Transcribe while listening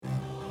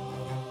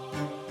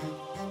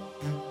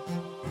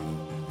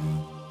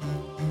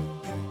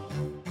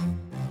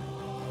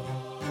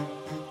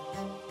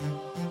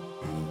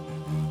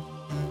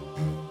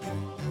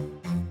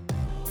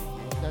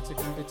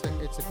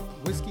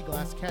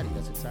Ask Caddy.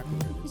 That's exactly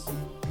what it is.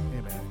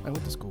 Hey, man. I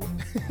went to school.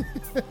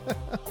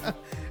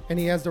 And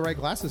he has the right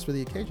glasses for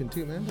the occasion,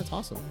 too, man. That's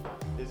awesome.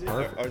 Is it?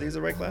 Are these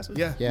the right glasses?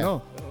 Yeah. Yeah.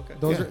 No. Oh, okay.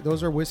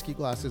 Those are whiskey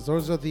glasses.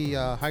 Those are the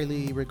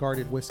highly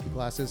regarded whiskey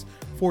glasses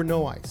for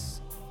no ice.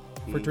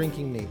 For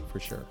drinking neat, for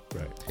sure.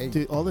 Right. Hey,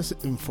 Dude, all this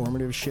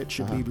informative shit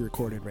should be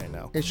recorded right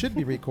now. it should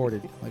be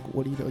recorded. Like,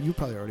 what do you know? You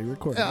probably already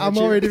recorded. I'm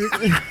aren't you?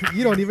 already.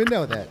 You don't even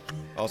know that.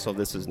 Also,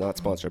 this is not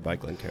sponsored by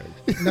Glencairn.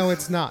 No,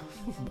 it's not.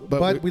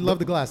 But we love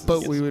the glasses.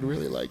 But we would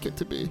really like it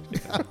to be.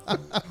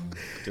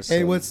 Just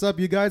Hey, some- what's up,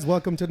 you guys?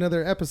 Welcome to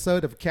another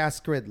episode of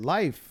Cast Grid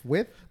Life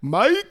with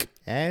Mike.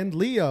 and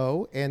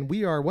Leo, and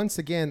we are once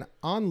again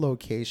on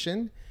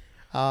location.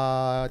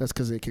 That's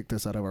because they kicked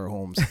us out of our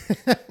homes.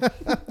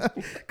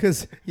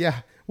 Because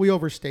we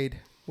overstayed.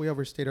 We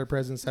overstayed our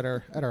presence at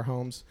our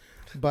homes.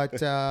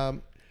 But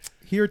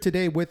here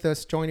today with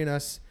us, joining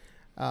us,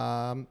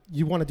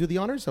 you want to do the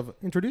honors of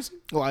introducing?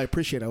 Well, I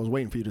appreciate it. I was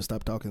waiting for you to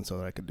stop talking so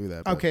that I could do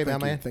that. But Okay,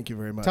 thank man. you. Thank you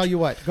very much. Tell you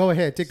what, go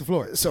ahead, take the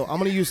floor. So I'm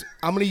gonna use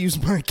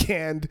my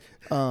canned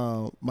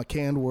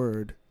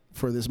word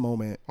for this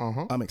moment.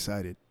 Uh-huh. I'm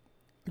excited.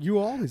 You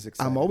always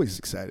excited. I'm always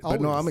excited. But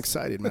no, Always. I'm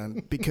excited,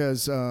 man,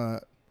 because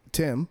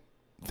Tim,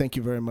 thank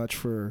you very much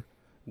for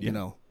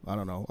I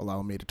don't know,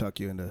 allowing me to tuck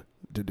you into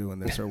doing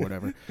this or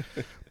whatever.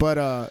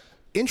 But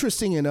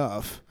interesting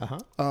enough,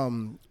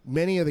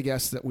 many of the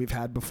guests that we've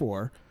had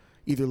before,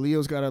 either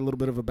Leo's got a little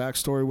bit of a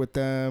backstory with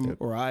them,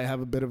 or I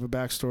have a bit of a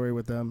backstory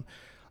with them.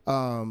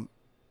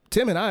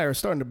 Tim and I are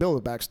starting to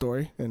build a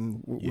backstory,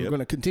 and we're going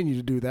to continue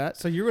to do that.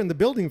 So you're in the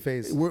building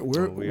phase. We're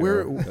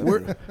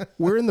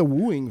in the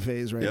wooing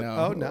phase right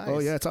now. Oh, nice. Oh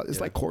yeah,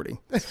 it's like courting.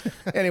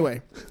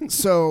 Anyway,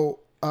 so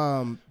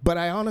but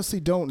I honestly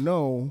don't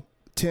know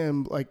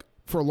Tim like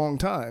for a long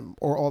time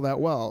or all that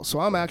well. So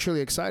I'm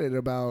actually excited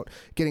about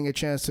getting a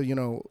chance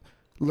to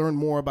learn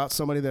more about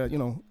somebody that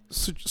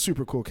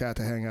super cool cat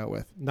to hang out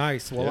with.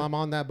 Nice. Well, I'm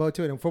on that boat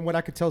too, and from what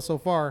I could tell so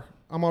far,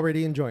 I'm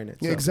already enjoying it.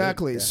 So.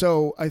 Exactly. Yeah.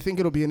 So I think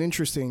it'll be an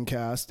interesting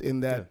cast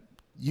in that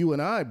you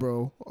and I,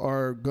 bro,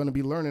 are going to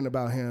be learning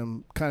about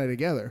him kind of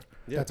together.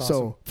 Yeah. That's So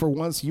awesome. for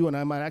once, you and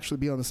I might actually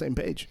be on the same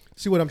page.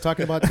 See what I'm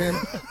talking about, Tim?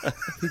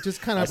 He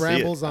just kind I of see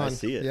rambles it. on. I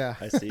see it. Yeah.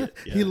 I see it.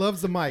 Yeah. He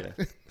loves the mic.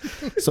 Yeah.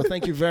 So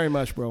thank you very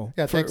much, bro.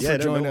 Yeah, for, thanks. for no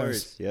joining us.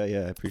 worries. Yeah,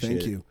 I appreciate it.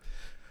 Thank you.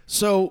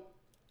 So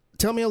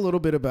tell me a little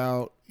bit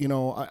about,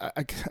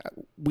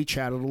 we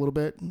chatted a little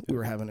bit. We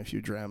were having a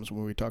few drams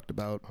when we talked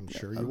about I'm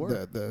sure you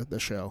were. the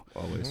show.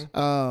 Always.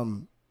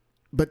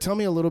 But tell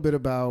me a little bit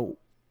about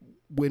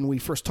when we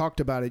first talked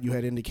about it. You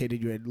had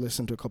indicated you had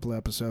listened to a couple of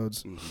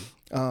episodes.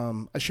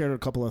 Mm-hmm. I shared a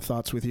couple of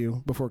thoughts with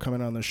you before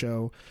coming on the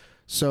show.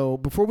 So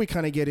before we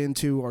kind of get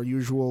into our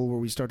usual, where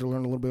we start to learn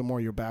a little bit more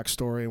of your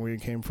backstory and where you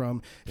came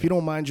from, if you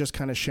don't mind just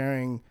kind of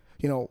sharing,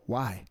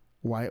 why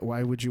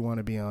would you want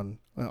to be on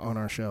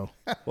our show?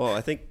 Well,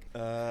 I think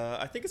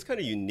it's kind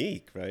of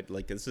unique, right?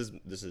 Like this is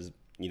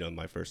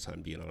my first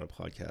time being on a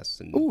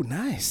podcast. And Oh,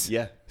 nice.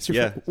 yeah, It's your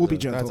yeah. we'll be So,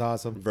 gentle. That's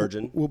awesome.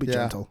 Virgin. We'll be Yeah.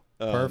 gentle.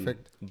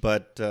 Perfect.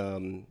 But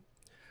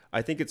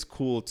I think it's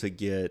cool to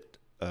get.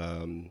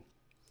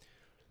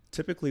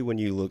 Typically, when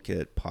you look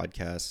at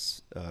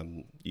podcasts,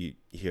 you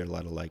hear a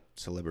lot of like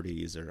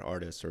celebrities or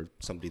artists or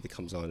somebody that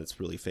comes on that's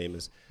really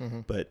famous.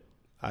 Mm-hmm. But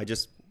I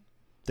just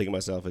think of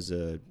myself as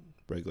a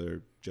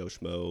regular Joe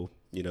Schmo,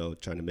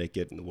 trying to make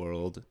it in the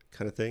world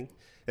kind of thing.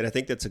 And I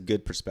think that's a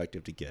good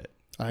perspective to get.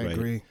 I right?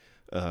 agree.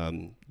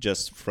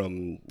 Just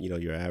from,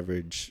 your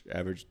average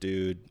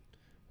dude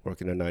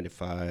working a 9 to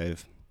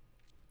 5,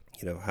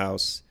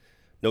 house,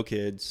 no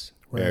kids,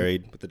 Right.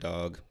 married with a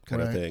dog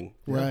kind of Right. thing.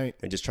 Right.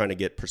 And just trying to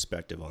get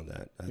perspective on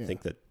that. I Yeah.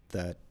 think that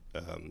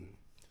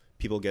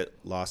people get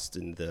lost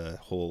in the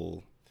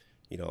whole,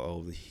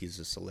 he's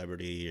a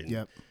celebrity and,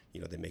 Yep.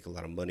 they make a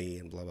lot of money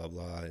and blah, blah,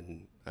 blah.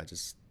 And I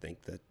just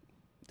think that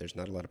there's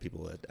not a lot of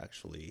people that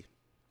actually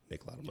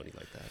make a lot of money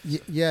like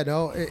that. Yeah,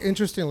 no.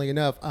 Interestingly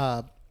enough,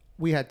 I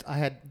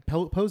had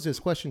posed this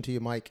question to you,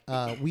 Mike.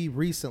 We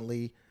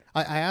recently,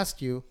 I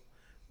asked you,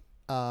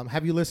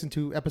 have you listened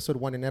to episode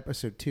 1 and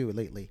episode 2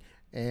 lately?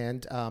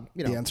 And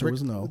the answer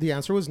was no. The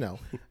answer was no.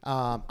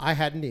 I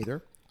hadn't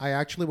either. I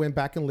actually went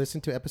back and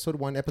listened to episode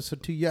 1,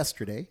 episode 2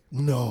 yesterday.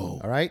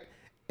 No. All right,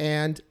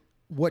 and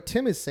what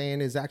Tim is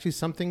saying is actually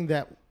something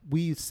that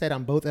we said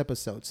on both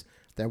episodes,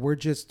 that we're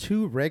just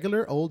two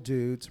regular old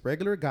dudes,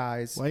 regular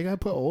guys. Why you gotta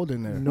put old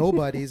in there?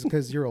 Nobody's,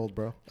 because you're old,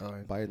 bro. All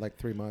right. By like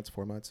 3 months,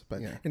 4 months. But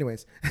Yeah.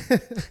 anyways,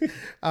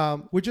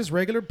 we're just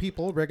regular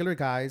people, regular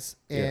guys,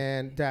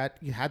 and that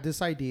you had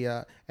this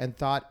idea and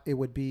thought it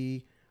would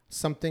be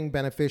something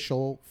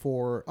beneficial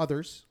for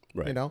others,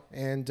 Right.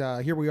 and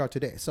here we are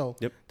today. So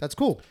Yep. that's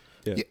cool.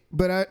 Yeah. Yeah,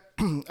 but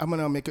I'm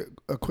gonna make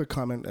a quick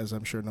comment, as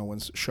I'm sure no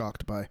one's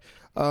shocked by.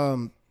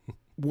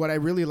 What I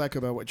really like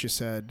about what you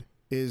said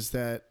is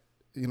that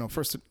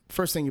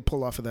first thing you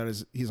pull off of that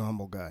is he's a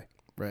humble guy,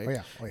 right? Oh,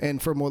 yeah.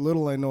 And from what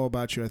little I know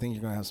about you, I think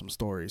you're gonna have some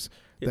stories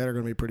that are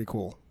gonna be pretty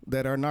cool,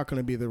 that are not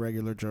gonna be the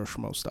regular Joe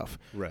Schmo stuff.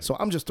 Right. So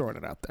I'm just throwing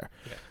it out there.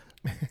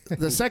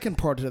 The second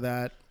part of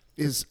that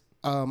is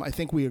I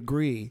think we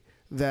agree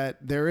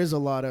that there is a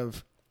lot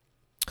of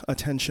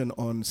attention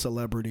on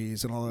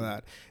celebrities and all of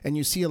that, and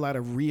you see a lot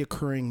of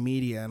reoccurring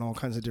media in all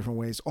kinds of different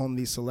ways on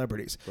these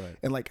celebrities. Right.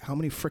 And like, how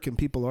many freaking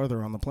people are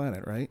there on the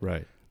planet, right?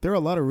 Right. There are a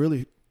lot of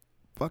really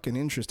fucking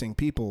interesting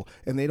people,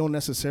 and they don't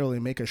necessarily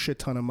make a shit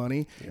ton of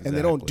money, and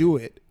they don't do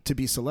it to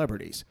be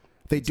celebrities.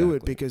 They do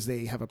it because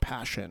they have a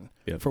passion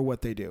for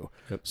what they do.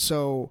 Yep.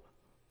 So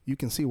you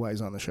can see why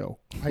he's on the show.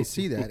 I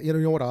see that. You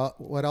know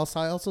what else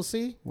I also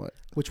see? What?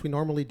 Which we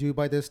normally do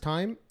by this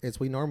time is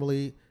we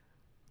normally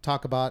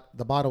talk about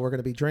the bottle we're going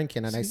to be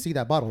drinking, and I see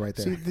that bottle right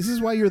there. See, this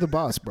is why you're the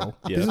boss, bro.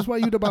 This is why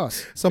you're the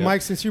boss. So,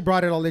 Mike, since you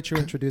brought it, I'll let you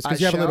introduce because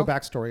you have a little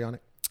backstory on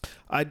it.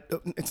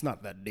 It's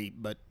not that deep,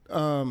 but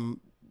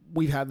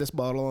we've had this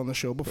bottle on the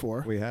show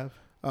before. We have.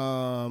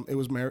 It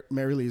was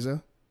Mary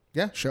Lisa.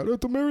 Yeah. Shout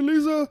out to Mary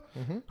Lisa,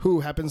 who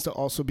happens to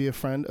also be a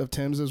friend of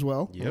Tim's as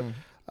well. Yep.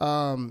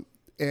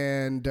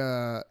 And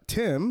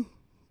Tim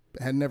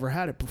had never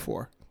had it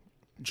before,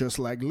 just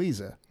like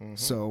Lisa.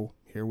 So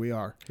here we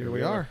are. Here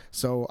we are.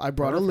 So I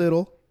brought a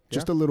little,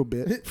 just a little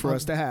bit for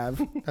us to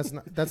have.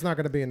 That's not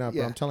going to be enough,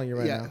 bro. I'm telling you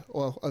right now.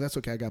 Well, that's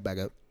okay. I got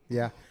backup.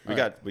 Yeah. We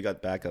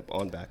got backup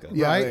on backup.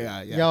 Yeah,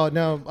 right? yeah. Yo,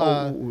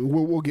 no.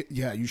 We'll get.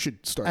 Yeah, you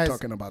should start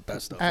talking about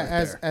that stuff.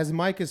 As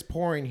Mike is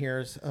pouring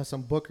here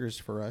some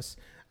Bookers for us.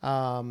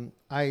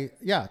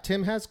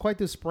 Tim has quite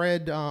the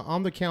spread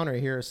on the counter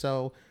here.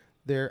 So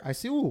there, I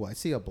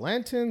see a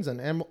Blanton's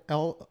and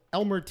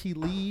Elmer T.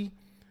 Lee,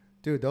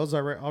 dude. Those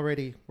are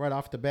already right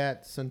off the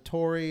bat.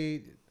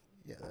 Centauri.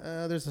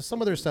 There's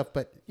some other stuff,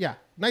 but yeah,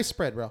 nice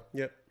spread, bro.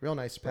 Yep. Real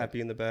nice spread.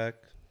 Pappy in the back.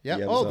 Yeah.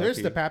 Oh,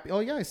 there's the Pappy.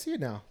 Oh yeah, I see it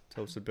now.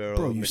 Toasted barrel.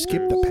 Bro, you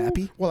skipped the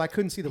Pappy? Well, I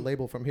couldn't see the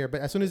label from here,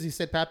 but as soon as he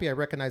said Pappy, I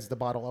recognized the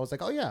bottle. I was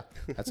like, oh yeah,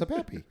 that's a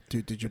Pappy.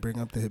 Dude, did you bring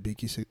up the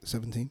Hibiki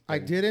 17? I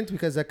didn't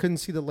because I couldn't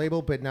see the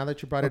label, but now that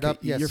you brought it up,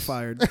 yes. You're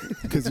fired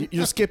because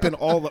you're skipping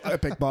all the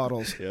epic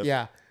bottles. Yep.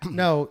 Yeah.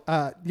 No,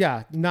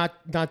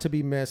 not to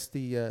be missed,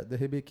 the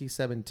Hibiki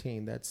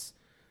 17. That's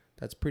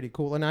pretty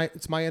cool. And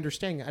it's my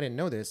understanding, I didn't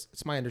know this,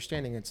 it's my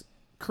understanding it's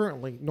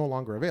currently no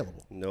longer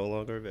available. No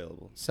longer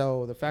available.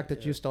 So the fact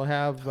that you still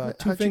have How'd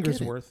two you fingers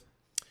get it? worth.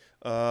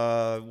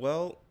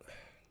 Well,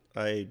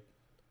 I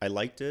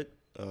liked it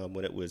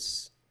when it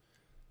was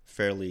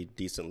fairly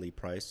decently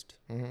priced.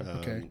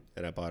 Okay.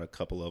 And I bought a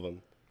couple of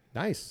them.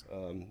 Nice.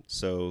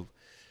 So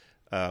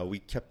we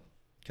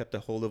kept a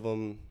hold of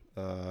them,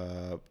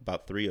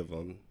 about 3 of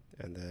them,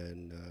 and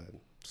then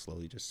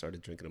slowly just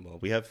started drinking them all.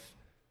 We have,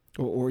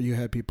 Or you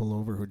had people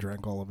over who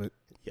drank all of it.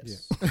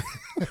 yes,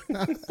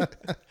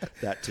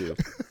 that too.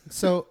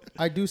 So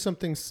I do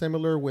something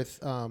similar with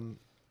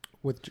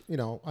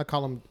I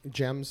call them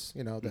gems,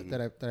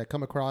 that I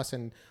come across,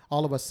 and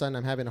all of a sudden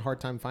I'm having a hard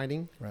time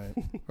finding.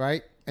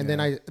 Right. And then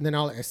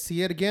I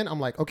see it again. I'm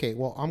like, okay,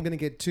 well, I'm gonna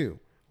get 2,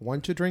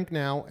 one to drink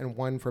now and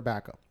one for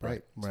backup.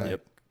 Right. Right.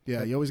 Yep.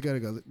 Yeah, you always got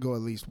to go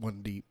at least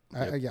one deep.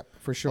 Yeah,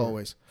 for sure.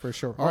 Always. For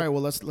sure. All right,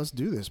 well, let's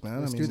do this,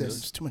 man. Let's do this.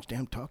 It's too much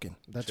damn talking.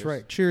 That's Cheers.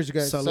 right. Cheers, you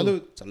guys.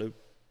 Salud. Salud.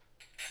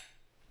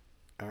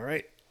 All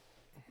right.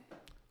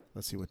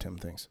 Let's see what Tim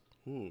thinks.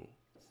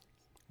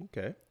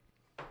 Okay.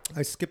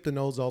 I skipped the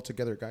nose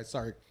altogether, guys.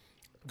 Sorry.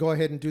 Go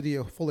ahead and do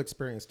the full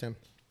experience, Tim.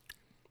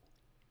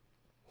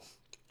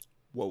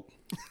 Whoa.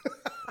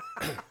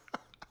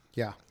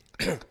 Yeah.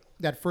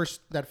 that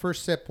first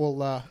sip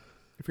will,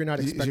 if you're not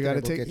expecting it,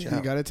 will get you you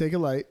out. got to take a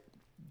light.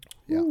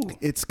 Yeah.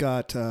 It's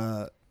got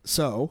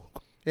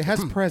It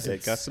has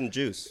presence. It got some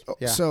juice.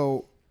 Yeah.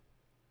 So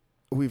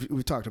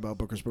we've talked about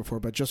Booker's before,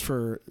 but just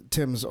for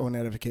Tim's own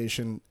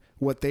edification,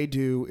 what they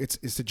do,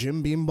 it's a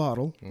Jim Beam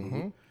bottle,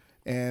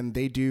 and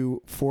they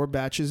do 4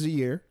 batches a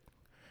year,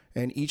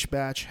 and each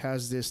batch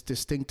has this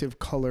distinctive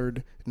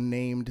colored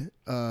named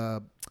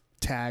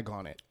tag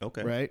on it.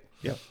 Okay. Right?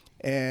 Yep.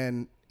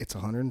 And it's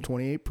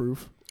 128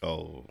 proof.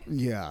 Oh.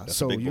 Yeah. That's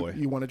So a big boy.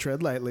 you want to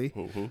tread lightly.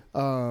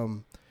 Mm-hmm.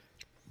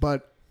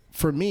 But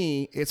for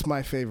me, it's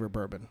my favorite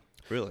bourbon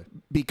Really?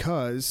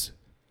 because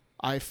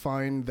I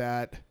find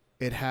that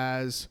it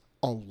has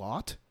a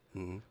lot,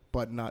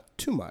 but not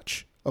too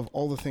much of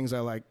all the things I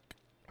like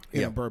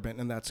in a bourbon.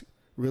 And that's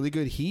really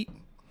good heat.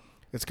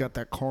 It's got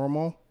that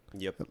caramel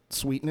Yep.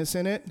 sweetness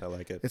in it. I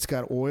like it. It's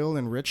got oil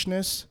and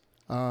richness.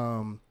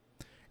 And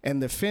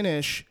the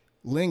finish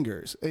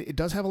lingers. It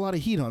does have a lot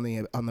of heat on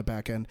the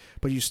back end,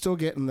 but you're still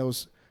getting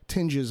those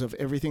tinges of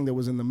everything that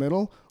was in the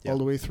middle all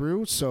the way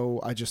through.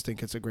 So I just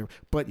think it's a great,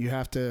 but you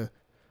have to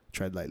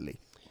tread lightly.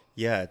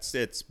 Yeah,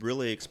 it's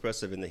really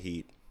expressive in the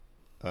heat.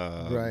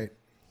 Right.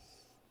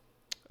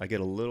 I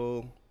get a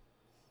little,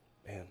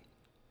 man,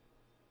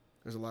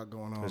 There's a lot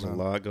going on. there's a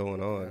lot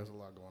going on. There's a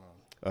lot going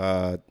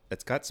on.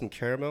 It's got some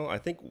caramel. I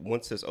think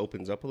once this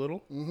opens up a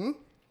little,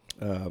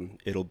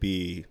 it'll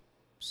be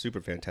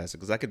super fantastic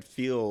because I could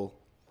feel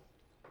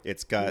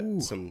it's got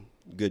some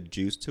good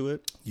juice to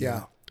it.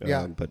 Yeah.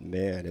 But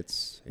man,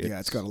 it's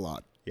It's got a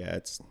lot. Yeah,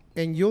 it's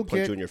And you'll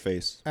punch get, you in your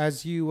face.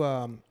 as you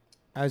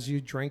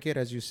drink it,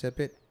 as you sip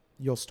it,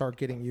 you'll start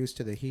getting used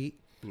to the heat.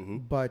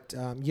 But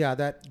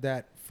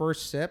that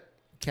first sip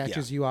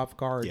catches you off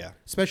guard, Yeah.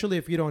 especially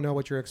if you don't know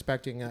what you're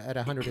expecting at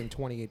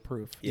 128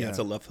 proof. Yeah, it's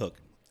a left hook.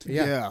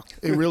 Yeah.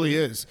 It really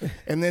is.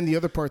 And then the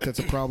other part that's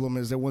a problem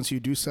is that once you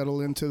do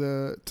settle into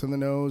the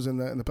nose and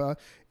the palate,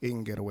 it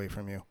can get away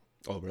from you.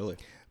 Oh, really?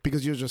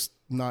 Because you'll just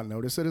not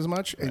notice it as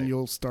much, and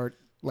you'll start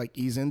like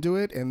ease into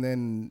it, and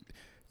then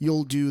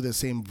you'll do the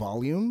same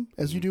volume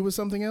as you do with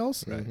something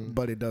else,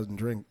 but it doesn't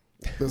drink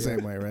the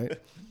same way, right?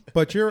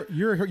 But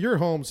you're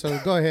home, so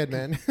go ahead,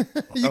 man.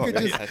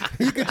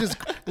 You could just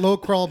low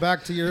crawl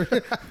back to your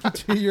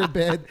to your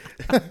bed.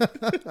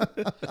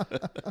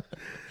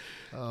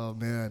 Oh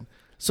man!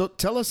 So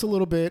tell us a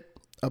little bit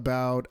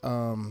about,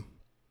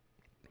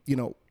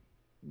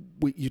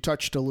 you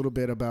touched a little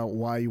bit about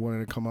why you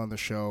wanted to come on the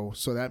show.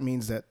 So that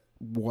means that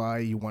why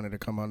you wanted to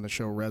come on the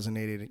show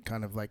resonated,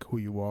 kind of like who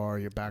you are,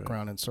 your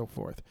background, and so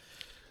forth.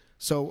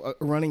 So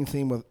a running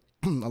theme with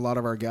a lot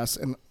of our guests,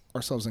 and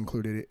ourselves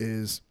included,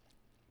 is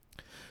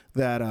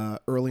that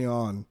early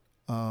on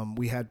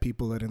we had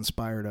people that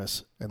inspired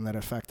us and that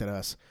affected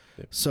us.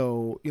 Yep.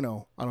 So,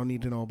 I don't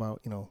need to know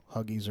about,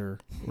 Huggies or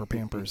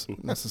Pampers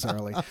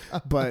necessarily.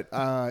 But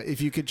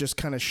if you could just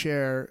kind of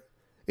share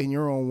in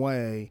your own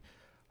way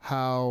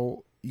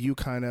how you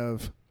kind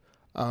of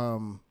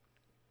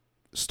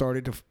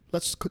started to,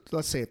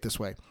 let's say it this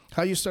way,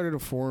 how you started to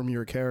form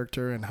your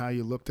character and how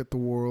you looked at the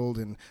world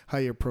and how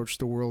you approached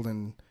the world,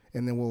 and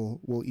then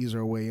we'll ease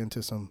our way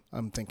into some,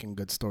 I'm thinking,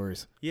 good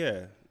stories.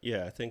 Yeah.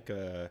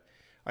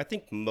 I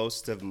think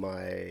most of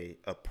my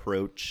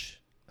approach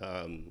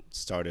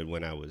started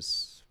when I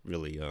was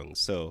really young.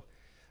 So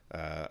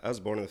I was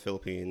born in the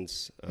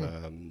Philippines,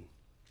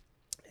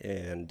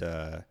 and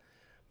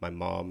my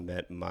mom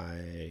met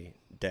my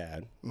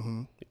dad.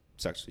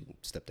 It's actually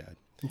stepdad.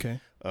 Okay.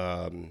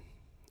 A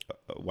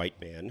white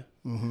man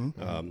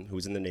who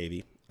was in the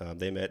Navy.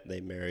 They met,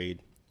 they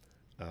married,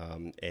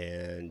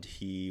 and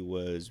he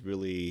was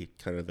really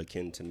kind of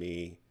akin to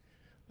me,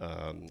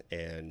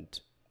 and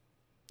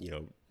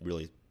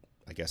really,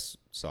 I guess,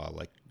 saw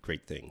like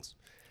great things.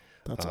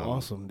 That's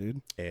awesome,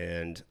 dude.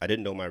 And I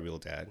didn't know my real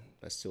dad.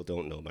 I still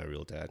don't know my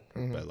real dad,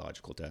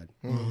 biological dad.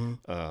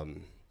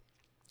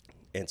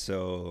 And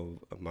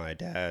so my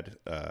dad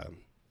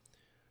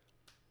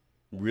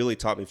really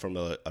taught me from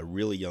a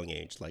really young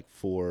age, like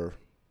 4,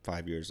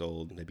 5 years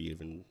old, maybe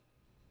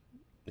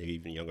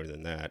even younger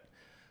than that,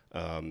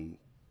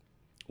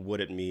 what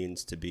it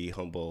means to be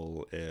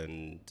humble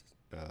and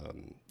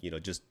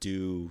just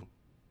do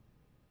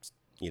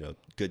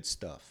good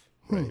stuff,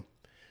 right?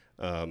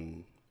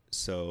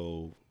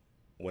 So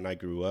when I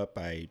grew up,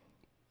 I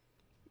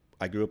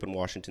grew up in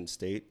Washington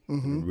State,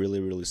 in a really,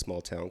 really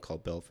small town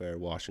called Belfair,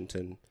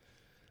 Washington.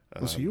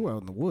 So you were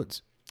out in the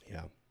woods.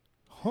 Yeah.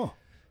 Huh.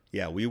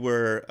 Yeah, we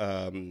were,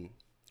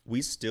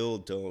 we still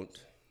don't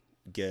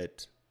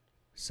get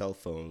cell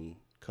phone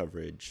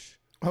coverage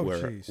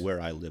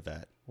where I live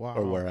at. Wow.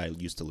 Or where I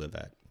used to live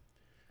at.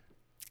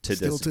 To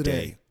Still this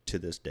today.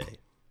 day.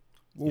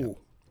 Ooh.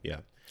 Yeah.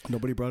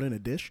 Nobody brought in a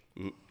dish?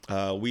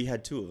 We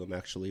had 2 of them,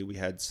 actually. We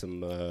had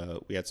some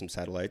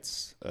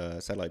satellites,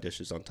 satellite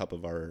dishes on top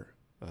of our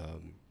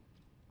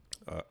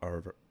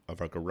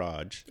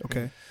garage.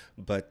 Okay.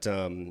 But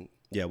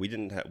we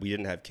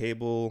didn't have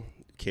cable.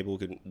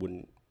 Cable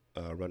wouldn't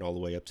run all the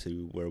way up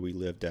to where we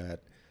lived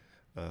at.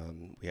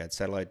 We had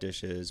satellite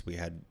dishes. We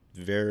had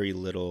very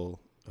little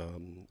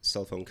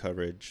cell phone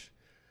coverage.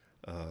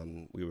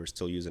 We were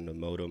still using a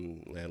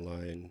modem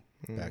landline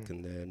back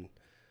then.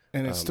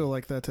 And it's still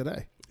like that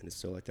today. And it's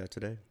still like that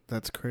today.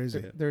 That's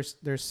crazy.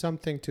 There's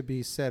something to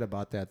be said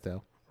about that,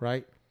 though,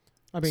 right?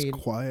 I mean, it's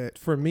quiet.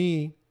 For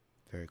me,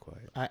 very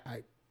quiet.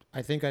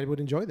 I think I would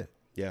enjoy that.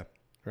 Yeah.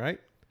 Right.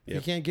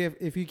 Yep.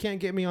 If you can't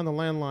get me on the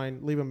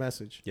landline, leave a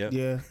message. Yep.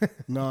 Yeah.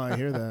 No, I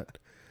hear that.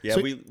 Yeah.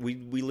 So,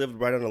 we lived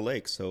right on a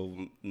lake, so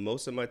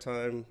most of my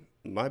time,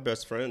 my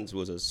best friends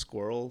was a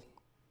squirrel,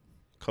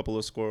 a couple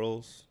of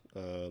squirrels,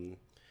 and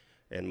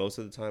most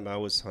of the time I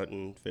was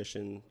hunting,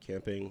 fishing,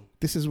 camping.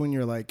 this is when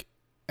you're like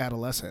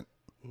adolescent.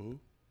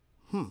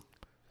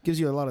 Gives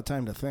you a lot of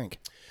time to think.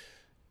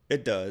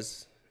 It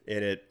does,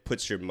 and it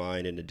puts your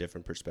mind in a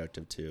different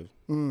perspective too.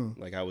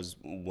 Like I was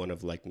one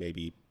of like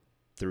maybe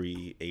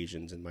 3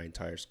 Asians in my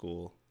entire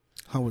school.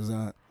 How was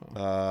that?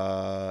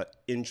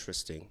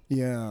 Interesting.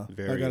 Yeah.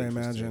 Very I gotta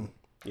interesting. imagine.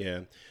 Yeah,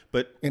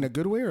 but In a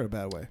good way or a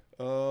bad way?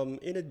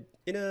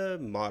 in a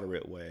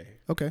moderate way.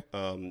 Okay.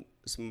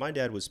 So my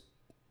dad was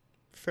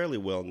fairly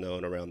well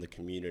known around the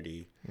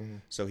community,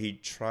 so he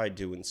tried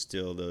to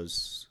instill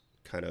those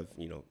kind of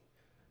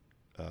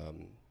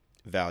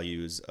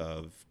values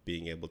of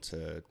being able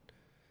to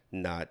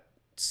not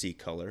see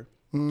color,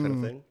 kind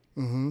of thing.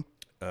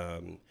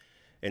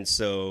 And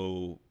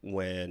so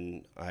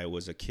when I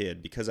was a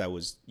kid, because I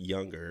was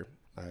younger,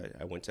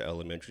 I went to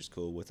elementary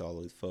school with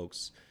all these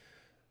folks.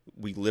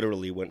 We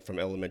literally went from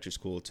elementary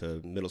school to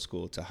middle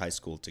school to high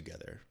school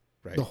together,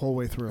 right? The whole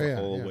way through. The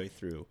whole way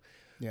through.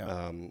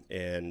 Yeah.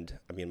 And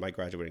I mean, my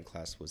graduating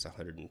class was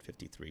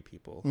 153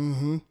 people.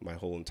 My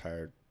whole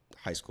entire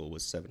high school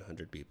was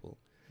 700 people.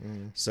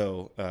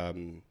 So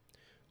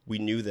we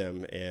knew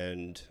them,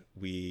 and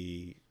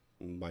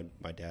my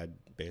dad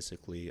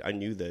basically, I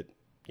knew that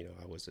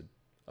I was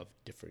of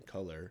different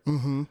color,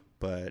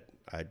 but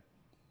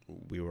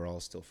we were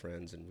all still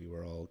friends, and we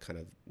were all kind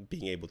of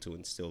being able to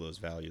instill those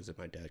values that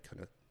my dad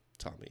kind of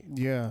taught me.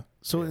 Yeah.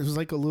 So it was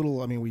like a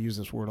little, I mean, we use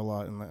this word a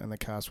lot in the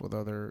cast with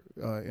other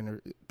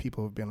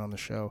people who've been on the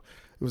show.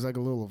 It was like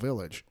a little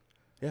village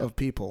of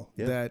people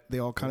that they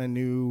all kind of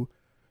knew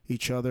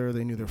each other.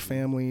 They knew their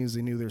families.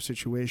 They knew their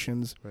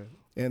situations. Right.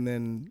 And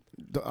then,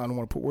 I don't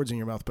want to put words in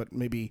your mouth, but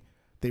maybe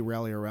they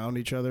rally around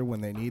each other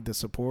when they need the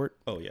support.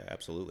 Oh, yeah,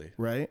 absolutely.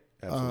 Right?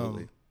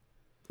 Absolutely.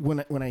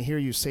 When I hear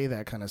you say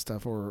that kind of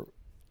stuff, or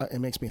it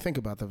makes me think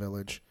about the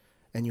village,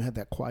 and you had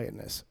that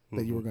quietness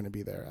that you were going to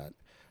be there at.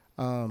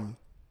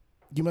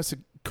 You must have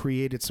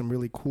created some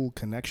really cool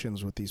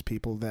connections with these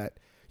people that,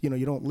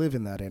 you don't live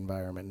in that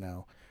environment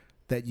now,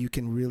 that you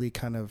can really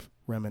kind of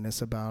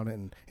reminisce about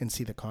and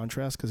see the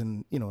contrast. Because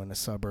in a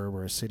suburb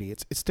or a city,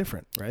 it's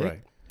different, right?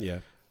 Right. Yeah.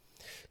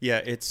 Yeah.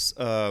 It's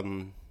a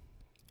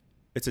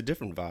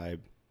different vibe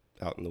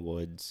out in the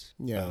woods.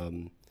 Yeah.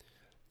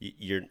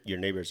 Your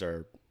neighbors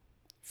are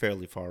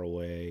fairly far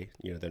away.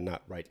 They're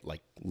not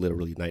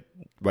literally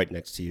right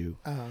next to you.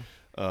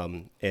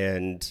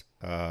 And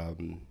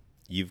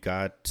you've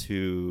got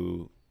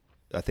to,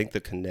 I think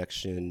the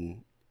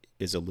connection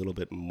is a little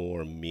bit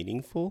more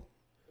meaningful.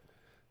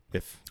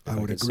 If I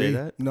would agree. Say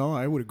that. No,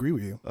 I would agree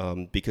with you.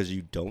 Because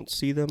you don't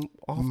see them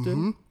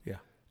often. Yeah.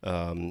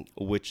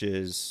 Which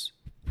is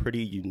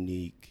pretty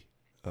unique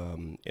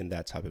in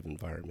that type of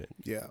environment.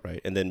 Yeah.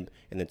 Right. And then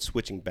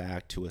switching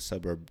back to a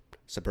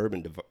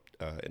suburban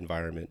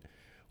environment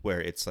where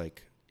it's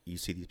like you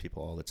see these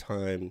people all the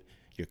time.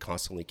 You're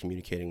constantly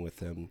communicating with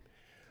them.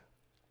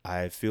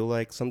 I feel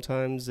like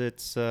sometimes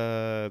it's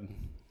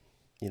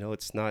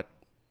it's not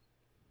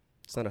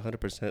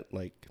 100%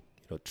 like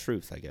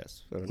truth, I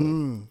guess. I don't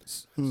know.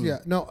 Yeah,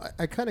 no,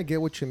 I kind of get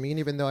what you mean,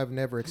 even though I've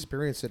never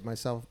experienced it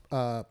myself,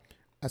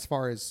 as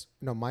far as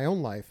my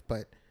own life.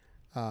 But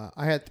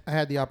I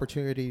had the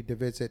opportunity to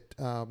visit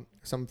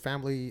some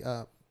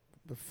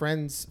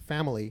friends'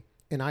 family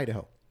in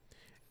Idaho,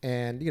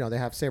 and they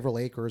have several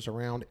acres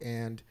around,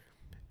 and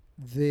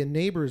the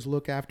neighbors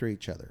look after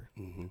each other.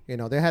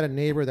 Mm-hmm. They had a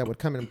neighbor that would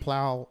come and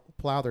plow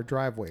their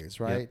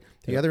driveways, right? Yep.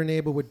 The other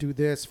neighbor would do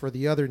this for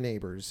the other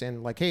neighbors,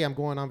 and like, hey, I'm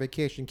going on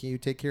vacation. Can you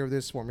take care of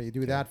this for me?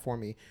 Do that for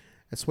me,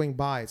 and swing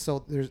by.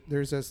 So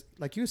there's a,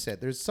 like you said,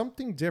 there's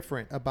something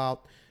different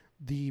about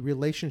the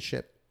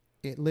relationship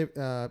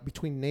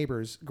between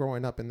neighbors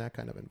growing up in that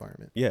kind of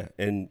environment. Yeah,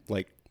 and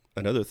like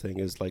another thing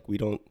is like we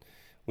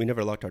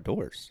never locked our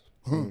doors.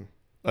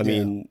 I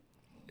mean,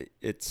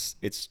 it's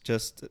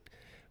just.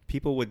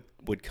 People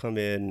would come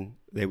in,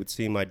 they would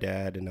see my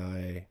dad and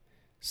I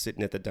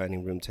sitting at the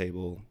dining room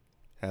table,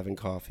 having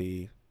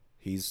coffee.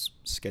 He's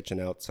sketching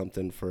out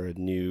something for a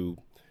new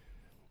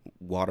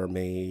water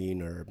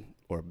main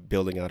or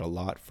building out a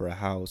lot for a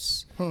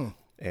house.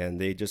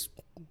 And they just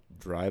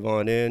drive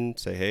on in,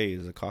 say, hey,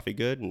 is the coffee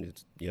good? And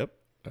it's, yep.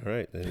 All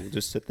right. And we'll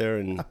just sit there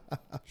and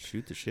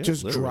shoot the shit.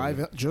 Just drive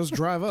up. Just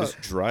drive up.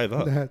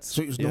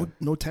 So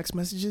no text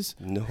messages?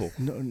 No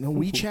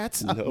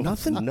WeChats?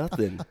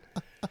 Nothing.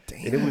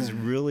 Damn. And it was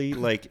really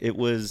it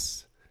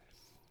was.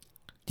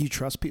 Do you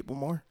trust people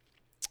more?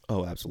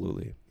 Oh,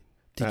 absolutely.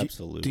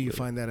 Absolutely. Do you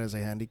find that as a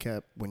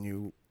handicap when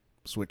you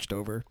switched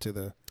over to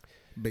the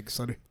big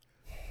city?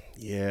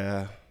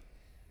 Yeah.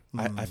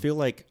 I feel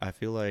like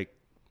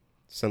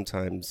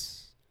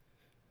sometimes,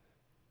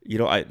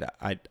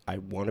 I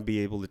want to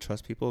be able to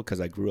trust people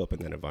because I grew up in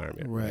that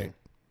environment. Right.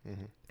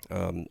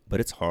 Mm-hmm. But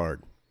it's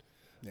hard.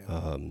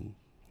 Yeah.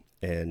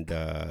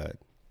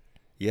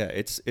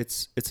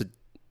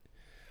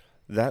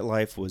 That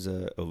life was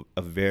a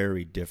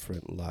very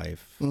different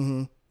life.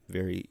 Mm-hmm.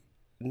 Very,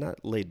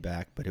 not laid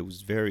back, but it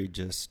was very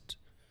just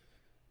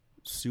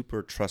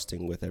super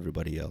trusting with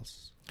everybody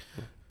else.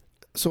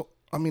 So,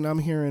 I mean, I'm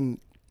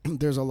hearing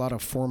there's a lot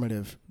of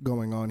formative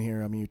going on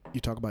here. I mean, you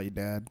talk about your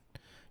dad.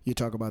 You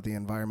talk about the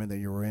environment that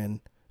you were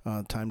in,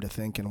 time to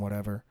think and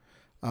whatever.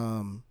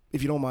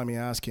 If you don't mind me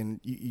asking,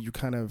 you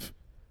kind of,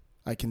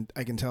 I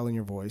can tell in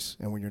your voice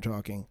and when you're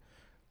talking,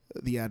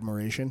 the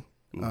admiration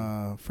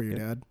for your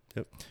dad.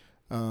 Yep.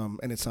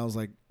 And it sounds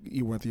like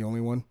you weren't the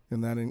only one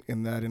in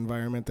that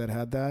environment that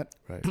had that.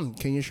 Right.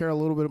 Can you share a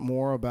little bit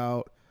more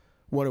about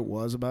what it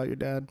was about your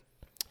dad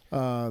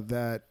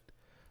that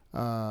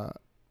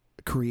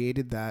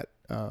created that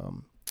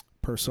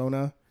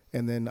persona,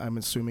 and then I'm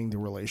assuming the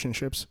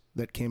relationships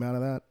that came out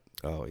of that?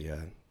 Oh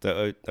yeah,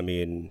 I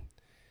mean,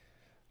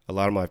 a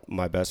lot of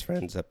my best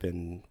friends up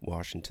in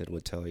Washington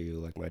would tell you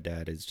like my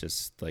dad is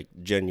just like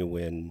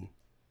genuine,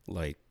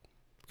 like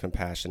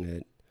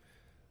compassionate,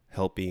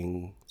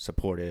 helping,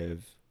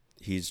 supportive.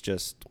 He's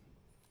just,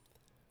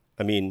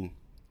 I mean,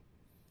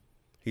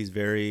 he's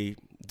very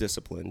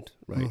disciplined,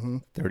 right? Mm-hmm.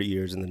 30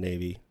 years in the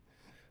Navy.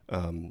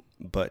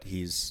 But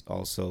he's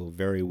also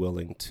very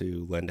willing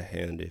to lend a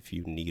hand if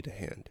you need a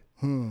hand.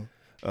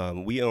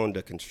 We owned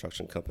a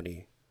construction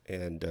company,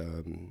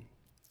 and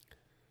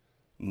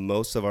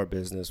most of our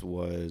business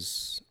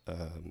was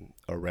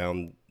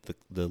around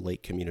the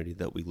lake community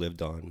that we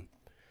lived on,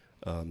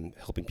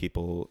 helping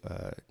people,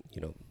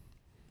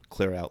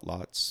 clear out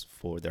lots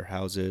for their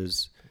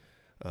houses,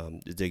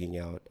 digging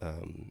out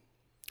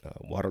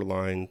water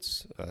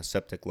lines,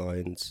 septic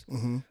lines.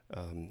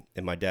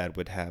 And my dad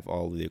would have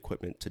all of the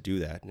equipment to do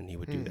that, and he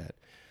would do that.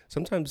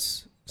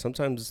 Sometimes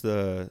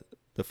the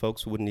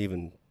folks wouldn't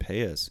even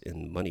pay us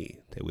in money.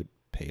 They would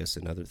pay us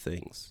in other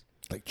things.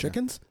 Like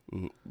chickens?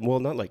 Well,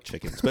 not like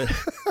chickens, but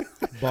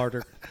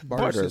barter,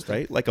 system.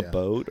 right? Like a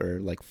boat or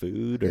like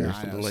food or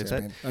something like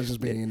that. I was just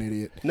being an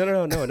idiot.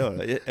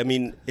 No. I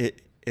mean,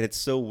 it's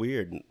so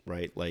weird,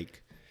 right?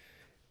 Like,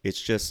 it's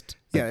just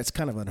it's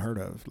kind of unheard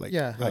of. Like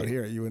out right.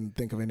 here, you wouldn't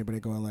think of anybody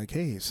going like,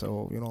 "Hey,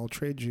 so I'll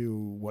trade you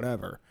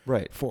whatever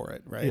for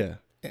it," right? Yeah.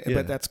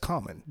 But that's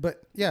common.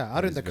 But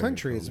out in the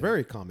country, it's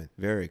very common.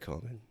 Very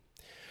common,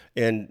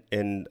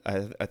 and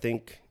I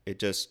think it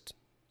just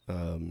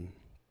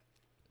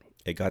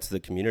it got to the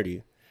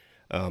community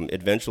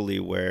eventually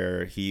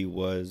where he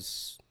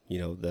was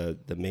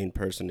the main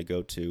person to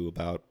go to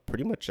about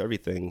pretty much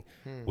everything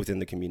within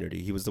the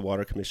community. He was the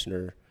water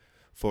commissioner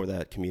for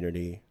that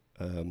community,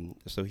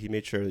 so he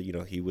made sure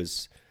he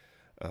was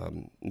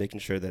making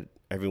sure that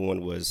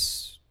everyone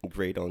was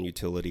great on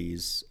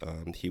utilities.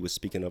 He was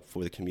speaking up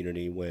for the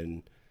community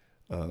when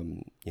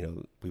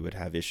we would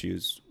have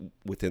issues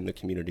within the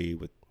community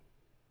with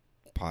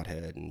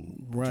pothead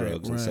and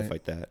drugs and stuff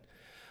like that.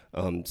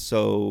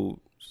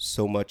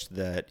 So much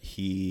that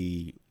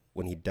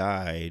when he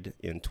died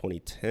in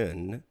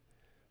 2010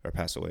 or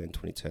passed away in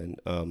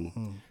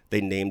 2010,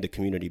 they named the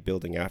community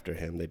building after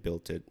him. They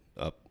built it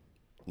up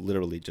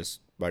literally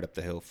just right up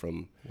the hill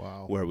from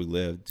where we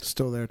lived.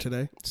 Still there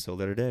today? Still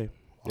there today.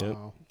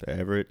 Wow. Yep. The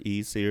Everett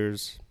E.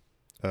 Sears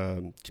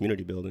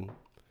community building.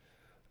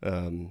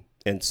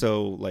 And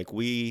so like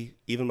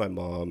even my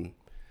mom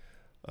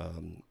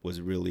was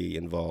really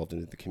involved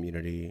in the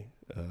community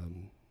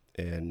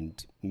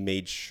and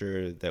made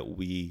sure that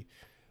we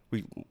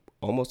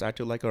almost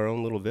acted like our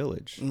own little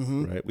village,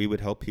 right? We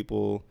would help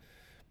people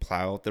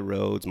plow out the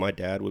roads. My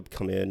dad would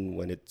come in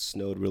when it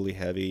snowed really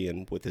heavy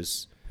and with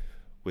his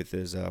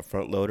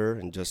front loader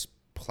and just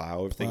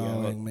plow everything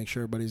out and make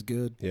sure everybody's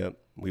good. Yep.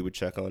 We would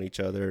check on each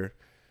other.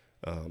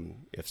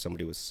 If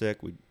somebody was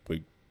sick,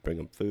 we'd bring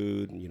them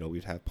food.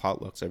 We'd have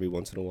potlucks every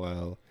once in a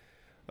while.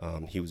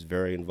 He was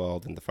very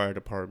involved in the fire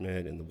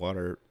department and the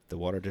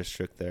water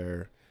district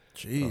there.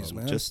 Jeez,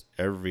 man. Just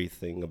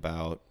everything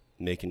about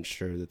making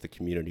sure that the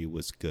community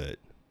was good,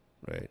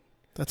 right?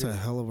 That's a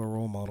hell of a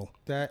role model.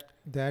 That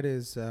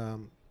is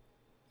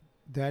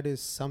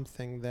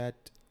something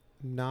that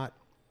not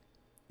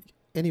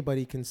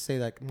anybody can say.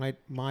 Like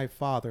my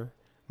father,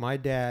 my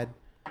dad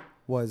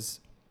was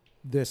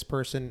this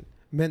person,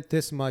 meant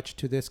this much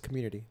to this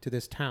community, to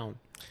this town,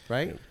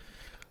 right?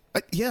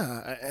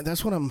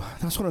 That's what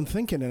I'm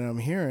thinking and I'm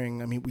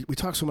hearing. I mean, we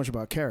talk so much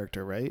about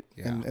character, right?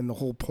 Yeah. And the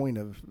whole point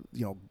of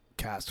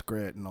cast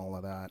grit and all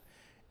of that,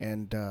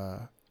 and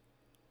I'm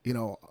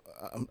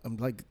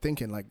like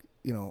thinking like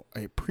I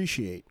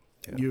appreciate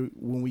you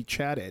when we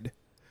chatted,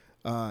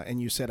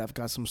 and you said I've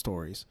got some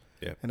stories,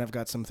 and I've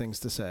got some things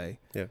to say,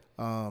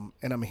 and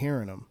I'm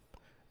hearing them.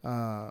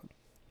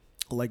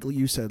 Like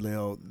you said,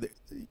 Leo,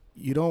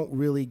 you don't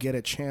really get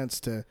a chance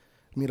to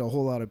meet a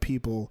whole lot of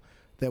people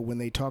that when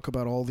they talk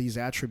about all these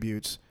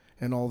attributes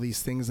and all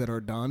these things that are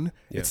done,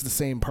 it's the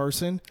same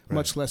person,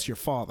 much less your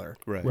father.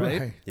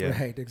 Right,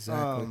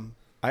 exactly.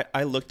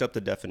 I looked up the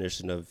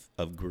definition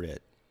of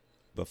grit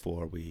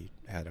before we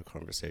had a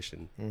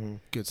conversation.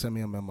 Good, send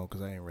me a memo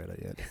because I ain't read it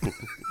yet.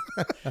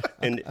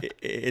 And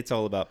it's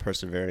all about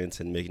perseverance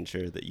and making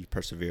sure that you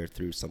persevere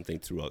through something,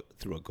 through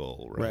a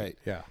goal, right?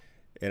 Yeah.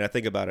 And I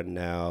think about it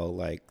now,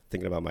 like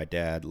thinking about my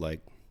dad,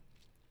 like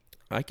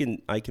I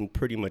can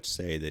pretty much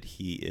say that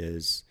he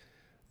is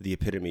the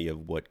epitome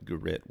of what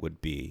grit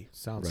would be.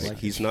 Sounds right? like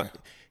he's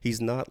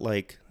not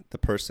like the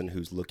person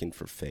who's looking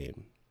for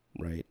fame,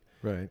 right?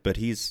 Right. But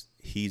he's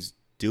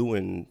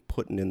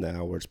putting in the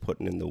hours,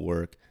 putting in the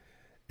work,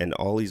 and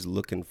all he's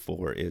looking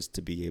for is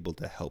to be able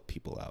to help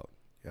people out.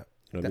 Yeah.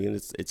 You know what I mean?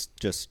 It's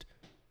just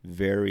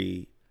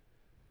very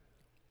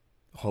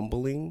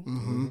humbling.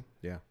 Mm-hmm.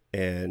 Yeah.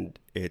 And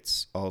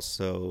it's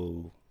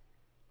also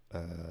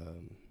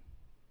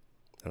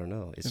I don't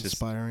know. It's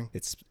inspiring.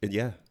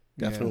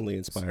 Definitely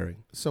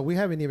inspiring. So we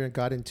haven't even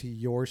got into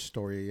your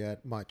story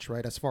yet much,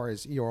 right? As far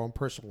as your own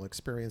personal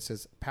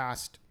experiences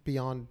past,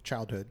 beyond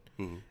childhood.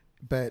 Mm-hmm.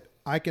 But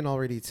I can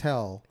already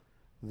tell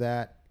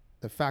that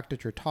the fact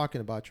that you're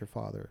talking about your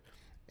father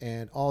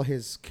and all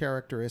his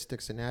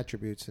characteristics and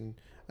attributes and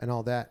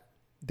all that,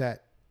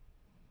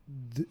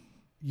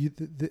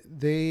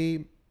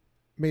 they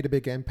made a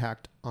big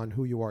impact on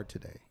who you are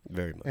today.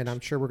 Very much. And I'm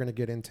sure we're going to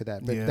get into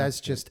that. But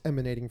that's just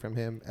emanating from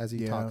him as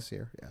he talks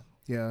here. Yeah.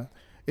 Yeah.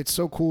 It's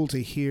so cool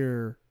to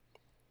hear,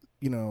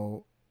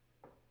 you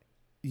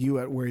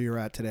at where you're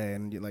at today.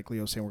 And like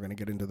Leo saying, we're going to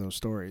get into those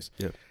stories.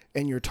 Yep.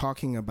 And you're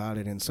talking about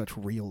it in such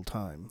real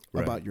time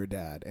about your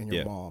dad and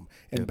your mom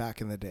and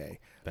back in the day.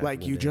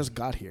 Just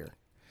got here.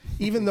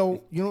 Even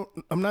though,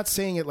 I'm not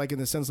saying it like in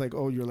the sense like,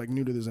 oh, you're like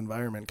new to this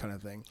environment kind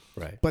of thing.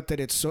 Right. But that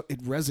it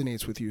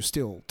resonates with you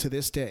still to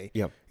this day.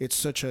 Yep. It's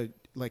such a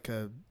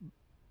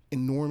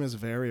enormous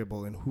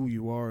variable in who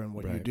you are and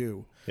what you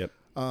do. Yep.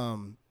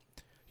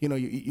 You know,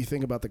 you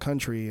think about the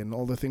country and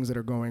all the things that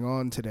are going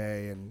on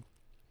today, and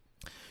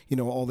you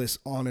know, all this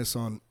onus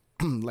on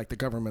like the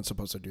government's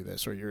supposed to do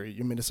this, or your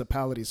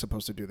municipality is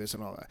supposed to do this,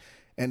 and all that,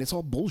 and it's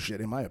all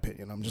bullshit in my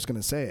opinion. I'm just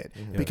gonna say it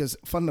because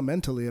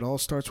fundamentally it all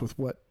starts with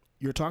what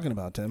you're talking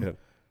about, Tim. Yep.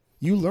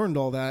 You learned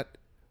all that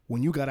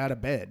when you got out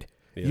of bed.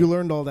 Yeah. You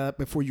learned all that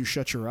before you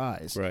shut your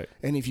eyes. Right.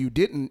 And if you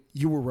didn't,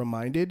 you were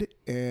reminded,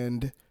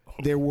 and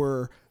there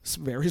were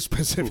very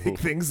specific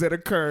things that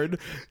occurred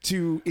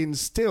to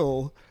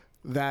instill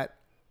that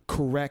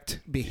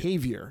correct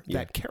behavior,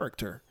 that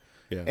character.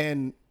 Yeah.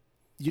 And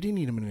you didn't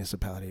need a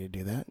municipality to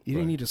do that. You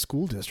didn't need a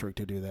school district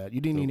to do that.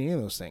 You didn't need any of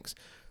those things.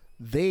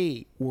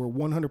 They were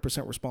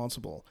 100%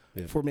 responsible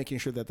for making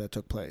sure that that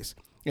took place.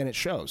 And it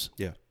shows.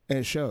 Yeah. And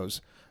it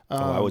shows.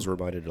 I was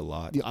reminded a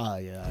lot. Yeah,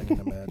 I can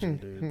imagine,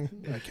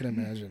 dude. I can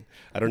imagine.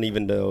 I don't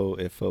even know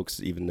if folks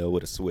even know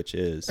what a switch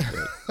is.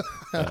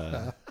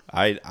 But,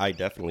 I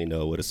definitely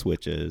know what a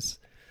switch is.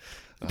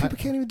 People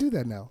can't even do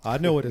that now. I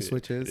know what a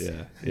switch is.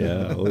 Yeah.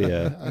 Yeah. Oh,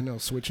 yeah. I know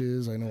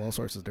switches. I know all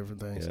sorts of different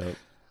things. Yeah.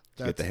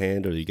 You get the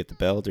hand, or you get the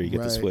belt, or you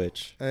get the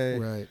switch. Hey,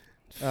 Right.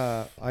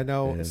 I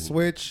know And-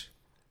 switch,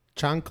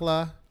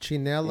 chancla,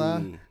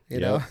 chinela. You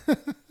know, I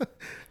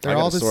they're got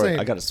all a the story. same.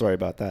 I got a story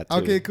about that too.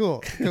 Okay, cool.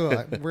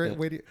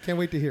 Can't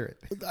wait to hear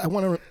it. I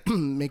want to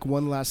make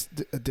one last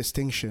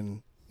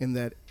distinction in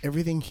that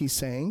everything he's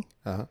saying,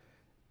 Uh-huh.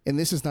 and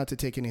this is not to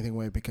take anything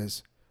away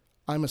because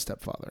I'm a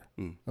stepfather,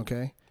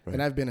 okay? Right.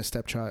 And I've been a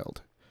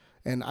stepchild.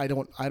 And I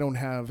don't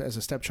have, as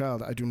a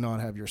stepchild, I do not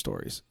have your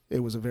stories.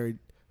 It was a very,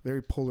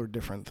 very polar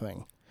different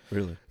thing.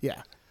 Really?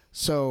 Yeah.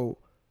 So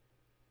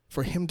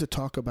for him to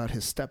talk about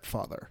his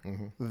stepfather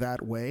Mm-hmm.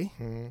 that way,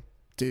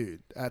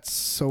 dude, that's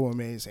so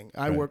amazing.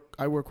 I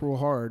Right. work real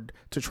hard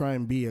to try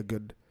and be a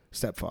good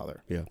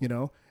stepfather. Yeah. You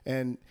know?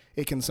 And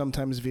it can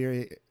sometimes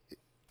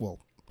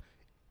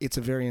it's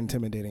a very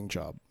intimidating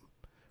job,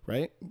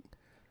 right?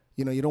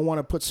 You know, you don't want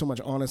to put so much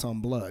onus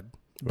on blood,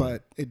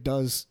 but it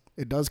does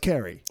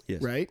carry,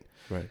 Yes. right?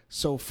 Right.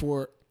 So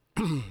for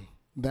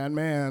that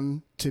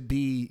man to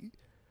be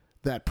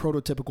that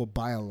prototypical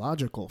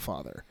biological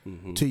father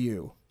to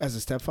you as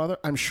a stepfather,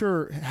 I'm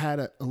sure had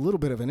a little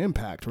bit of an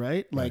impact,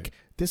 right? Like,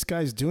 this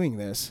guy's doing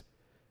this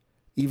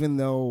even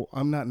though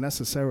I'm not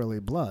necessarily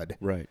blood.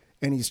 Right.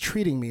 And he's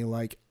treating me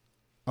like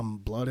I'm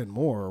blood and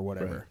more or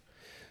whatever.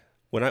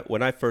 Right.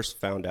 When I first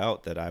found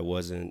out that I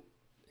wasn't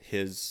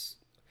his,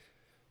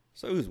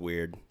 so it was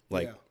weird.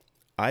 Like, Yeah.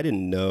 I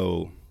didn't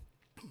know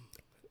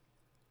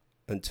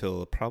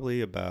until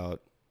probably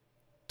about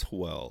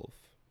 12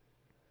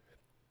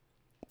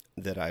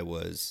 that I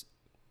was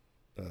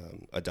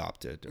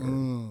adopted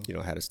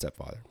or had a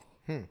stepfather.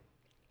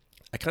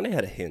 I kind of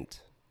had a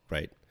hint,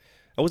 right?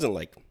 I wasn't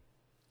like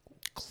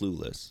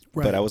clueless,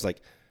 Right. but I was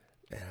like,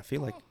 man, I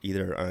feel like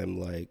either I'm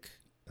like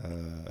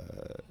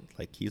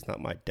he's not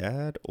my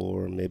dad,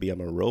 or maybe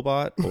I'm a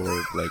robot, or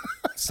like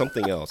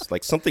something else.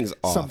 Like something's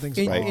off. Something's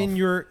In, off. in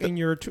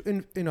your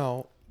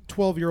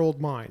 12-year-old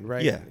mind,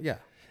 right? Yeah. Yeah.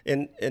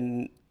 And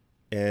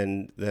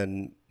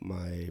then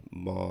my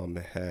mom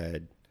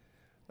had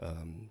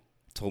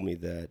told me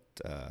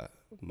that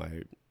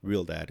my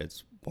real dad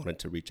has wanted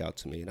to reach out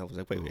to me, and I was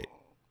like, wait.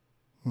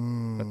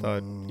 I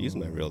thought he's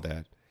my real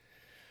dad.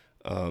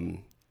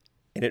 And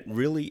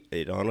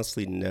it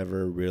honestly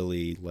never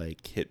really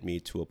like hit me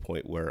to a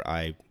point where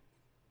I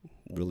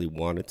really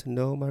wanted to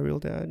know my real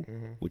dad,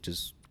 which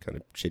is kind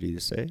of shitty to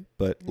say,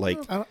 but like,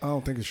 I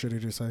don't think it's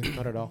shitty to say.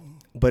 Not at all.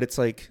 but it's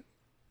like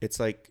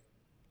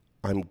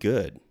I'm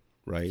good,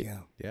 right? Yeah.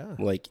 Yeah.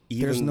 Like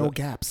even There's no though-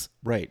 gaps.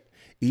 right.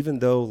 Even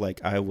though like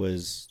I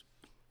was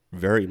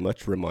very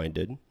much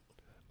reminded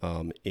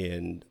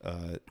in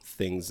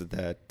things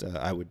that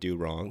I would do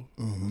wrong,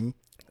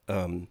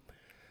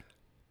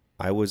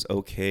 I was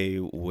okay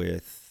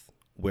with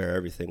where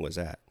everything was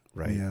at,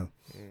 right? Yeah.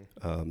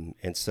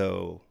 And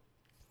so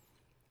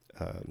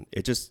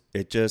it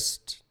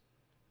just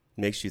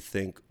makes you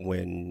think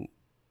when,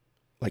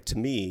 like, to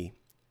me,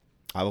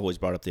 I've always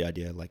brought up the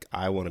idea, like,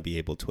 I want to be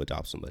able to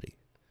adopt somebody,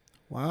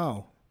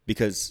 Wow.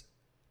 because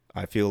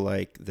I feel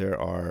like there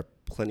are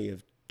plenty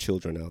of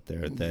children out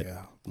there that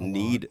Yeah, a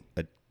need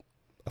a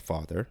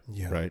father,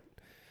 Yeah. right?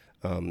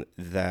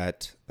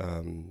 That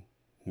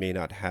may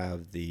not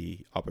have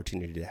the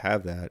opportunity to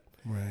have that.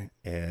 Right.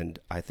 And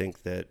I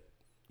think that,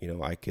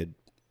 I could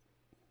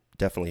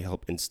definitely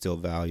help instill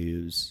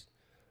values,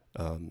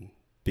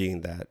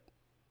 being that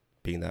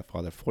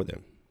father for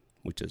them,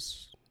 which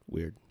is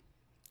weird,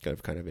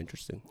 kind of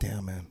interesting.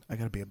 Damn, man. I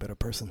got to be a better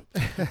person.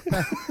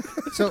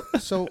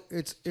 So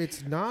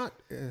it's not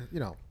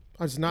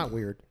it's not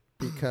weird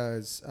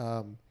because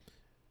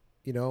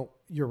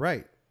you're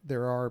right.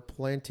 There are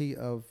plenty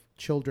of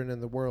children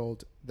in the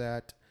world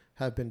that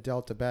have been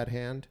dealt a bad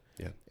hand,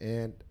 Yeah.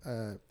 and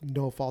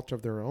no fault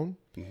of their own,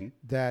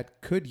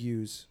 that could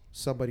use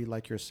somebody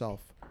like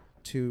yourself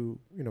to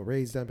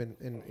raise them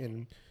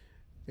and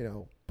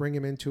bring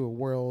them into a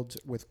world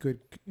with good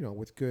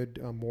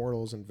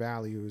morals and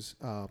values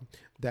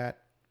that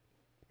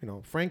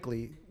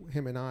frankly,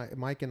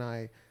 Mike and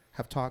I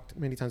have talked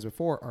many times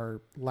before,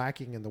 are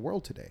lacking in the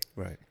world today.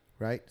 Right.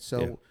 Right.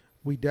 So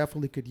we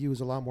definitely could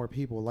use a lot more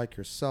people like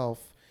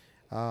yourself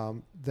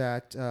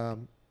that,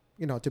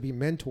 to be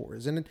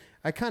mentors. And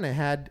I kind of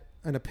had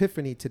an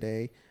epiphany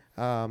today.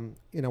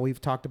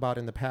 We've talked about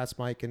in the past,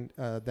 Mike, and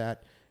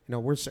that,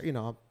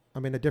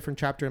 I'm in a different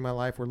chapter in my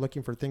life. We're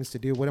looking for things to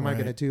do. What am I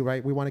going to do?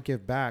 Right. We want to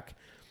give back.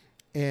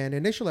 And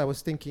initially I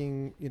was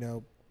thinking,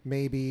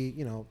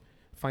 maybe,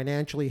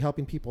 financially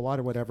helping people out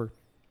or whatever.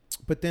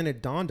 But then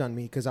it dawned on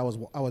me because I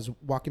was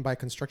walking by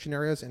construction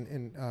areas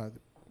and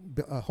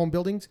home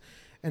buildings,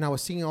 and I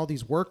was seeing all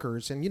these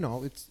workers, and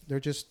they're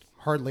just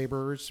hard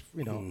laborers,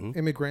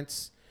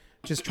 immigrants,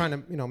 just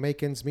trying to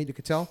make ends meet. You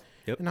could tell,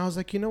 and I was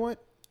like, you know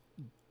what?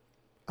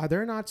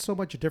 They're not so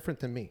much different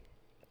than me,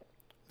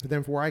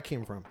 than where I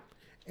came from,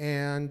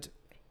 and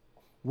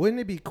wouldn't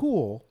it be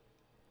cool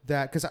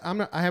that because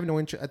I have no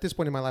interest at this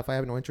point in my life. I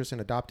have no interest in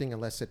adopting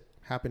unless it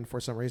happened for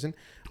some reason.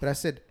 But I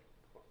said,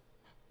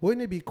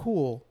 wouldn't it be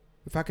cool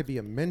if I could be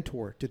a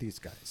mentor to these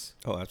guys?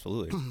 Oh,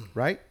 absolutely.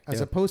 Right?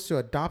 As opposed to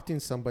adopting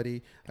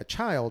somebody, a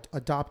child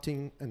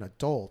adopting an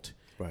adult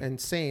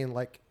and saying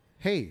like,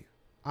 hey,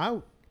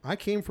 I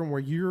came from where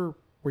you're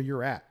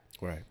at.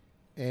 Right.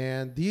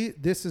 And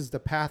this is the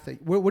path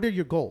what are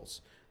your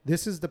goals?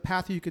 This is the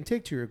path you can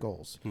take to your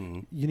goals.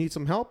 Mm-hmm. You need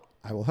some help?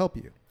 I will help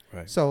you.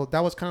 Right. So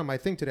that was kind of my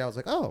thing today. I was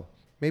like, oh,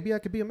 maybe I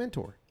could be a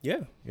mentor.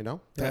 Yeah.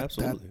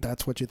 Absolutely.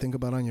 That's what you think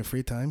about on your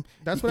free time.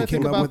 That's what you I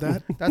think came about. Up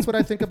with that? That's what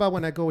I think about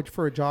when I go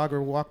for a jog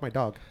or walk my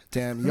dog.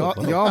 Damn,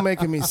 y'all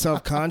making me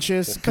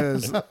self-conscious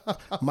because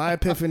my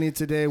epiphany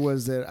today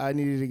was that I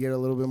needed to get a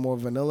little bit more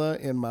vanilla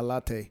in my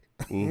latte.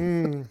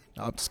 I'm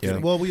just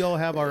kidding. Well, we all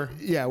have our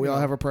we all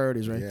have our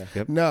priorities, right? Yeah.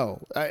 Yep. No,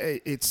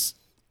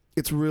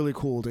 it's really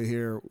cool to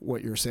hear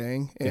what you're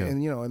saying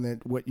and and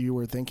that what you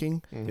were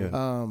thinking. Yeah.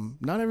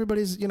 Not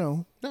everybody's,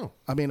 No.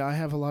 I mean, I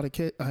have a lot of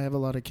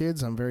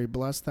kids. I'm very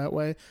blessed that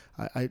way.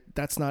 I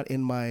that's not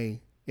in my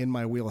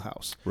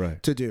wheelhouse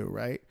to do,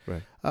 right?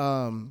 Right.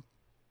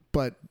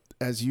 But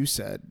as you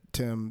said,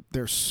 Tim,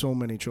 there's so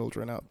many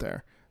children out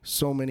there,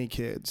 so many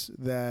kids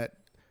that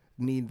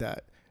need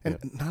that. And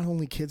not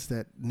only kids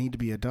that need to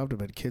be adopted,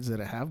 but kids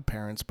that have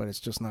parents, but it's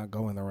just not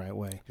going the right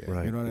way. Yeah.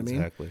 Right. You know what I mean?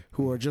 Exactly.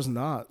 Who are just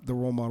not the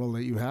role model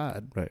that you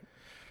had. Right.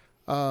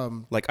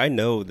 Like I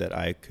know that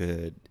I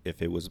could,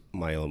 if it was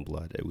my own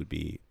blood, it would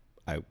be,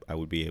 I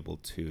would be able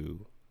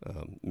to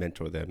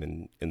mentor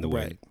them in the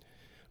way.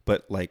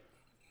 But like,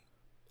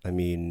 I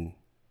mean,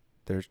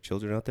 there's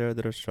children out there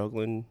that are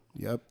struggling.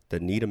 Yep.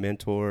 That need a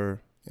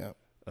mentor. Yep.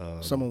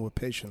 Someone with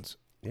patience.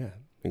 Yeah.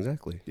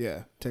 Exactly.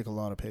 Yeah, take a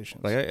lot of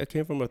patience. Like I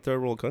came from a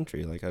third world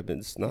country. Like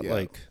it's not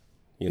like,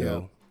 you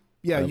know.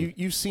 Yeah,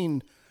 you've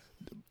seen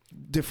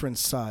different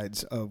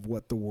sides of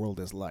what the world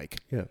is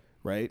like. Yeah.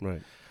 Right?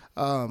 Right.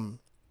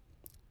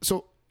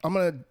 So I'm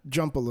going to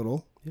jump a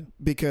little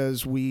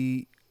because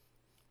we,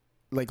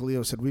 like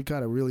Leo said, we've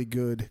got a really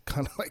good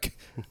kind of like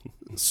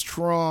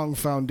strong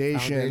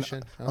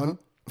foundational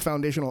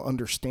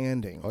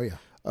understanding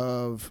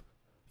of,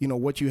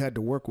 what you had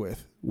to work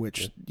with,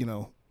 which,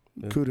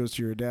 kudos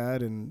to your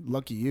dad and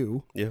lucky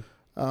you. Yeah.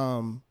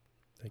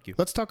 Thank you.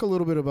 Let's talk a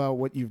little bit about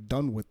what you've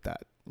done with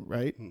that,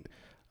 right?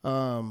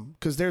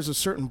 Because there's a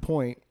certain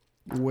point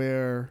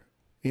where,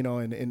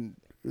 and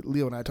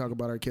Leo and I talk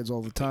about our kids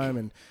all the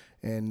time,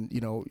 and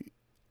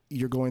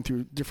you're going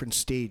through different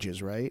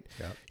stages, right?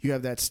 Yeah. You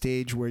have that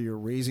stage where you're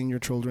raising your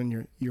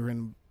children, you're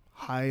in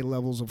high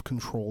levels of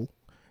control,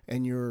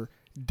 and you're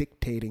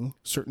dictating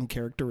certain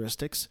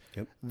characteristics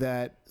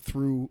that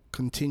through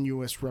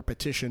continuous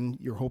repetition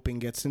you're hoping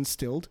gets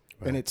instilled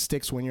and it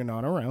sticks when you're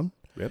not around.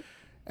 Yep.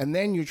 And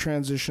then you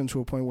transition to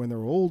a point when they're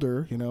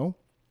older, and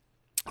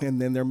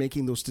then they're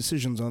making those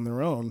decisions on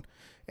their own,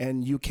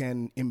 and you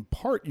can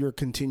impart your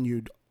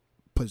continued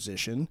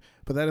position,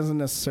 but that doesn't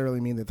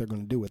necessarily mean that they're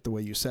going to do it the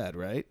way you said,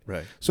 right?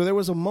 Right. So there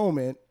was a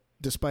moment,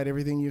 despite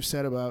everything you've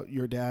said about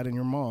your dad and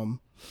your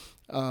mom,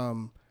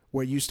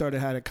 where you started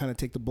how to kind of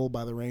take the bull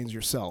by the reins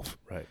yourself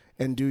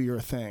and do your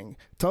thing.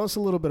 Tell us a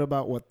little bit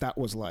about what that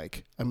was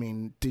like. I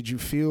mean, did you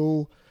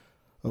feel,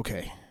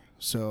 okay,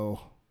 so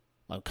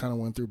I kind of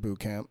went through boot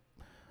camp.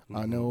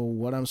 I know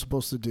what I'm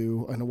supposed to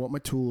do. I know what my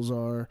tools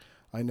are.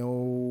 I know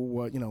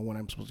what, when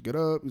I'm supposed to get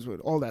up,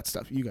 all that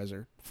stuff. You guys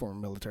are former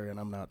military and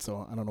I'm not,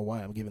 so I don't know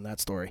why I'm giving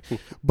that story.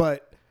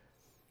 But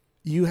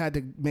you had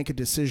to make a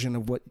decision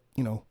of what,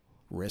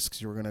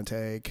 risks you were going to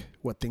take,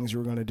 what things you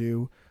were going to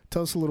do.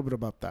 Tell us a little bit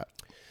about that.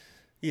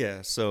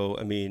 Yeah, so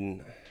I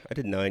mean, I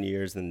did 9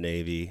 years in the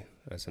Navy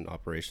as an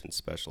operations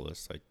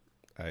specialist.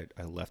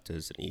 I left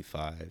as an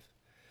E5,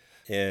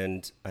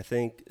 and I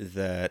think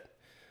that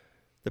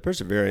the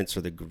perseverance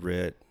or the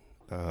grit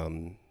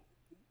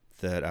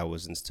that I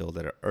was instilled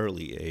at an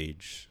early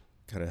age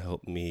kind of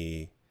helped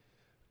me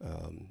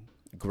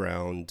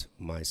ground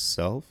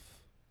myself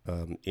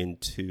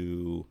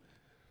into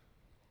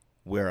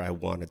where I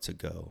wanted to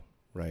go.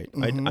 Right,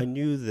 Mm-hmm.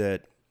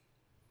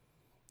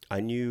 I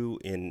knew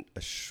in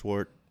a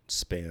short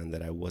span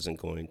that I wasn't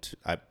going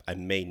to, I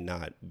may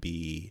not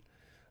be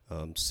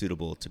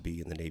suitable to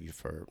be in the Navy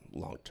for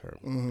long term,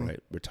 Mm-hmm. right?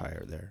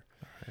 Retire there.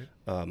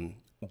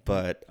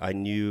 But I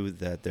knew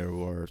that there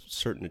were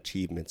certain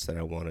achievements that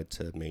I wanted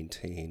to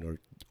maintain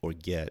or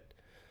get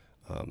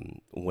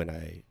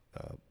when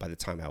by the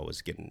time I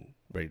was getting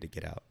ready to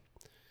get out.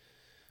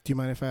 Do you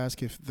mind if I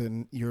ask if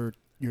your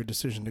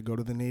decision to go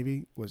to the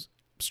Navy was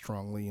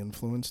strongly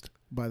influenced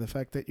by the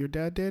fact that your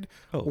dad did,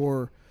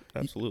 or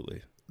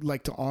Absolutely.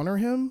 like to honor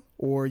him,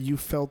 or you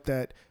felt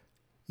that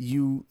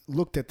you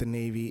looked at the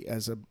Navy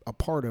as a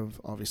part of,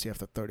 obviously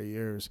after 30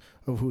 years,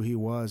 of who he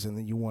was, and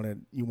then you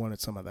wanted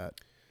some of that?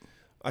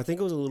 I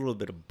think it was a little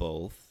bit of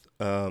both.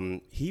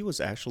 He was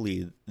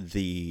actually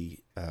the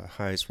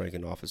highest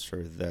ranking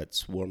officer that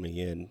swore me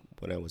in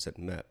when I was at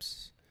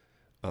MEPS.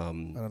 I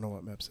don't know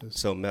what MEPS is.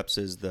 So MEPS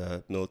is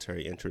the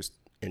Military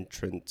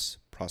Entrance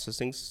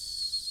Processing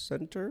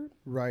Center.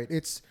 Right.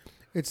 It's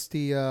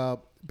the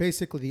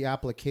basically the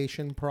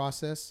application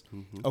process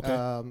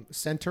Okay.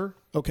 center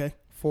Okay.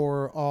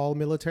 for all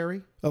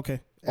military.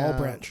 Okay.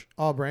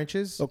 All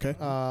branches. Okay.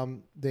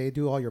 They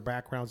do all your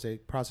backgrounds. They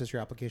process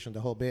your application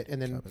the whole bit,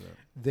 and then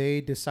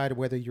they decide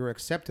whether you're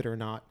accepted or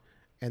not,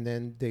 and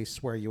then they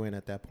swear you in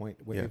at that point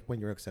when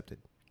you're accepted.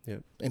 Yeah.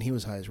 And he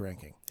was highest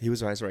ranking. He was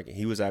highest ranking.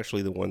 He was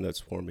actually the one that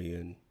swore me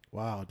in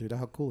Wow, dude,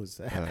 how cool is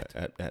that?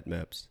 at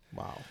MEPS.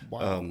 Wow.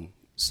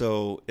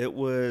 So it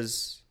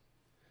was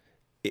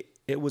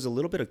a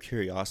little bit of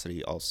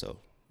curiosity also,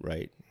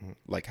 right?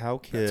 Like how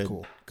That's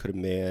cool. could a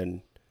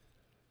man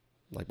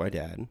like my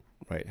dad,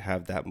 right,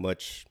 have that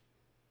much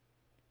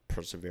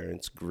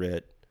perseverance,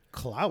 grit,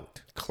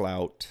 Clout.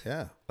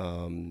 Yeah,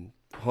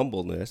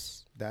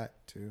 humbleness,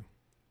 that too.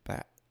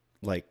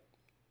 like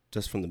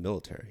just from the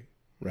military,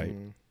 right?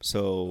 Mhm.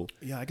 So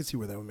Yeah, I can see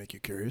where that would make you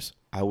curious.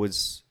 I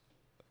was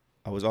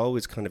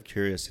always kind of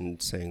curious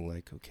and saying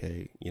like,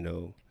 okay,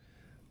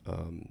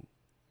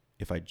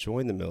 if I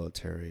join the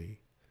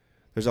military,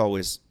 there's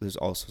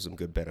also some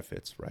good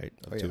benefits, right,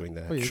 of doing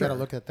that. Oh, you got to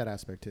look at that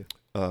aspect too.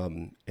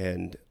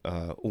 And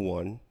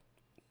one,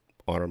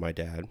 honor my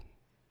dad,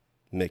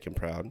 make him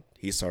proud.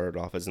 He started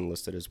off as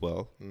enlisted as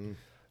well,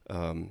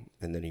 and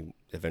then he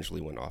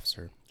eventually went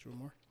officer. Drew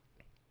more?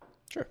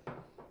 Sure.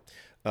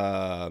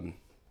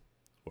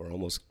 We're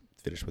almost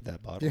finished with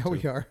that bottle. Yeah, too.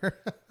 we are.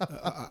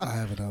 I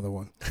have another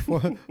one.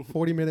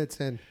 40 minutes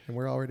in, and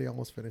we're already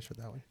almost finished with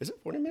that one. Is it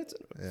 40 minutes?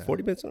 Yeah.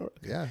 40 minutes? Okay.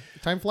 Yeah,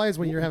 time flies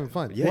when you're having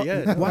fun.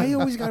 Yeah. Why you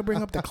always got to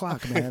bring up the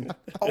clock, man?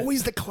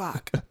 Always the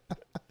clock.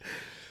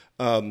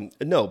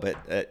 No,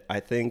 but I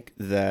think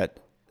that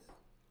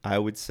I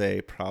would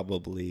say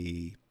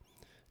probably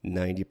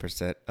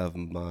 90% of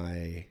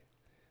my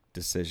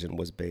decision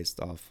was based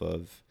off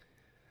of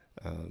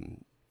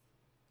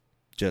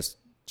just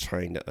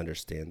trying to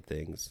understand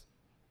things.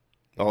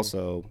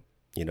 Also,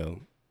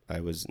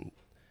 I was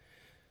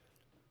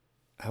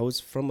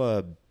from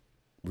a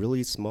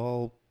really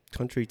small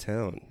country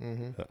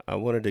town. I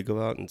wanted to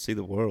go out and see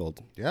the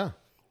world. Yeah.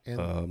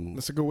 And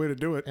That's a good way to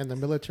do it. and the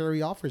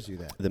military offers you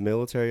that The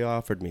military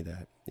offered me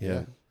that.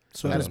 Yeah.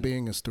 So does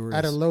being a stewardess.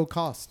 at a low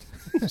cost.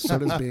 So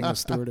does being a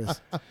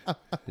stewardess.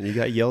 You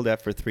got yelled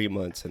at for 3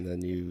 months, and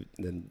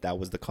then that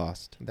was the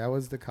cost. That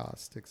was the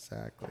cost,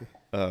 exactly.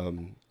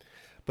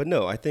 But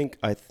no, I think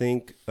I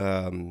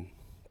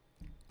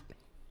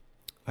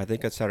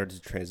started to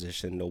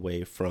transition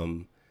away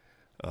from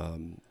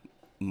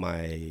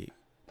my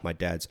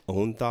dad's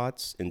own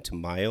thoughts into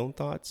my own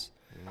thoughts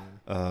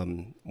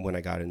when I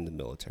got in the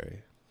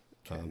military.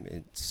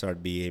 It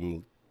started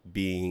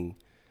being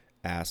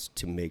asked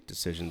to make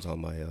decisions on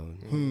my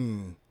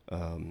own,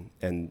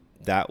 and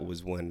that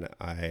was when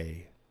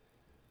I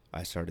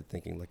started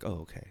thinking like, oh,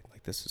 okay,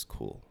 like this is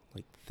cool.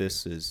 Like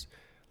this is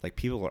like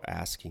people are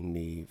asking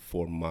me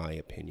for my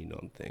opinion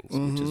on things,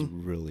 which is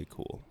really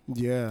cool.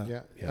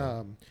 Yeah.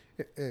 Yeah.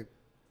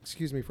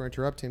 Excuse me for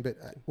interrupting, but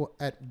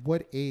at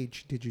what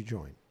age did you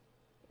join?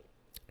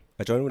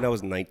 I joined when I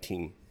was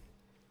 19.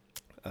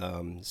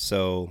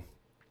 So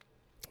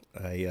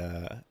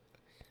I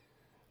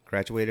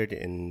graduated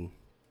in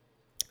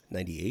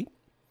 98.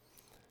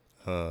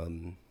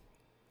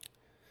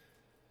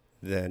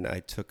 Then I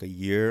took a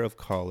year of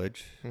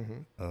college,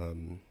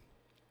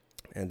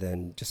 and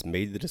then just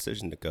made the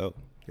decision to go.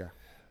 Yeah.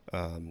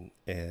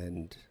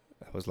 And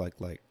I was like,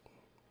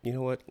 you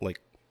know what? Like,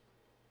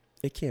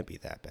 it can't be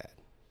that bad,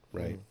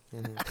 right?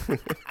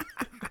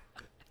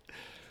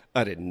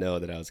 I didn't know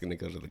that I was going to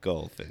go to the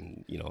Gulf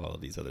and, all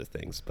of these other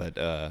things. But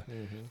it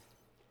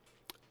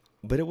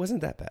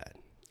wasn't that bad.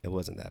 It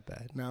wasn't that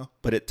bad. No.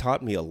 But it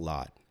taught me a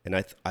lot. And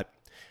I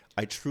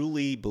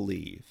truly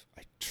believe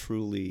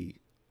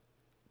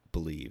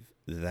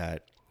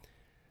that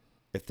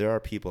if there are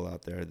people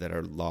out there that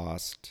are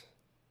lost,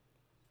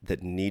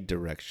 that need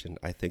direction,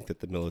 I think that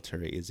the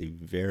military is a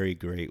very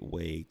great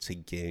way to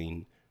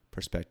gain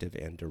perspective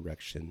and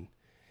direction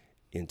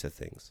into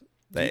things.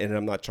 And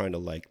I'm not trying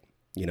to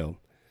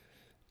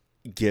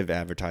give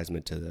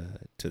advertisement to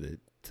the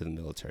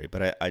military,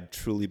 but I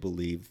truly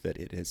believe that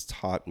it has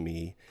taught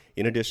me,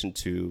 in addition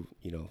to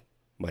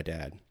my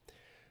dad,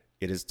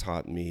 it has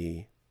taught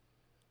me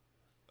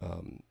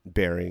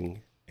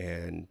bearing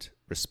and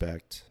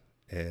respect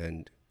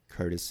and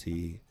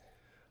courtesy,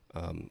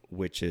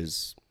 which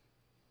is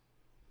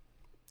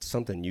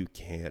something you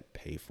can't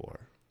pay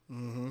for.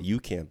 You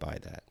can't buy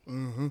that.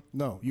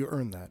 No, you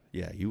earn that.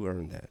 Yeah, you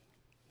earn that.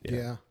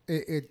 Yeah.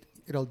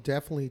 It'll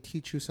definitely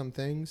teach you some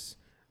things.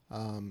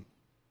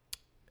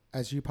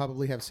 As you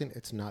probably have seen,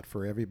 it's not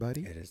for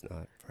everybody. It is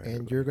not for And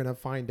everybody. you're going to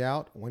find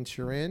out once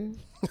you're in,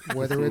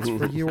 whether it's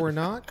for you or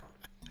not.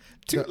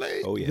 Too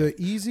late. Oh, yeah. The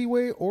easy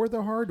way or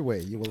the hard way,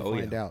 you will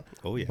find out.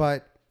 Oh, yeah.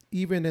 But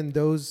even in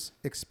those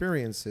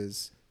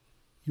experiences,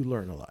 you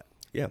learn a lot.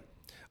 Yeah.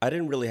 I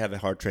didn't really have a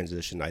hard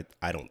transition,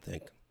 I don't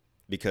think.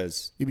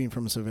 Because You mean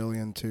from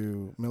civilian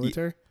to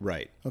military?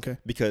 right. Okay.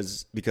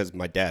 Because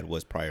my dad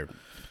was prior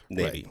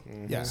Navy.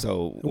 Yeah.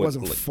 So It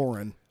wasn't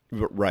foreign.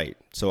 right.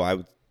 So I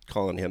was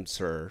calling him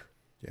sir,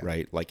 Yeah.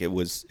 right? Like it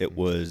wasn't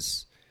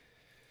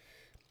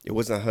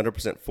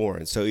 100%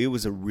 foreign. So it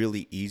was a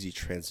really easy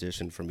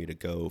transition for me to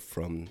go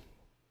from,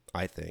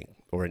 I think,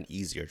 or an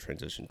easier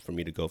transition for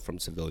me to go from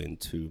civilian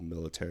to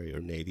military or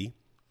Navy.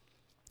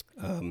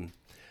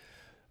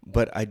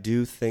 But I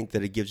do think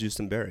that it gives you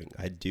some bearing.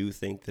 I do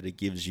think that it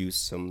gives you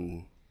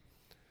some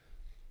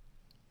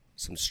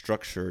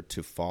structure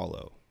to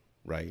follow,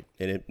 right?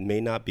 And it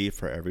may not be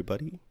for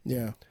everybody.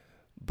 Yeah.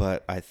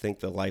 But I think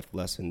the life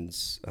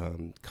lessons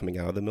coming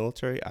out of the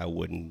military, I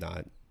would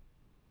not,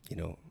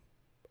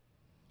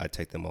 I'd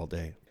take them all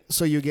day.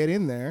 So you get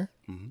in there.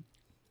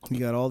 Mm-hmm. You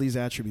got all these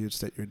attributes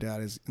that your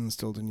dad has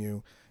instilled in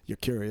you. You're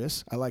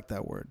curious. I like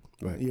that word.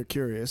 Right. You're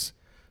curious.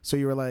 So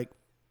you were like,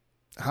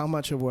 how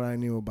much of what I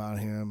knew about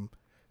him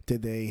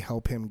did they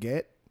help him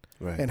get?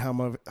 Right. And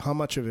how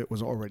much of it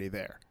was already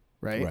there?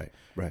 Right.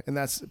 Right. And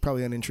that's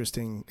probably an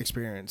interesting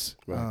experience.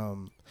 Right.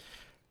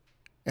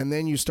 And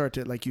then you start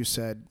to, like you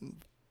said,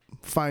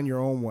 find your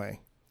own way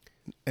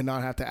and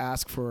not have to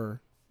ask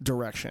for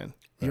direction.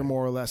 Right. You're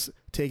more or less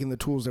taking the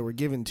tools that were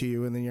given to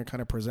you, and then you're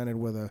kind of presented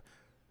with an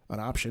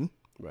option.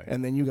 Right.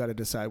 And then you got to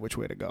decide which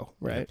way to go.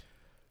 Right. Yep.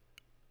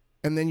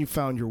 And then you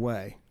found your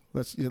way.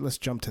 Let's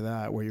jump to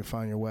that, where you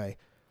found your way.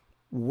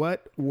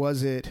 What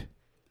was it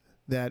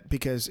that,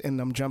 and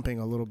I'm jumping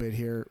a little bit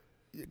here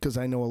because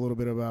I know a little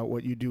bit about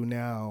what you do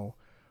now.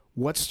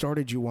 What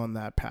started you on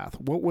that path?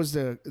 What was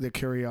the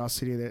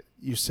curiosity that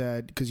you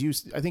said? Because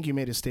I think you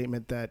made a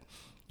statement that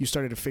you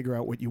started to figure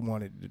out what you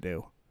wanted to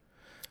do.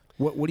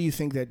 What do you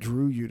think that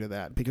drew you to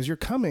that? Because you're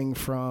coming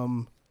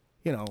from,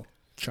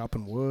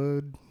 chopping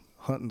wood,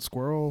 hunting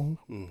squirrel,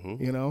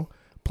 Mm-hmm.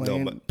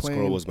 playing.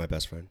 Squirrel was my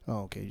best friend.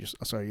 Oh, okay.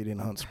 Sorry, you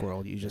didn't hunt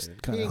squirrel. You just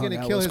kind He of ain't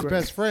going to kill his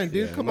best friend,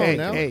 dude. Yeah. Come Hey, on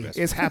now. hey,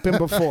 it's happened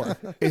before.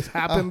 It's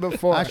happened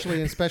before.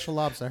 Actually, in special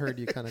ops, I heard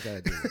you kind of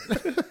got to do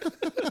it.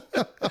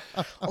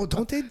 Oh,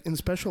 don't they in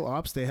special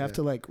ops? They have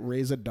to like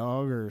raise a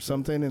dog or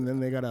something, and then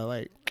they gotta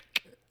like.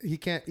 He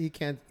can't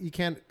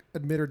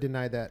admit or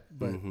deny that.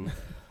 But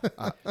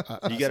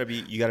You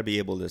gotta be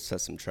able to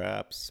set some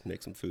traps,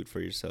 make some food for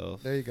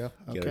yourself. there you go.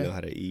 You gotta Okay. know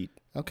how to eat.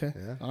 Okay.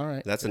 Yeah. All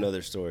right. That's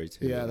another story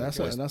too. Yeah, that's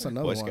another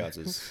Boy one. Scouts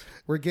is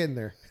We're getting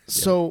there.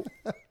 So,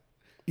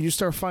 you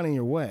start finding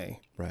your way.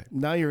 right.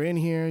 Now you're in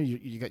here.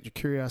 You got your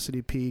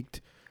curiosity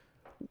piqued.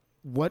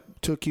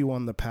 What took you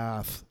on the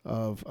path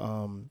of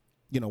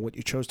what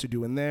you chose to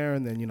do in there,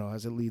 and then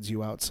as it leads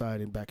you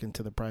outside and back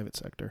into the private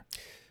sector?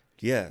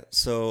 Yeah.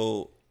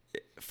 So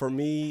for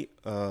me,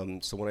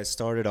 so when I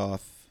started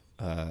off,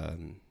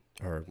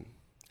 or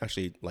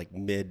actually like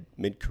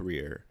mid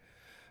career,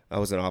 I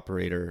was an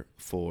operator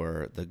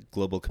for the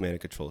global command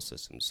and control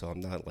system. So I'm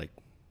not like.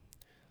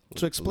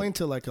 So explain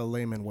to like a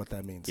layman what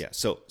that means. Yeah.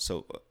 So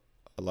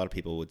a lot of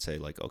people would say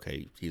like,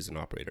 okay, he's an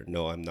operator.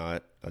 No, I'm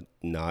not.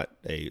 Not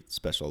a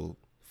special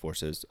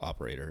forces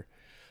operator.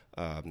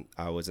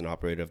 I was an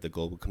operator of the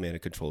global command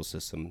and control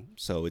system.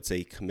 So it's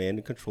a command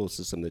and control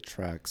system that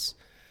tracks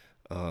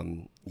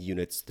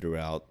units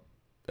throughout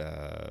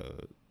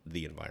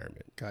the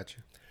environment.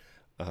 Gotcha.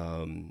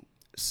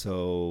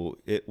 So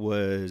it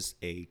was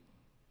a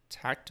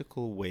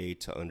tactical way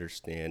to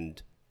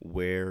understand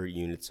where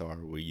units are,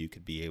 where you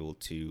could be able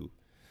to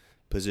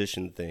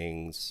position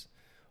things,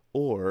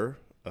 or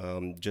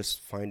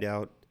just find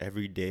out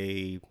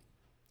everyday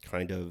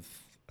kind of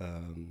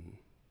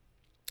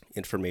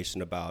information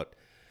about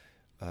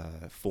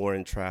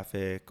foreign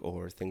traffic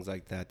or things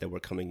like that were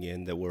coming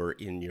in that were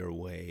in your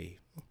way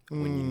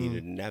when you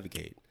needed to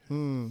navigate.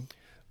 And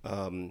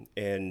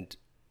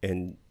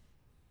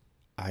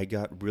I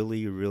got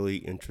really, really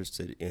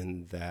interested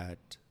in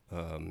that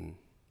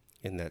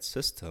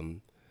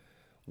system,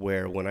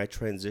 where when I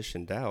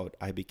transitioned out,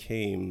 I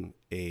became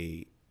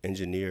a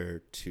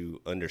engineer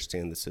to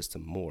understand the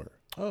system more.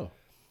 Oh.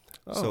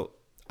 So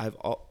I've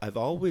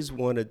always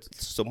wanted.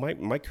 So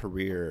my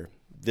career,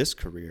 this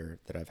career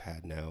that I've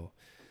had now,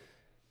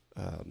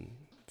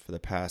 for the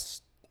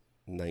past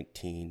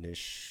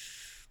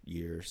 19-ish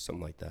years,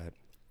 something like that.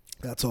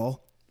 That's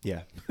all.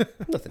 Yeah,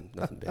 nothing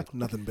big.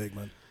 Nothing big,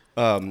 man.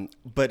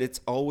 But it's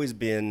always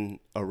been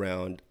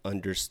around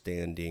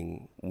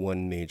understanding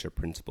one major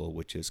principle,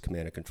 which is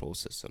command and control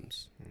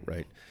systems,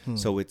 right?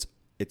 So it's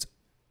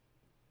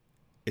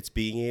it's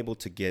being able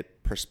to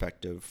get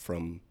perspective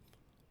from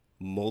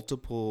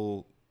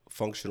multiple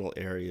functional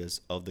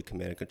areas of the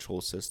command and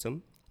control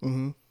system,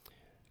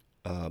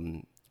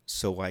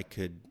 so I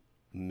could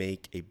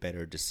make a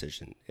better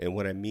decision. And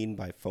what I mean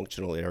by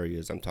functional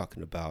areas, I'm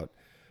talking about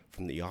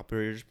from the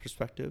operator's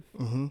perspective,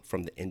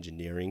 from the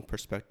engineering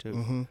perspective,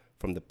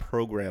 from the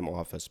program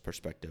office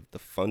perspective, the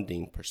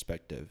funding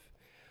perspective,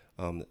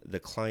 the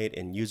client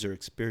and user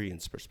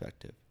experience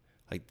perspective.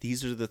 Like,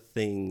 these are the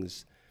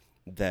things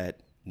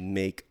that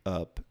make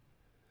up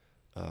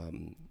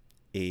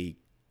a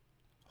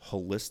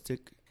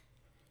holistic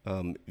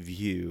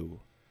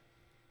view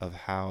of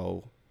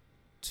how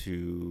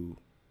to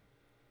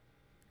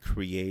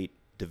create,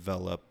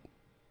 develop,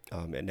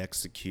 and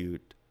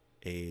execute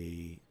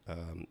a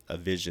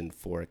vision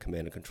for a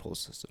command and control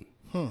system.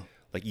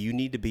 Like, you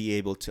need to be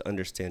able to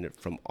understand it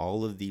from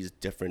all of these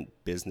different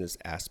business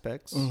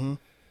aspects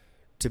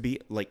to be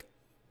like,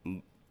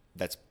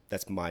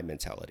 that's my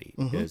mentality,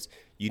 is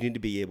you need to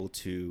be able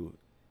to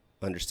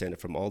understand it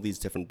from all these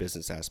different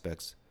business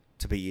aspects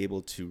to be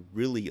able to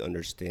really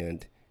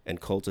understand and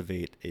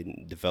cultivate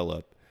and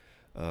develop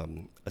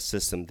a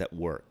system that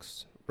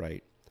works,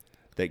 right?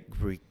 That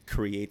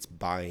creates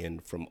buy-in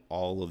from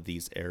all of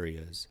these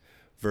areas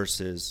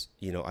versus,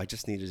 I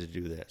just needed to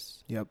do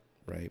this. Yep.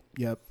 Right.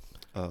 Yep.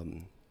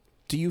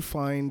 Do you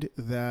find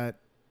that,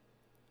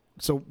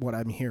 so what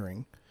I'm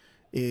hearing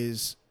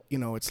is,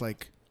 it's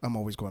like, I'm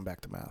always going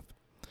back to math.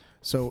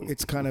 So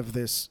it's kind of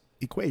this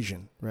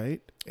equation,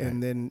 right?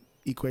 And then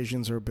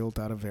equations are built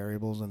out of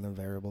variables, and then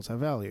variables have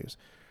values.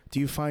 Do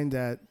you find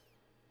that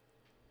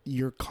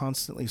you're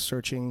constantly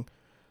searching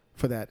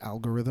for that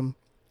algorithm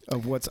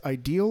of what's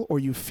ideal, or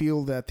you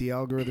feel that the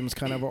algorithm's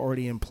kind of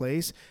already in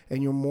place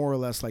and you're more or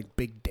less like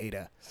big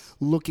data,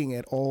 looking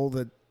at all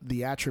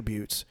the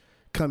attributes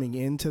coming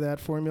into that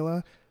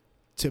formula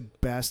to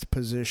best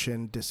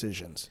position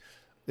decisions,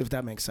 if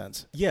that makes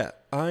sense? Yeah,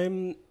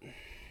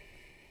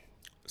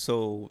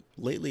 so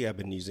lately I've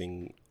been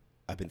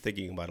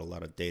thinking about a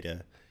lot of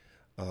data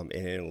and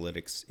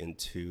analytics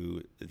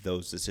into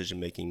those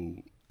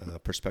decision-making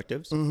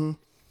perspectives.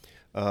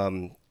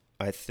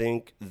 I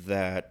think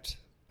that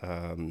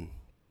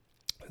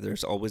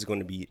there's always going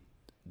to be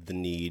the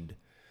need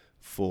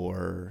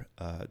for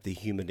the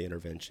human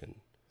intervention,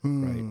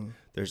 right?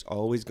 There's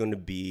always going to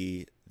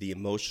be the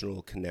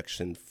emotional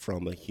connection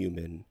from a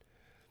human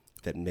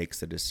that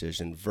makes a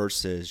decision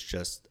versus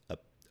just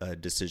a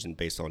decision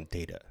based on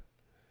data.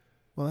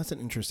 Well, that's an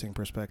interesting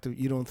perspective.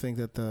 You don't think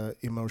that the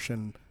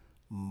emotion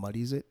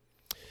muddies it?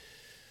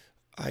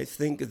 I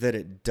think that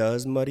it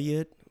does muddy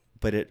it,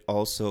 but it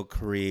also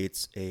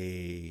creates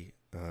an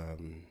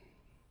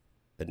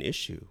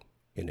issue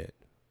in it,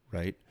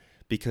 right?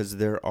 Because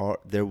there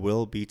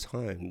will be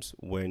times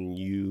when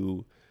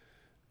you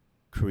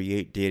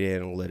create data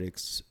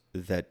analytics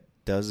that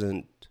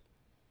doesn't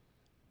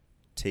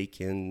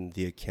take in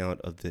the account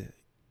of the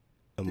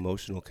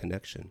emotional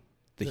connection,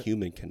 the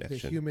human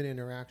connection, the human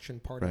interaction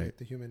part of it,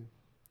 the human.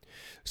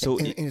 So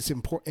and it's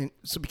important.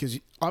 So because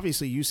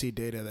obviously you see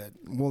data that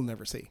we'll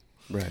never see.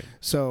 Right.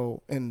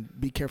 So, and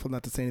be careful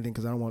not to say anything,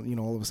 because I don't want,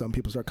 all of a sudden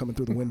people start coming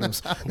through the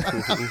windows.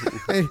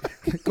 Hey,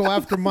 go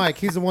after Mike.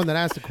 He's the one that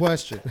asked the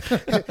question.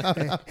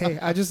 hey,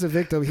 I'm just a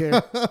victim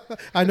here.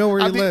 I know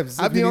where he lives.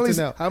 I'm the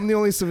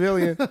only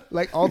civilian,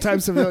 like all-time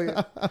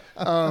civilian.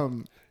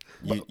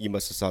 You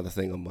must have saw the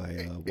thing on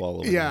my wall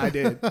over yeah,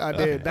 there. I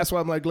did. That's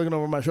why I'm like looking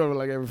over my shoulder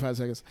like every 5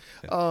 seconds.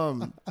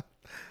 Yeah.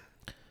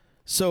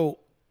 So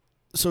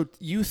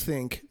you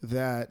think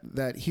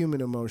that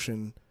human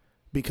emotion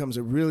becomes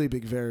a really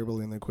big variable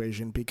in the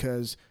equation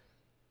because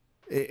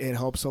it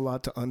helps a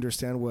lot to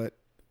understand what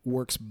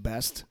works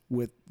best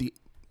with the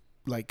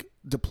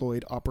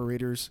deployed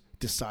operators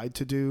decide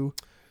to do.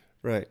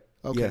 Right.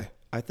 Okay. Yeah.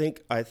 I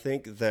think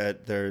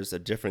that there's a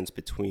difference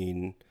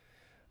between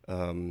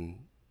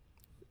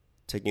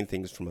taking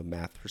things from a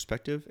math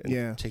perspective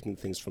and taking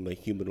things from a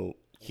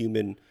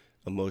human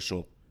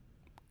emotional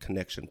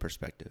connection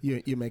perspective.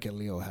 You're making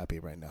Leo happy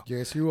right now.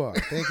 Yes, you are.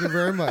 Thank you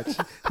very much.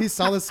 He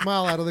saw the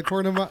smile out of the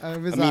corner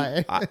of his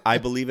eye. I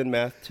believe in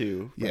math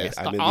too. Right? Yes,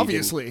 I believe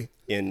obviously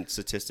in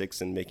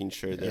statistics and making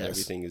sure that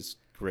everything is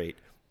great.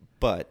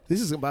 But this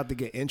is about to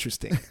get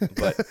interesting.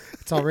 But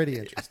it's already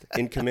interesting.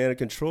 In command and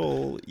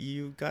control,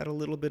 you've got a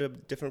little bit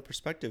of different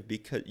perspective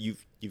because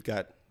you've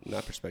got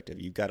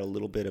you've got a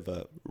little bit of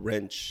a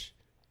wrench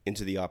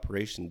into the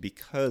operation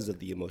because of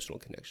the emotional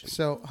connection.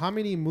 So how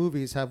many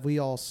movies have we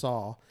all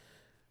saw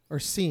or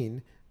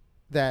seen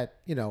that,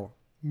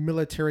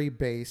 military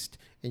based,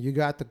 and you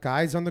got the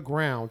guys on the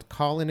ground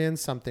calling in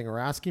something or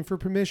asking for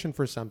permission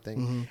for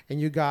something, and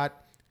you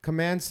got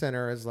command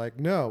center is like,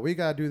 no, we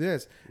got to do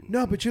this.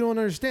 No, but you don't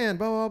understand,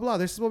 blah, blah, blah.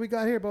 This is what we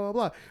got here, blah,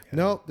 blah, blah. Yeah.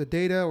 No, the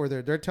data, or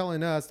they're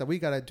telling us that we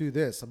got to do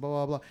this, blah,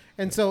 blah, blah.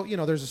 And so,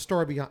 there's a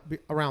story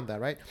around that,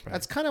 right?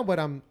 That's kind of what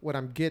I'm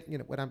getting,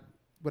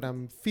 what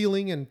I'm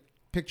feeling and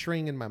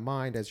picturing in my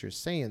mind as you're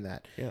saying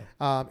that.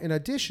 Yeah. In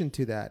addition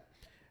to that,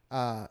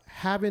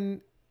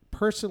 having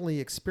personally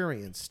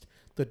experienced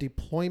the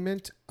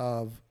deployment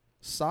of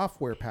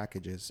software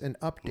packages and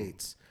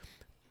updates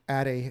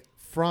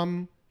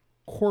from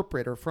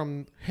corporate or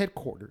from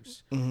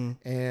headquarters,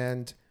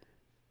 and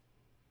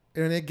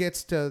it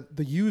gets to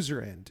the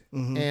user end,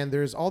 and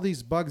there's all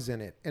these bugs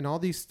in it and all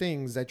these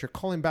things that you're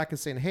calling back and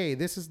saying, hey,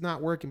 this is not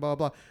working, blah,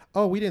 blah, blah.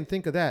 Oh, we didn't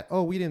think of that.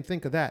 Oh, we didn't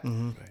think of that.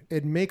 Right.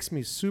 It makes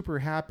me super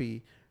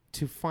happy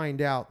to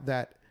find out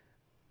that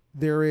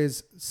there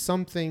is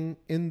something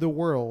in the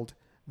world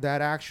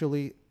that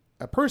actually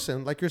a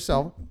person like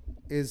yourself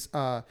is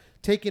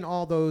taking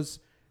all those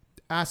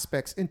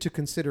aspects into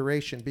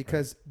consideration,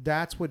 because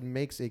that's what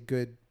makes a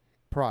good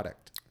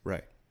product.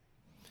 Right.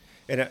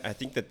 And I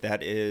think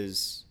that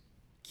is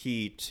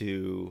key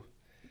to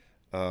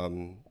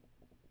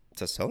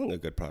selling a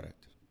good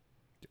product.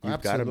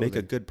 You've got to make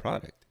a good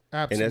product.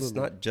 Absolutely. And it's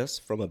not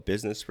just from a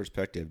business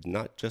perspective,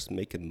 not just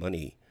making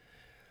money,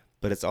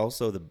 but it's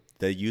also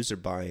the user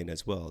buy-in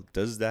as well.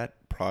 Does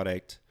that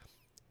product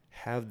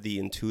have the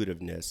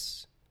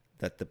intuitiveness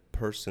that the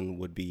person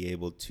would be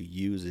able to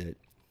use it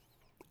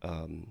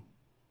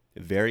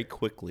very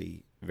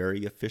quickly,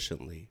 very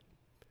efficiently?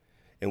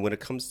 And when it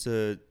comes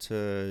to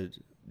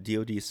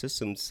DoD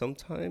systems,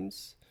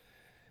 sometimes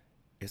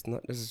it's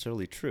not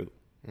necessarily true,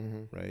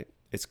 right?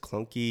 It's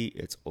clunky,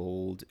 it's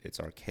old,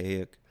 it's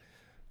archaic,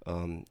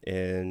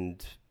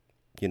 and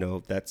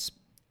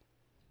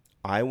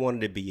I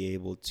wanted to be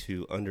able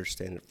to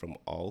understand it from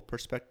all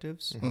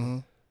perspectives,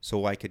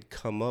 so I could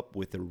come up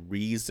with a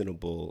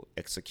reasonable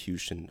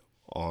execution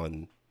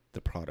on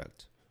the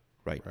product,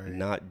 right?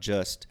 Not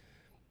just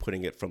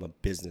putting it from a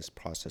business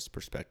process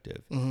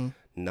perspective,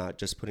 not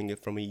just putting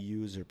it from a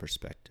user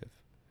perspective,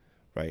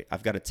 right?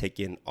 I've got to take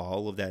in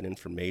all of that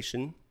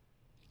information,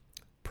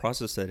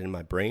 process that in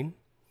my brain,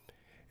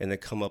 and then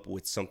come up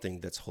with something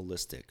that's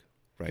holistic,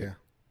 right? Yeah.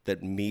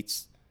 That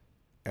meets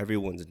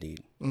everyone's need.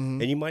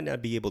 And you might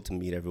not be able to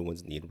meet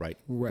everyone's need right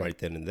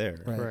then and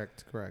there. Right.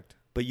 Correct.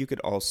 But you could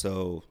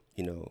also,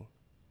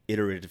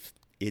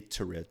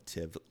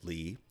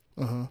 iteratively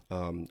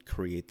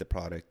create the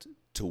product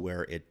to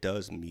where it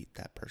does meet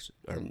that person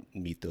or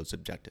meet those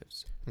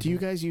objectives. Do you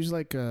guys use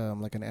like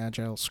an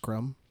agile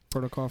Scrum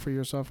protocol for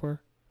your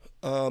software?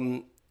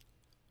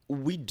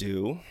 We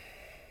do.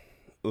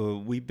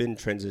 We've been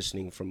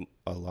transitioning from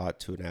a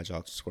lot to an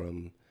agile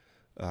Scrum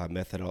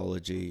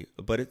methodology,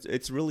 but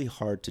it's really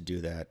hard to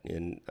do that.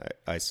 And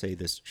I say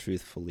this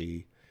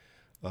truthfully.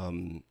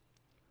 Well,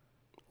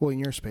 in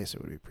your space,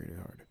 it would be pretty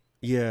hard.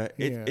 Yeah.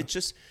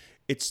 It's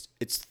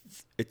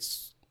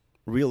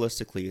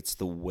realistically, it's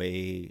the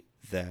way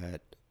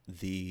that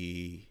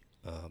the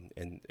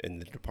and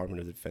the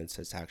Department of Defense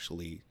has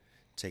actually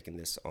taken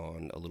this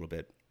on a little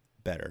bit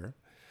better.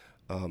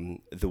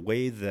 The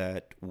way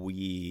that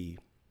we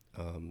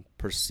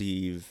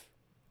perceive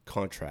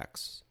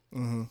contracts,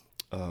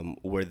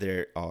 where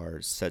there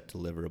are set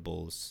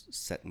deliverables,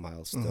 set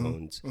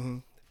milestones,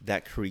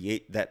 that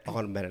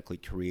automatically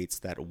creates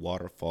that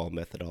waterfall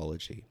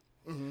methodology.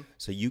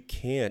 So you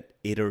can't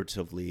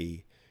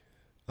iteratively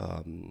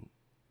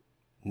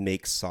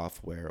make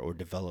software or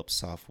develop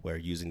software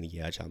using the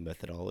agile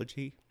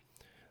methodology,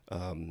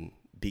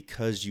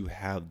 because you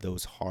have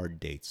those hard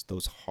dates,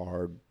 those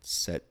hard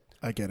set.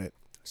 I get it.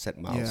 Set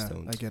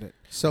milestones. Yeah, I get it.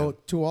 So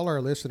to all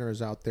our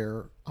listeners out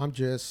there, I'm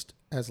just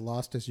as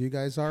lost as you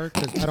guys are,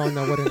 because I don't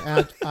know what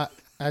an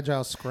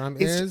agile Scrum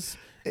is.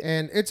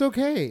 And it's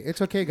okay.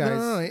 It's okay, guys.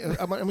 No,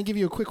 I'm going to give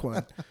you a quick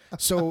one.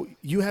 So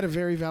you had a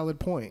very valid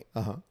point.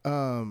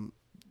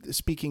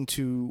 Speaking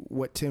to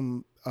what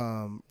Tim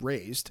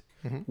raised,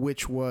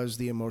 which was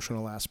the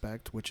emotional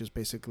aspect, which is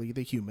basically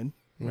the human,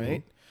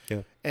 right?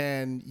 Yeah.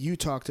 And you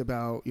talked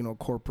about,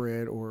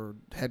 corporate or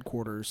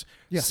headquarters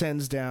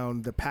sends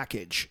down the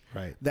package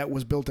that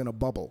was built in a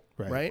bubble,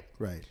 right?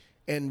 Right.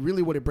 And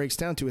really what it breaks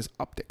down to is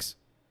optics.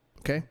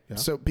 Okay? Yeah.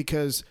 So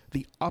because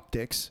the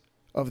optics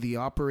of the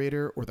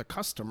operator or the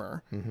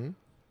customer,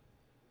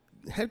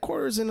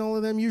 headquarters and all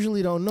of them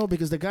usually don't know,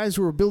 because the guys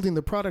who are building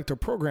the product are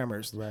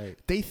programmers. Right.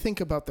 They think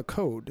about the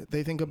code.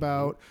 They think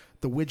about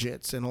the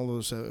widgets and all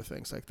those other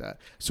things like that.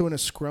 So in a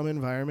Scrum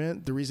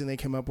environment, the reason they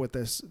came up with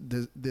this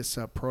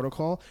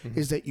protocol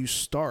is that you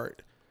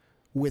start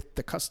with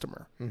the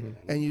customer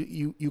and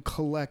you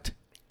collect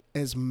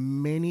as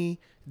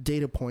many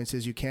data points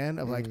as you can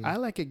of like, I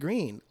like it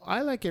green,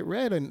 I like it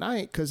red at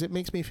night because it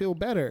makes me feel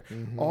better.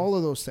 All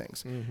of those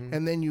things.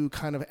 And then you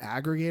kind of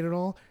aggregate it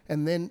all,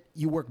 and then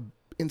you work,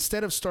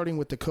 instead of starting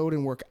with the code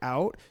and work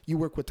out, you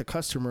work with the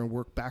customer and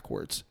work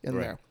backwards in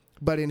there.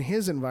 But in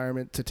his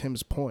environment, to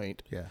Tim's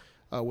point,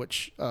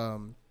 which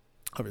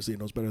obviously he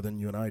knows better than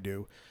you and I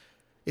do,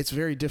 it's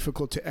very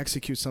difficult to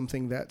execute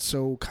something that's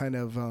so kind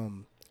of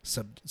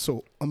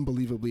so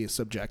unbelievably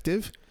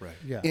subjective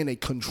in a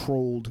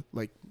controlled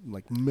like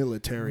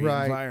military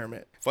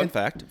environment. Fun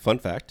fact.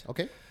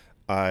 Okay.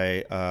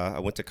 I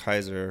went to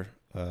Kaiser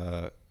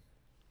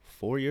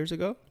 4 years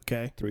ago.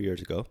 Okay. 3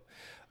 years ago.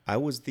 I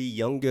was the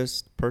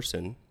youngest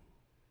person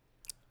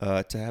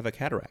to have a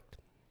cataract.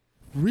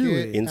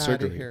 Really? In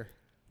surgery.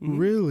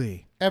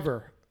 Really?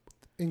 Ever?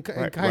 In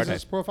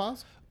Kaiser's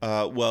profiles?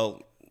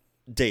 Well,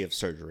 day of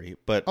surgery,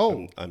 but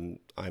Oh. I'm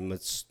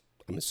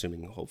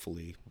assuming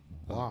hopefully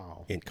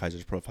Wow. in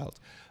Kaiser's profiles.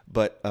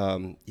 But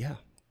yeah,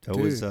 that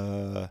Dude. was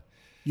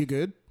You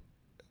good?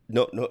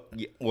 no.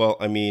 Yeah, well,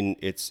 I mean,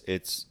 it's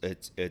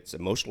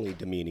emotionally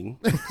demeaning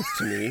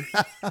to me,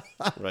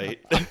 right?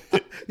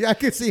 Yeah, I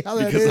can see how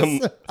that Because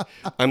is.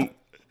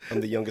 I'm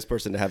the youngest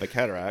person to have a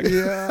cataract.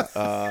 Yeah.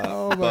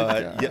 Oh my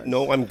But God. yeah,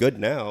 no, I'm good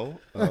now.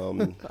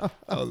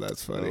 Oh,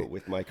 that's funny.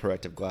 With my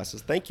corrective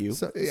glasses. Thank you.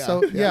 So Yeah,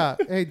 yeah.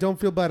 Hey, don't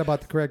feel bad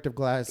about the corrective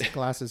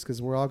glasses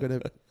because we're all gonna.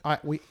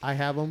 I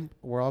have them.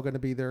 We're all gonna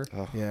be there.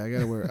 Yeah,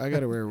 I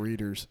gotta wear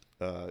readers.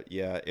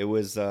 Yeah, it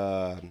was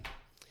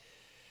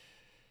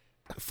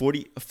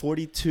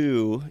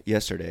 42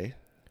 yesterday.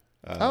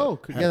 Yeah,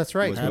 that's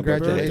right. was my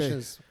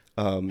Congratulations.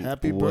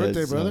 Happy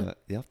birthday, brother.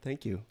 Yeah,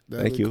 thank you.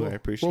 That'd Thank be you. cool. I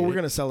appreciate it. Well, we're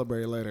gonna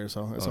celebrate later,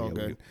 so it's all Yeah,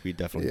 good. We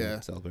definitely Yeah.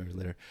 celebrate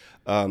later.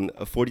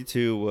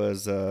 42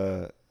 was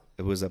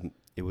it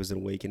was an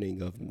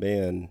awakening of,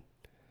 man,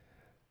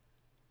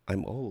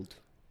 I'm old.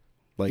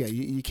 Like Yeah,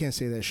 you can't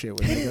say that shit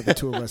when you got the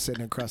two of us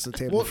sitting across the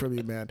table from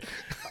you, man.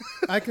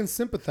 I can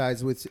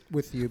sympathize with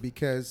you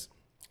because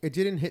it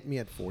didn't hit me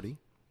at 40.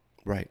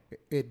 right.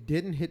 It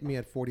didn't hit me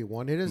at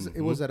 41.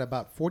 It was at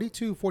about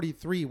 42,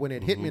 43 when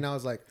it hit me, and I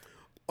was like,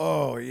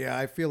 "Oh yeah,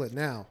 I feel it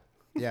now."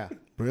 Yeah.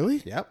 Really?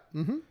 Yep.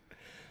 Mm-hmm.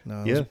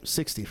 No, Yeah. it was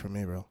 60 for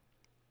me, bro.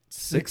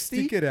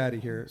 60? Get out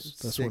of here.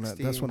 That's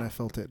when I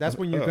felt it. That's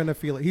when you're gonna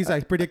feel it. He's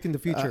like predicting the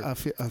future. I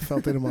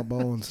felt it in my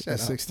bones at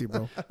 60,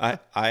 bro. I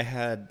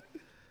had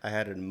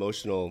an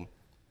emotional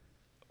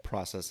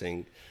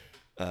processing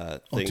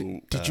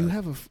thing. Did you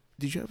have a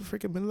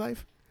freaking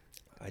midlife?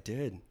 I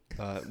did.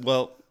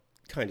 Well,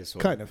 kind of,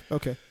 sort Kind of.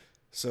 Okay.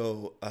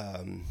 So,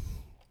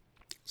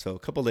 so a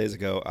couple days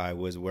ago, I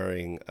was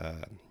wearing.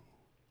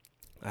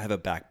 I have a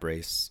back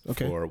brace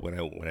Okay. for when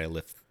I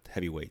lift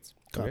heavy weights.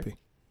 Copy.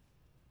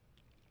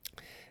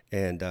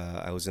 And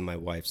I was in my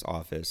wife's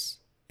office,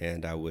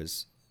 and I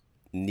was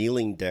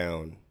kneeling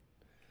down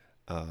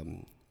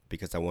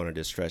because I wanted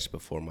to stretch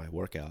before my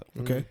workout.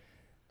 Okay.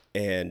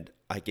 And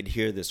I could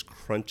hear this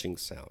crunching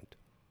sound,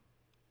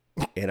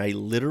 and I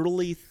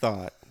literally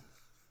thought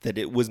that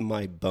it was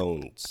my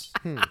bones,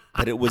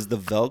 that it was the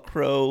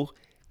Velcro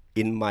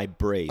in my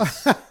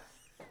brace,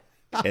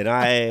 and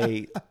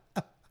I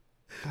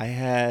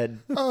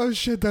had Oh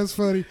shit, that's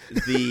funny.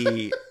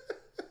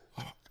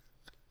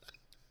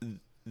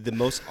 the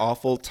most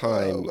awful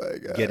time my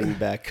God. getting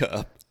back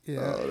up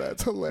Yeah. Oh,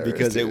 that's hilarious.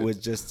 because it dude. was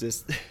just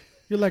this.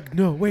 You're like,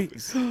 no, wait.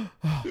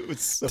 It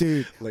was so,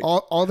 Dude, like,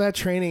 all that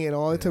training and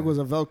all it took was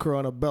a Velcro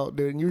on a belt,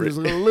 dude, and you were just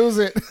gonna lose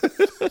it.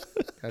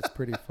 That's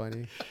pretty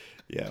funny.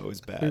 yeah, it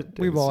was bad. It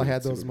We've was all super,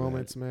 had those super bad.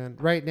 moments, man.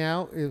 Right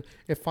now,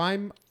 if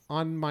I'm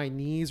on my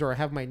knees or I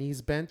have my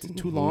knees bent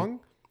too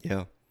long,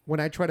 Yeah, when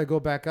I try to go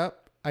back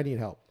up, I need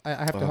help. I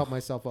have to help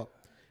myself up.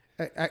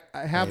 I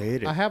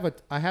hate it. have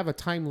a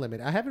time limit.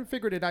 I haven't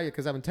figured it out yet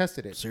because I haven't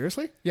tested it.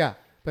 Seriously? Yeah,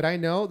 but I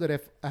know that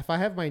if I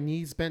have my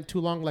knees bent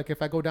too long, like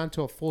if I go down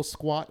to a full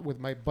squat with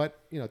my butt,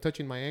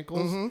 touching my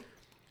ankles,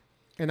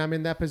 and I'm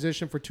in that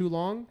position for too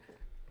long,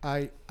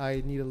 I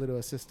need a little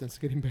assistance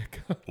getting back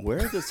up.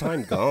 where's the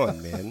time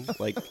gone, man?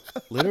 Like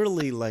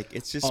literally, like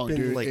it's just been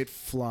dude, like it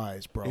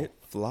flies, bro. it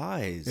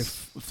flies.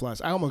 It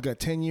flies. I almost got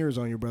 10 years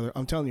on you, brother.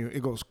 I'm telling you,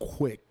 it goes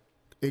quick.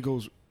 It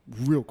goes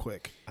real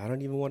quick. I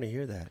don't even want to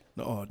hear that.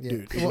 Oh, Yeah.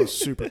 dude, it goes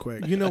super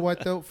quick. You know what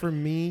though? For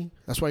me,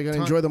 That's why you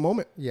gotta enjoy the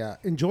moment. yeah,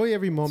 enjoy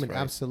every moment.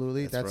 right.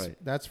 Absolutely, That's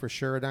that's right. for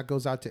sure. And that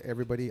goes out to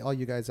everybody. All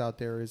you guys out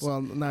there is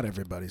Well, not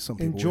everybody. Some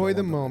people enjoy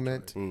the don't want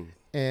moment. Mm.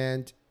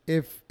 And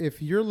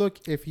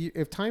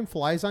if time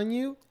flies on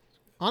you,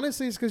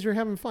 honestly, it's because you're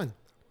having fun.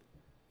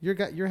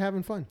 You're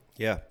having fun.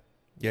 Yeah,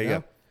 yeah, you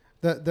yeah.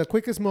 know? The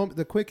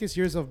quickest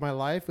years of my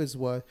life is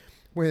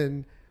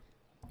when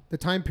the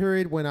time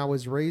period when I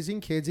was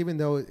raising kids, even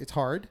though it's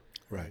hard,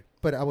 Right.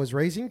 but I was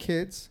raising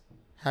kids,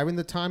 having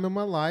the time of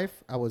my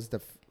life. I was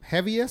the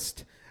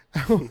heaviest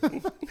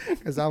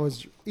because I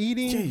was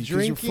eating, Yeah, 'cause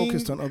drinking, you're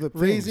focused on other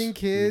things. raising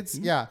kids.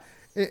 Yeah,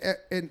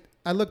 and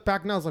I look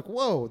back now, I was like,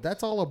 whoa,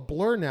 that's all a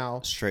blur now.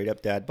 Straight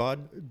up dad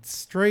bod.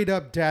 Straight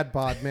up dad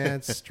bod,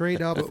 man.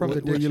 Straight up from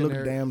the Well, you dictionary.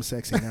 look damn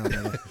sexy now,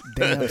 brother.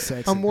 Damn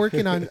sexy. I'm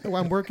working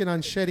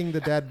on shedding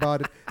the dad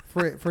bod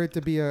for it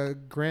to be a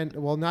grand.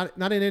 Well, not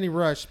in any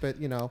rush, but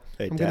Hey, I'm going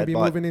to dad be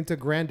bod. moving into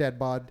granddad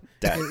bod.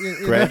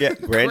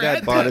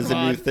 Granddad bod is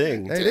a new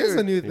thing. It is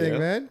a new thing, Yeah.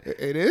 man.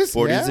 It is?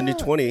 40 is the new Yeah.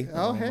 20.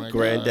 Oh, heck yeah.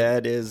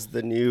 Granddad is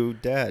the new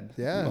dad.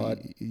 Yeah. bod.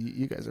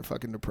 You guys are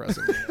fucking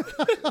depressing.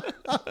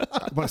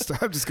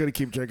 I'm just gonna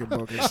keep drinking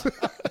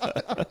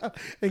Bokers.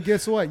 And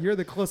guess what? You're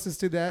the closest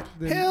to that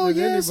than, Hell than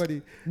yes.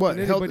 anybody. What?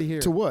 than Hell, anybody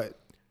here. to what?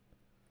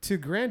 To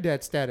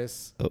granddad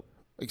status.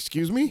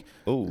 Excuse me?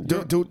 Oh,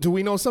 Do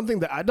we know something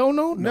that I don't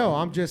know? No,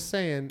 I'm just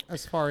saying.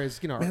 As far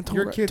as Man,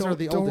 your kids are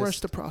the don't oldest. rush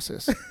the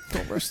process.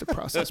 Don't rush the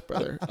process,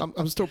 brother.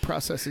 I'm still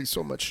processing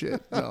so much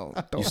shit. No,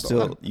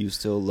 don't. you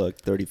still look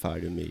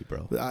 35 to me,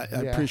 bro. I Yeah.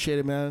 appreciate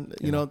it, man.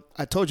 You know,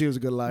 I told you he was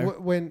a good liar.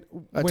 When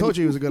I told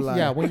you he was a good liar.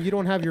 Yeah, when you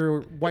don't have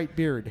your white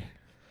beard.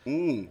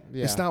 Mm.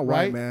 Yeah, It's not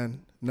white, right?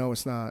 man. No,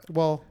 it's not.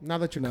 Well, now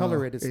that you No,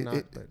 color it, it's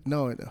not. But.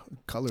 No,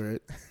 color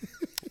it.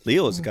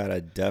 Leo's got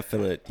a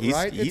definite.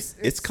 Right?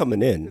 It's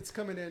coming in. It's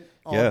coming in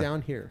all Yeah.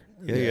 down here.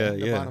 Yeah,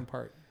 The bottom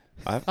part.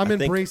 I I'm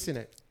think- embracing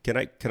it. Can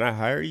I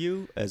hire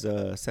you as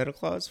a Santa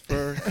Claus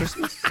for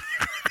Christmas?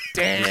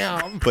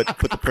 Damn. put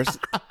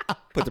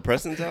the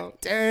presents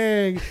out.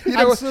 Dang.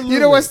 You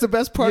know what's the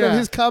best part of Yeah.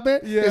 his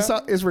comment? Yeah.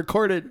 It's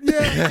recorded.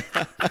 Yeah.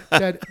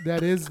 that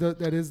is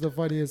the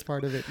funniest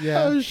part of it.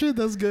 Yeah. Oh shit,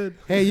 that's good.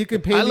 Hey, you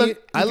can pay me.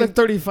 I look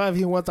 35.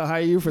 He wants to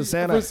hire you for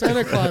Santa. For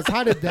Santa Claus.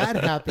 How did that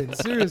happen?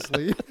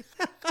 Seriously.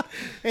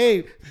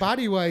 Hey,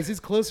 body wise, he's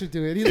closer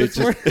to it. He looks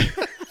more.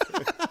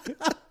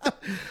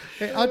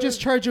 Hey, I'll just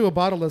charge you a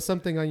bottle of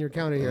something on your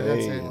counter here.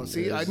 That's Hey. it. Oh,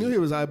 see, I knew he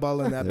was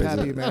eyeballing that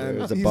pappy, man.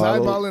 there's a He's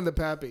bottle. eyeballing the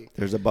pappy.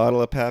 There's a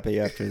bottle of Pappy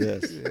after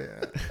this.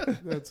 Yeah.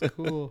 That's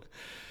cool.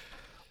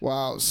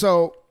 Wow.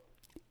 So,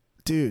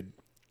 dude,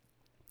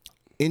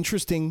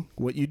 interesting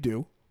what you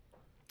do.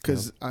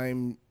 Because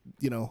I'm,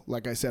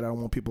 like I said, I don't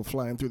want people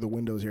flying through the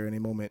windows here any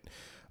moment.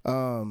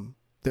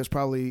 There's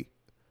probably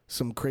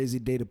some crazy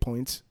data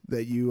points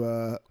that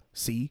you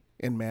see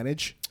and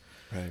manage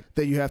Right.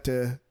 that you have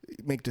to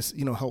make this,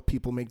 help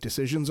people make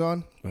decisions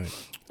on.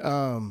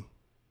 Right.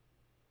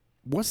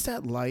 What's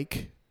that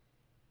like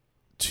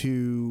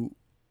to?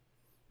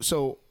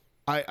 So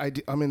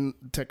I'm in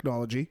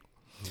technology,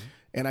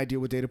 and I deal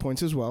with data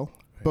points as well.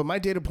 Right. But my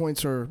data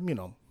points are,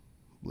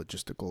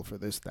 logistical for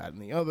this, that,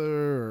 and the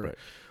other,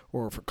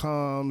 or for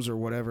comms or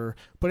whatever.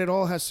 But it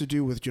all has to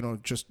do with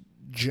just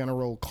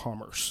general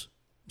commerce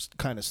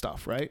kind of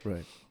stuff, right?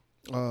 Right.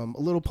 A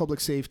little public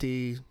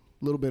safety,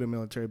 a little bit of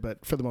military,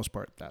 but for the most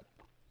part, that.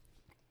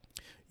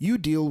 You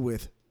deal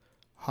with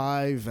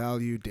high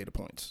value data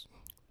points.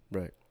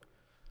 Right.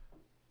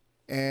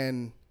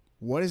 And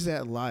what is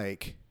that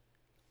like?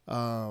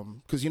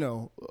 Because,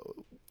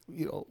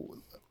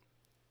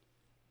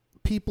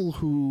 people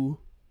who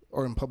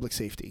are in public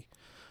safety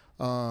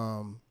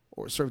or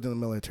served in the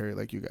military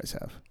like you guys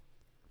have,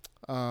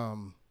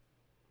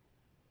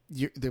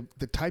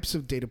 the types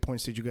of data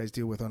points that you guys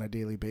deal with on a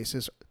daily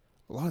basis,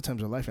 a lot of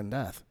times are life and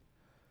death.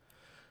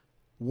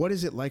 What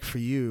is it like for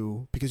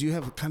you? Because you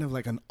have kind of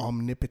like an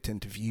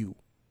omnipotent view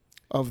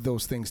of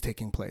those things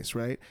taking place,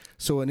 right?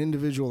 So an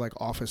individual like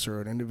officer,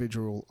 an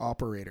individual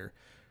operator,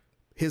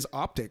 his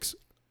optics,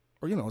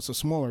 or, it's a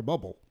smaller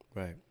bubble.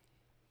 Right.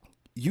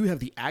 You have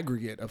the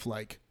aggregate of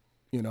I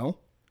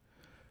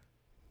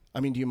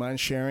mean, do you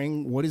mind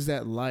sharing? What is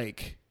that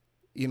like,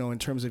 in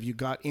terms of you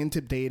got into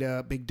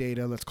data, big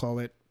data, let's call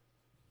it,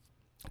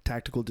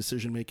 tactical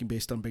decision making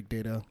based on big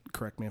data.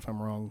 Correct me if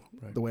I'm wrong,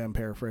 the way I'm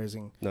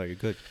paraphrasing. No, you're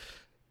good.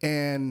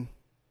 And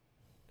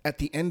at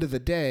the end of the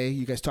day,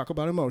 you guys talk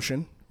about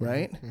emotion,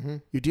 right? Mm-hmm.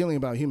 You're dealing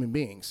about human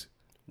beings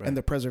and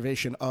the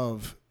preservation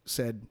of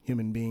said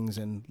human beings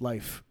and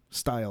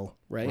lifestyle,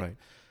 right? Right.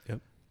 Yep.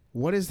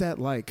 What is that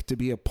like to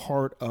be a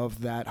part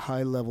of that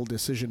high level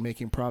decision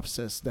making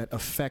process that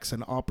affects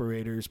an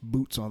operator's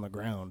boots on the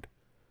ground?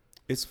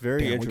 It's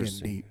very Damn,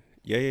 interesting.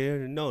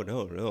 Yeah.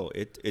 No.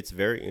 It's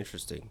very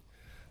interesting.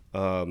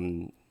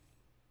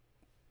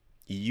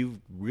 You've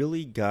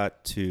really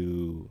got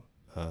to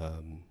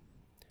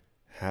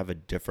have a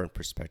different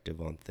perspective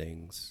on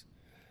things.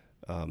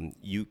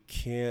 You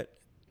can't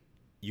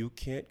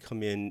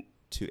come in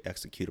to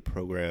execute a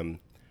program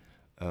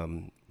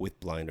with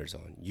blinders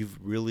on. You've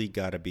really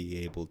got to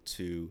be able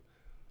to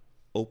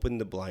open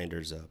the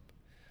blinders up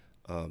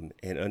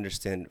and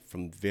understand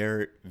from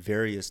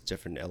various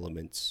different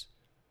elements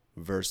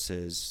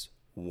versus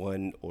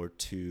one or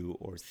two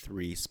or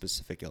three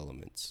specific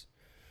elements,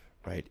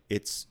 right?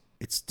 It's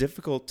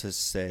difficult to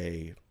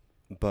say,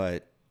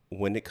 but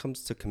when it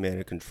comes to command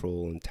and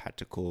control and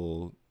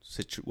tactical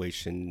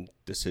situation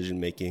decision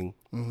making,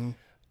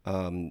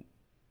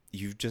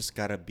 you've just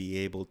got to be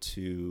able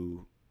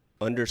to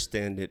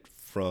understand it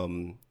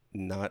from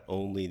not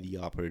only the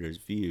operator's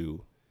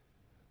view,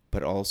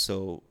 but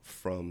also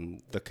from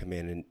the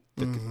command and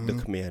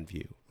the command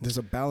view. There's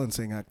a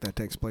balancing act that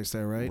takes place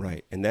there, right?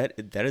 Right, and that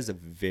is a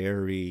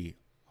very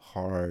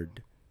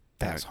hard.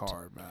 That's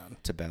hard, man.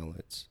 To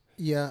balance.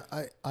 Yeah,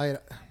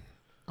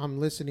 I'm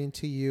listening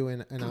to you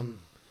and I'm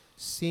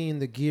seeing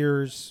the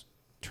gears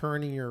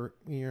turning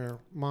your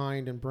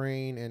mind and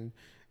brain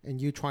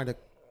and you trying to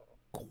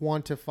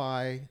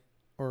quantify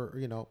or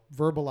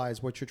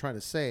verbalize what you're trying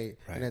to say,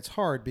 and it's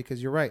hard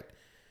because you're right.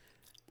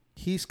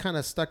 He's kind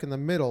of stuck in the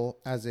middle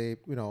as a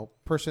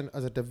person,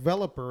 as a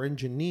developer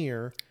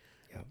engineer,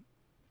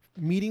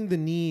 meeting the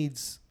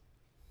needs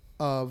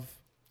of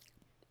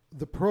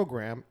the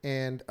program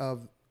and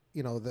of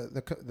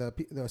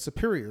the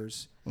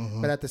superiors,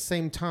 but at the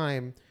same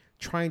time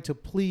trying to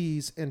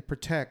please and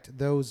protect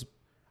those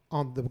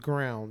on the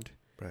ground.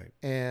 Right.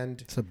 And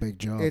it's a big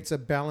job. It's a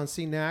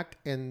balancing act,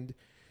 and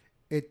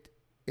it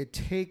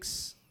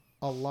takes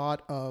a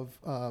lot of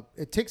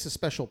it takes a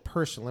special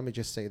person, let me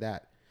just say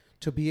that,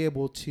 to be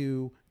able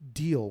to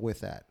deal with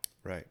that.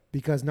 Right.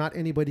 Because not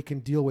anybody can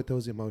deal with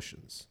those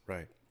emotions.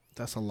 Right.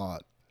 That's a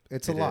lot.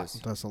 It's a lot.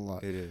 That's a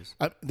lot. It is.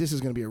 This is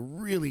going to be a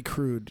really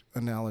crude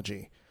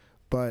analogy,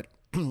 but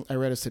I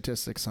read a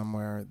statistic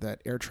somewhere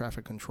that air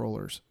traffic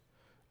controllers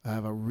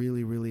have a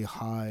really, really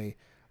high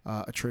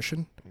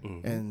attrition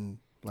and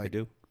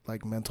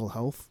like mental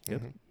health.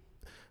 Yep.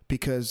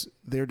 Because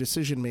their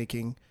decision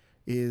making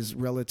is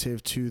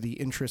relative to the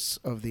interests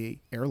of the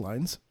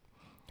airlines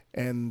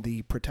and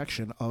the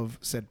protection of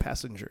said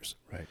passengers.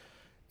 Right.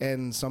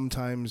 And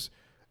sometimes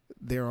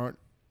they aren't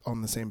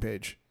on the same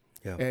page.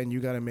 Yeah. And you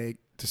got to make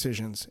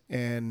decisions,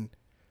 and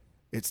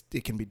it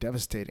can be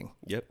devastating.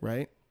 Yep.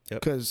 Right?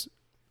 Yep. Because,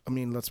 I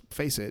mean, let's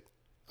face it,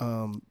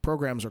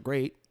 programs are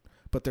great,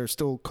 but they're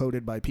still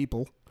coded by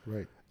people.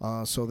 Right.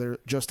 So they're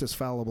just as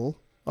fallible.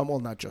 Well,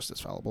 not just as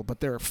fallible, but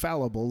they're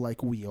fallible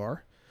like we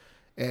are.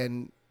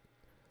 And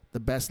the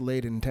best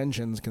laid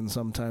intentions can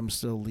sometimes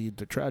still lead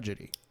to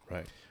tragedy.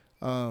 Right.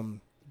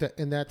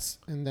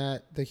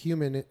 The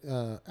human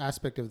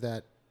aspect of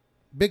that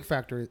big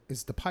factor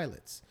is the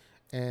pilots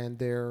and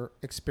their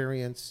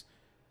experience,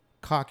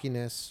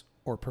 cockiness,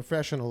 or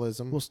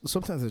professionalism. Well,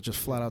 sometimes it's just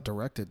flat out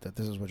directed that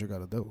this is what you got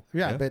to do.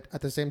 Yeah, but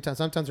at the same time,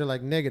 sometimes they're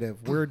like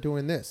negative. We're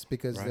doing this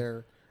because Right.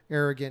 they're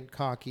arrogant,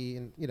 cocky,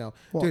 and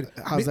Well, dude.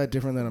 how's that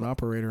different than an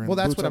operator? Well,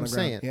 that's boots what on I'm the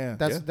ground? saying. Yeah.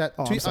 That's Yeah. that.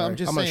 Oh, I'm sorry. I'm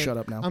just I'm saying. gonna shut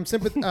up now.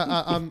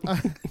 I'm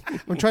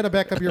I'm trying to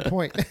back up your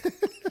point.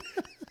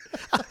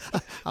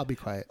 I'll be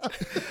quiet.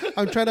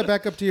 I'm trying to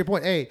back up to your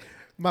point. Hey,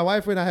 my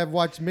wife and I have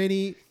watched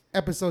many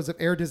episodes of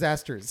air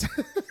disasters.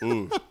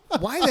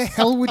 Why the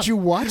hell would you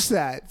watch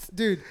that?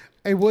 Dude,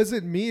 it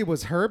wasn't me, it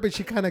was her, but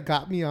she kind of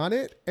got me on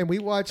it. And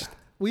we've watched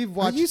you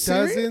dozens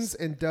serious?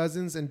 and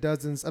dozens and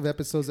dozens of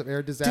episodes of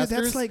air disasters. Dude,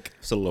 that's like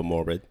It's a little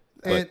morbid.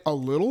 and, a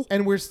little.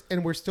 and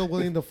we're still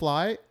willing to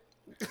fly.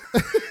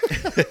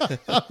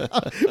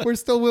 We're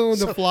still willing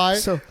to fly.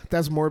 So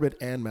that's morbid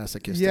and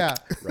masochistic. Yeah.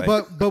 Right.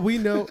 But we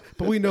know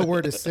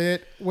where to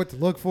sit, what to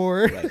look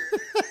for. Right.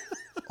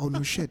 Oh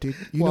no shit, dude.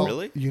 You Well, know,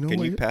 Really? You know Can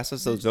what you pass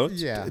us those notes?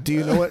 Yeah. Do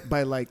you know it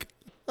by like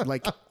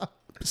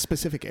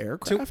specific to,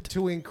 aircraft?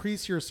 to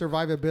increase your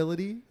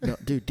survivability. No,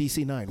 dude.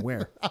 DC-9,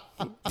 where?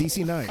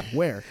 DC-9,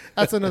 where?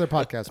 That's another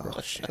podcast, bro.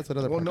 That's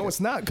another Well, podcast. no, it's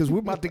not because we're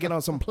about to get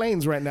on some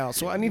planes right now,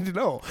 so I need to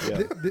know.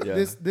 Yeah.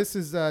 Yeah. This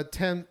is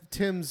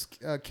Tim's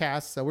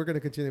cast, so we're going to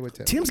continue with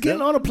Tim. Tim's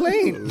getting on a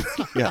plane,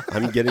 Yeah,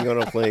 I'm getting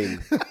on a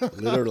plane,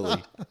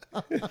 literally.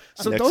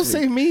 so Next don't week.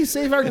 save me,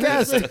 save our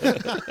guest.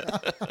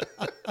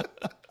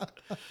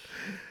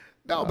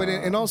 No, but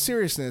in all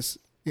seriousness,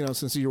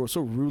 since you were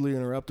so rudely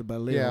interrupted by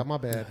Leo. Yeah, my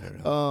bad.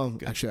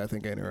 Actually, I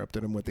think I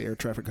interrupted him with the air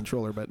traffic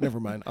controller, but never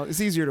mind.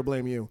 It's easier to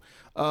blame you.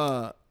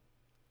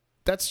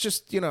 That's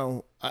just,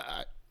 I'm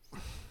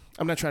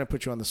not trying to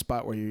put you on the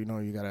spot where you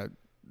got to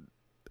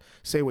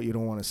say what you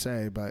don't want to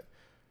say, but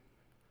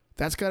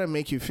that's got to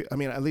make you feel, I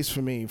mean, at least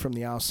for me, from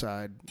the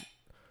outside,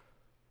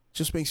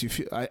 just makes you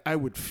feel, I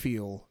would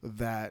feel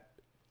that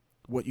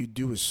what you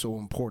do is so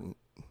important.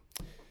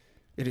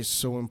 It is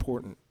so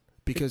important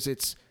because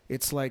it's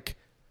like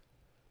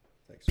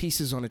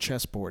pieces on a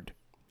chessboard,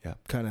 Yeah.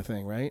 kind of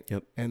thing, right?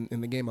 Yep. And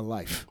in the game of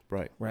life,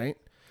 Right. right?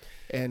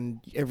 And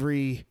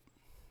every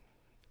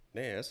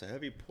Man, that's a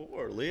heavy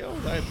pour, Leo.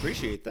 I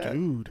appreciate that.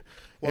 dude,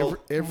 Well,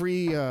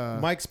 every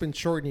Mike's been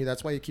shorting you.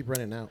 That's why you keep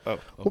running out. Oh,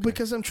 okay. well,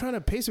 because I'm trying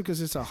to pace it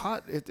because it's a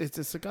hot.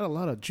 It's got a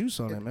lot of juice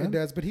on it, man. It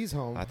does, but he's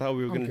home. I thought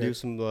we were going to Okay. do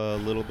some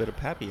little bit of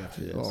pappy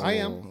after this. Oh, I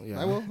am. yeah.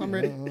 I will. I'm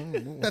ready.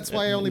 That's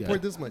why I only Yeah.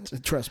 poured this much.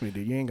 Trust me,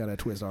 dude. You ain't got to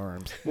twist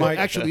arms. Well,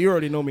 actually, you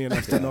already know me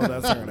enough to know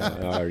that's not gonna I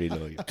happen. already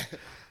know you.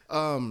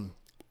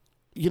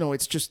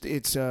 It's just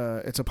it's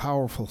a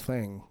powerful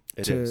thing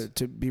It to is.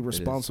 be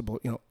responsible.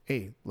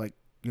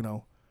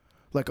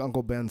 Like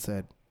Uncle Ben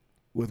said,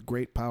 with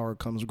great power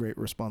comes great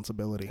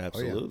responsibility.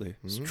 Absolutely.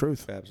 It's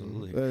truth.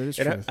 Absolutely. It is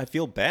And truth. I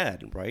feel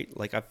bad, right?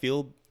 Like, I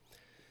feel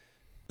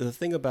the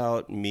thing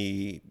about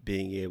me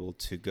being able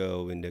to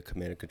go into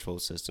command and control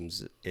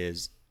systems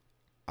is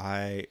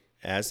I,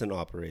 as an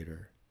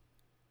operator,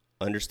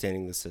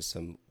 understanding the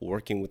system,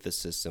 working with the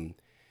system,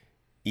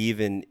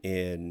 even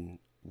in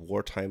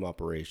wartime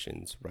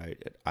operations, right,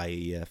 at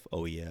IEF,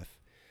 OEF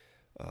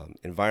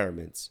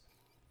environments.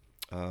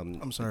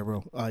 I'm sorry,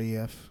 bro.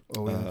 IEF,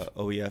 OEF.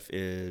 OEF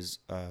is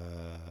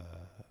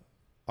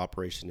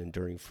Operation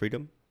Enduring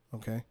Freedom,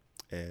 Okay.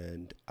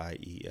 and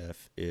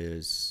IEF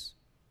is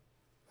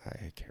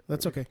I can't.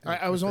 That's remember. okay.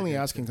 I was only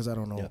asking because I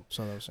don't know. Yeah.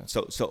 So that was sense.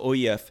 So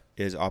OEF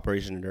is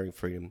Operation Enduring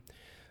Freedom.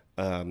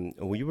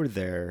 We were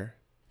there,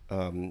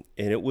 and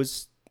it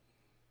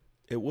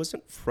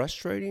wasn't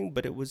frustrating,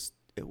 but it was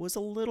a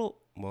little.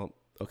 Well,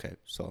 okay.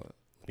 So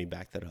let me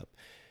back that up.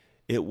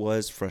 It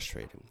was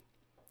frustrating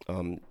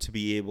to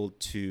be able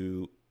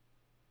to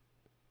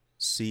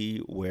see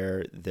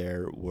where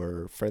there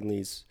were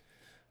friendlies,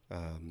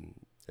 and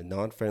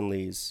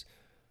non-friendlies,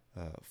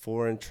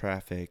 foreign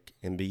traffic,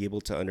 and be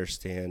able to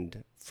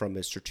understand from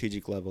a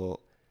strategic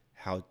level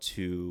how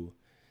to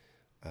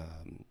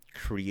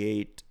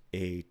create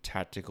a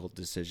tactical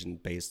decision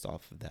based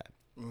off of that.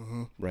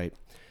 Mm-hmm. Right.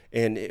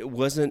 And it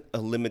wasn't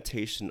a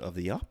limitation of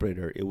the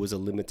operator. It was a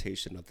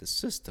limitation of the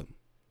system.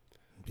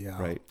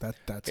 Yeah. Right.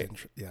 That's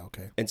interesting. Yeah.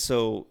 Okay. And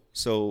so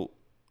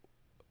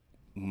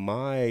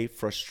my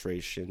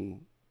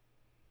frustration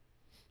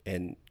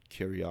and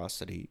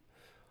curiosity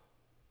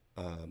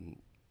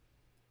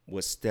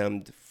was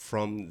stemmed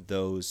from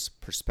those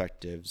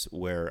perspectives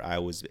where I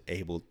was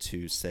able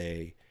to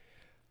say,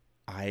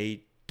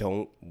 I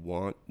don't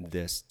want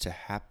this to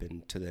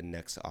happen to the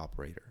next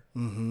operator,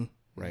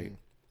 right?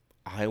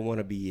 I want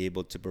to be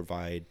able to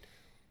provide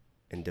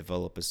and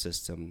develop a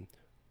system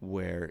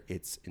where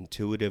it's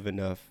intuitive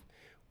enough,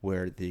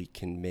 where they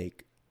can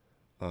make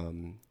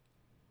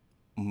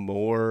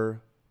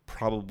more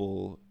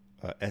probable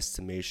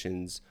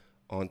estimations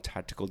on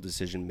tactical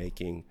decision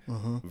making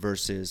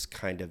versus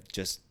kind of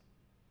just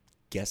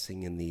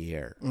guessing in the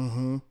air,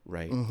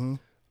 right?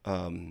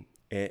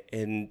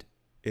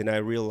 And I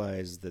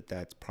realize that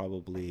that's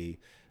probably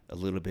a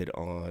little bit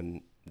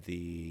on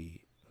the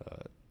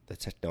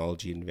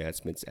technology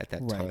advancements at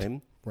that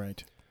time,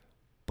 Right.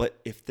 but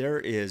if there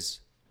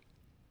is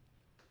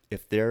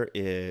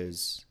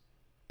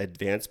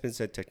advancements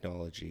in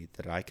technology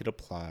that I could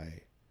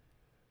apply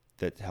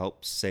that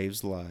helps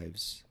saves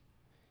lives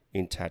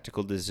in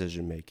tactical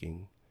decision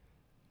making,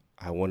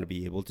 I want to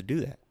be able to do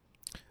that.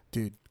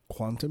 Dude,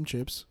 quantum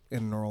chips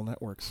and neural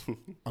networks.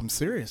 I'm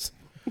serious.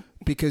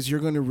 Because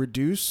you're going to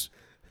reduce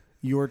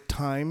your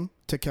time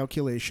to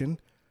calculation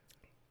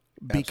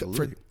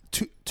Absolutely.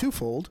 for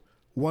twofold.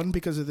 One,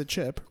 because of the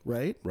chip,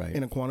 right? Right.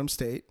 In a quantum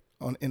state,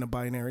 in a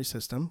binary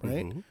system,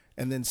 right?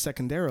 And then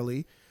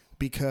secondarily,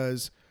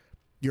 because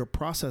your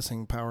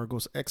processing power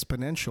goes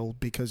exponential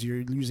because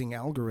you're using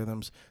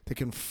algorithms that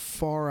can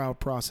far out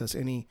process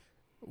any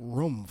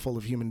room full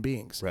of human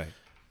beings. Right.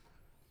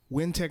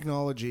 When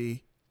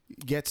technology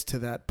gets to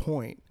that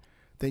point,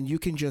 then you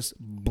can just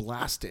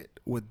blast it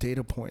with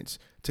data points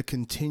to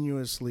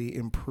continuously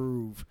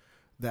improve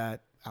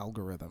that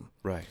algorithm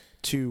Right.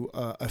 to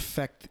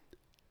affect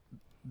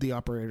the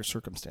operator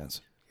circumstance.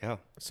 Yeah.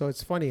 So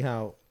it's funny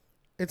how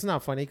it's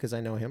not funny because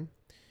I know him,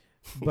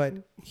 but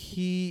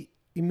he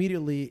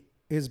immediately,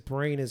 his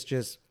brain is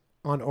just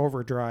on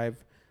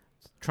overdrive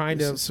trying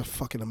This to. is a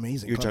fucking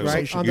amazing You're talking,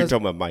 conversation. Right, on you're the-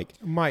 talking about Mike.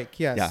 Mike,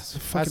 yes. Yeah. It's a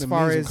fucking As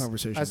far amazing as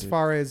conversation, as dude.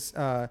 far as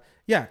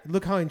yeah,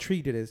 look how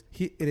intrigued it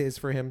is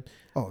for him.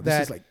 Oh,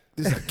 that-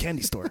 this is like a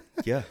candy store.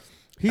 Yeah.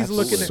 He's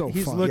Absolutely. looking at So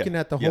he's fun. looking Yeah.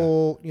 at the Yeah.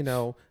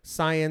 whole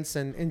science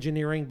and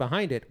engineering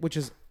behind it, which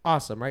is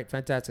awesome, right?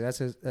 Fantastic.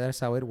 That's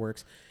how it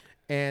works.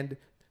 And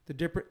the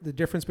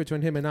difference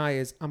between him and I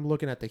is I'm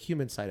looking at the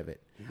human side of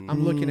it.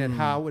 I'm looking at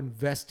how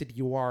invested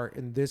you are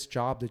in this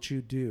job that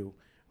you do,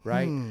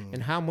 right?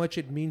 And how much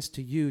it means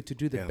to you to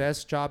do the Yeah.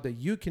 best job that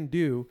you can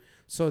do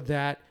so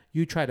that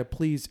you try to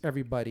please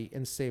everybody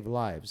and save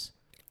lives.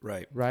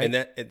 Right. Right. And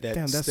that Damn,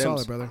 that's stems,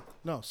 solid, brother.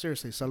 No,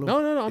 seriously, salud.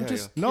 No, I'm Yeah,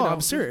 just No, you know,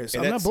 I'm serious.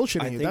 and I'm not that's- I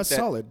bullshitting you. think That's that-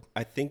 solid.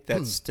 I think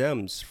that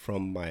stems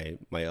from my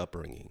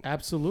upbringing,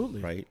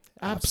 Absolutely. right?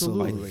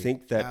 Absolutely. I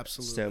think that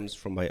Absolutely. stems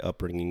from my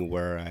upbringing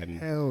where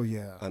Hell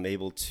yeah. I'm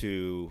able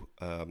to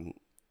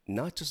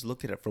not just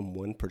look at it from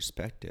one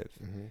perspective.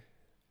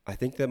 I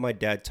think that my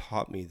dad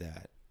taught me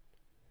that,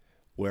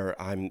 where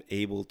I'm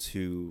able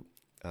to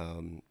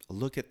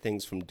look at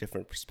things from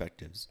different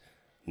perspectives.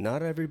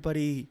 Not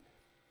everybody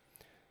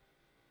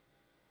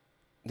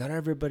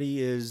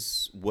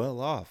is well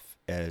off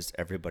as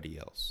everybody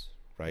else,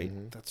 right?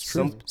 That's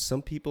true.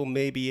 Some people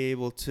may be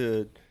able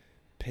to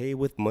pay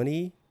with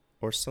money,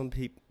 or some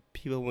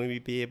people may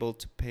be able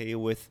to pay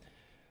with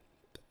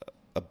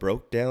a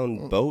broke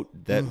down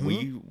boat that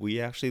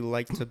we actually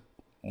like to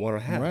want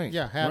to have. Right.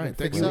 Yeah, have it right.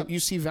 fix You- up. You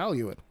see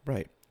value in.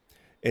 Right.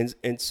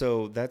 And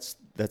so that's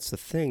the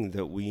thing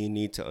that we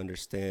need to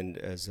understand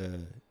as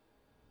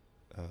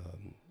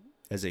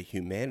a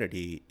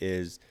humanity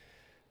is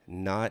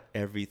not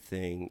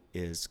everything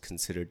is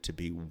considered to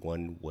be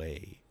one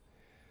way.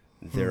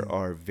 There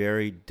are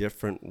very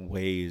different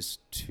ways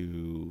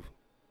to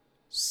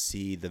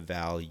see the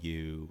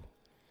value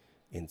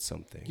in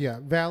something. Yeah,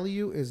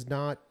 value is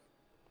not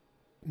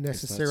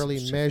necessarily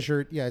specific.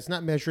 measured. Yeah, it's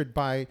not measured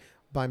by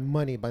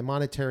money, by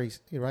monetary,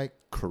 right,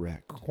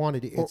 Correct.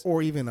 quantity. Or, It's,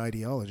 or even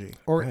ideology.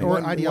 or Right. or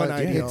One ideology.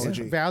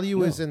 ideology.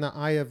 Value is in the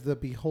eye of the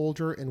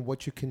beholder and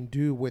what you can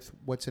do with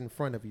what's in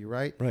front of you,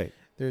 right? Right.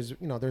 There's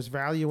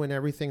value in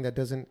everything that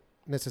doesn't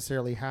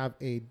necessarily have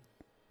a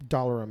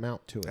dollar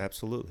amount to it.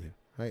 Absolutely.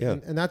 Right. Yeah.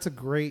 And that's a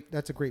great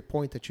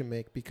point that you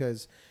make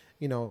because,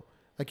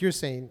 like you're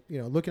saying,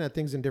 looking at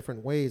things in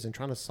different ways and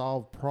trying to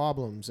solve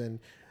problems. And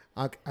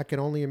I can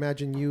only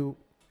imagine you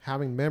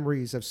having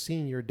memories of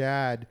seeing your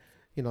dad,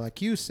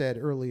 like you said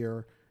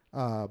earlier,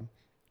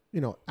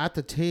 at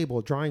the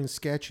table, drawing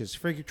sketches,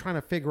 trying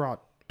to figure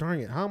out, darn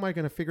it, how am I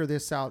going to figure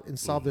this out and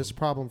solve this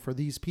problem for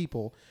these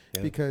people?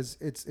 Yeah. Because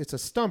it's a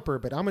stumper,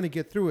 but I'm going to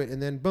get through it.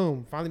 And then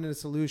boom, finding a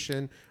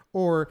solution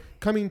or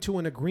coming to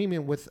an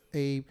agreement with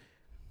a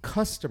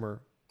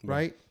customer,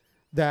 right?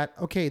 That,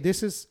 okay,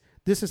 this is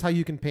how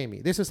you can pay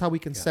me. This is how we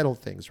can settle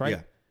things, right?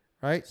 Yeah.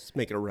 Right? Let's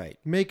make it right.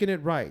 Making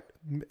it right.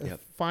 Yep.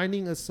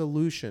 Finding a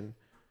solution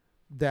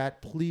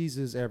that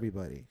pleases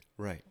everybody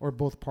Right. or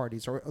both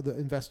parties or the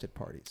invested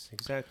parties.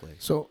 Exactly.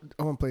 So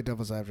I want to play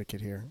devil's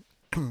advocate here.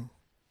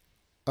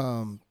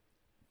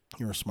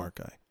 You're a smart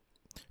guy.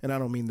 And I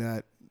don't mean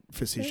that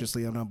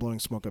facetiously. I'm not blowing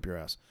smoke up your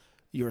ass.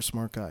 you're a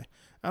smart guy.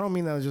 I don't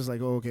mean that as just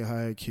like, oh, okay,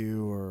 high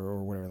IQ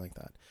or whatever like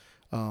that.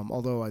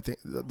 Although I think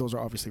those are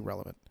obviously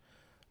relevant.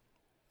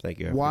 Thank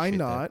you. Why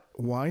not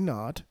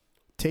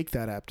take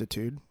that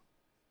aptitude?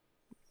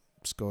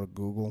 Just go to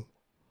Google,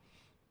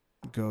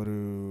 go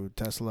to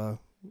Tesla,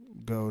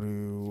 go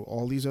to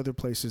all these other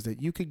places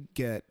that you could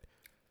get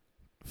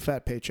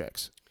fat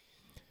paychecks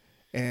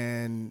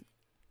and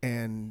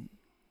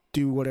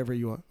do whatever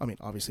you want. I mean,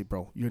 obviously,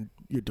 bro, you're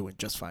doing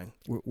just fine.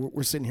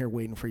 We're sitting here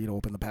waiting for you to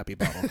open the Pappy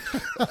bottle.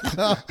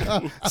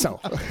 So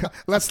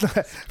let's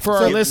not, for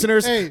our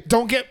listeners, hey,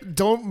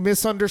 don't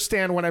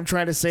misunderstand what I'm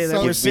trying to say. That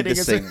we're Give me sitting.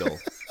 the signal.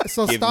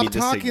 So Give me stop the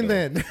talking signal.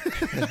 then.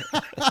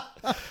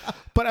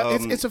 But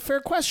it's a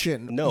fair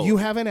question. No. You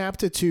have an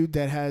aptitude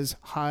that has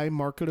high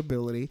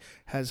marketability,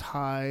 has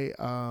high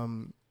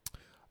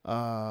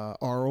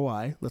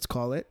ROI, let's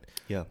call it.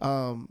 Yeah.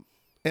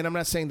 And I'm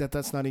not saying that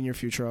that's not in your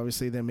future.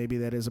 Obviously, then maybe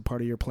that is a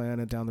part of your plan,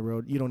 and down the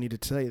road, you don't need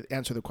to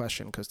answer the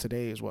question because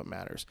today is what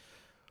matters.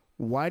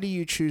 Why do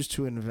you choose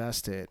to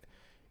invest it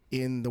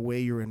in the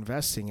way you're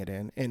investing it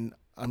in? And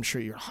I'm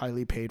sure you're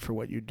highly paid for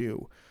what you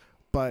do,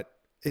 but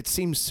it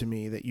seems to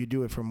me that you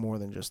do it for more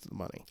than just the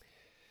money.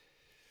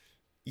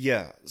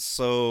 Yeah.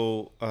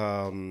 So,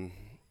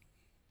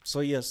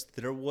 yes,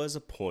 there was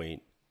a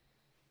point,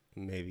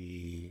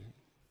 maybe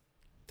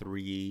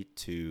 3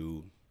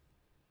 to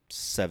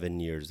 7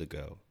 years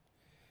ago,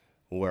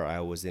 where I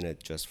was in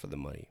it just for the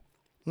money.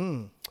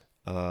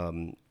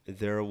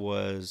 There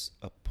was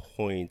a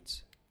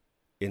point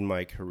in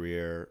my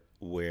career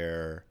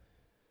where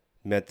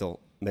mental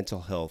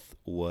health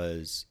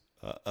was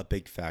a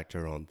big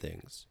factor on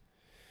things.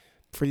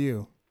 For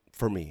you.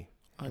 For me.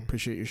 I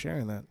appreciate you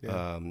sharing that.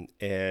 Yeah.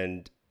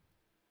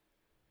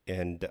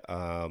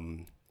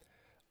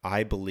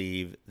 I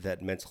believe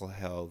that mental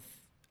health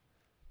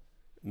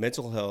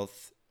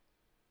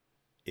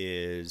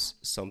is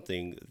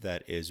something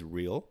that is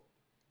real.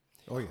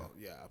 Oh yeah.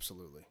 Yeah,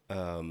 absolutely.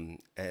 And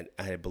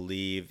I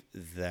believe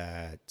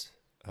that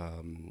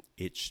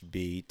it should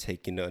be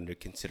taken under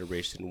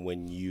consideration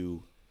when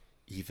you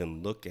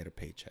even look at a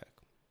paycheck.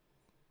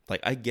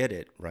 Like, I get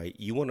it, right?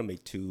 You want to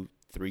make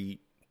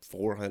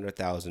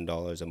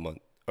 $200,000-$400,000 a month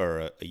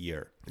or a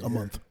year. A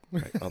month.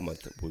 Right? A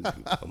month. Would be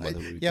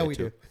Yeah, good we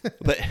too. do.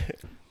 But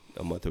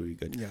a month would be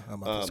good. Yeah, a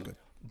month is good.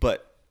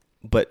 But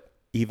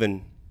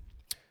even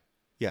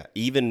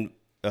 $200,000,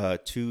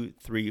 $300,000,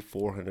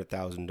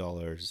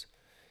 $400,000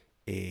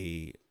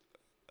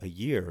 a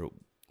year.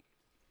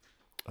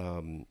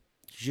 You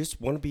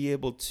just want to be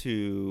able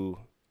to.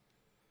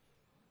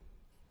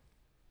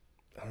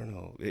 I don't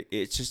know.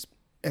 It's just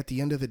At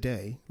the end of the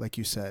day, like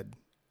you said,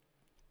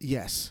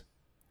 yes,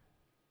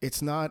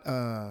 it's not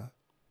an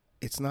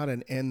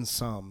end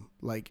sum.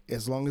 Like,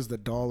 as long as the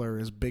dollar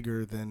is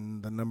bigger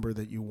than the number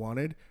that you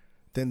wanted,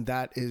 then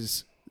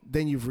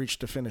you've reached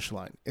the finish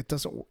line. It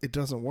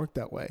doesn't work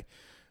that way,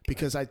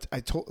 because I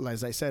told,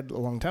 as I said a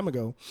long time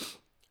ago,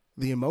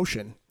 the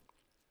emotion,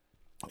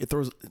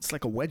 it's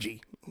like a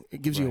wedgie.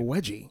 It gives you a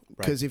wedgie,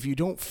 because if you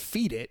don't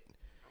feed it,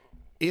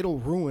 it'll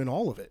ruin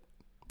all of it,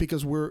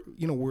 because we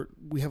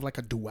have like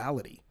a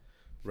duality.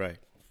 right.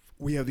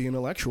 We have the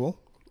intellectual.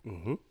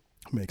 Mm-hmm.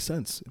 Makes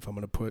sense. If I'm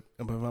going to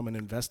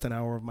invest an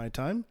hour of my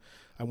time,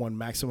 I want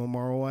maximum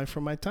ROI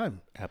from my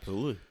time.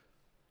 Absolutely.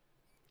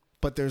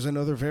 But there's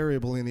another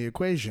variable in the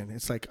equation.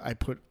 It's like, I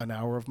put an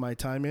hour of my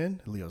time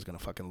in. Leo's going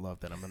to fucking love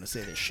that I'm going to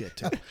say this shit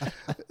too.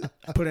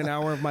 I put an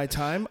hour of my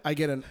time.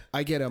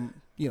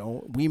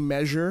 We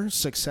measure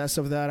success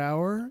of that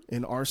hour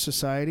in our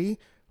society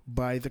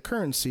by the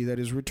currency that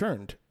is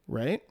returned,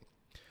 right?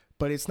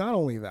 But it's not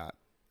only that.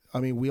 I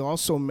mean, we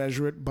also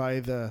measure it by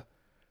the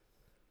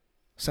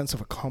sense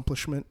of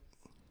accomplishment,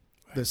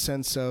 the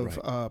sense of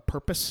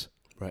purpose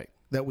Right.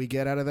 that we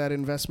get out of that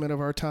investment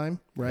of our time,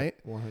 right?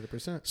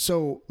 100%.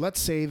 So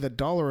let's say the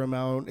dollar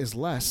amount is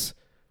less,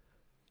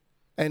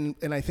 and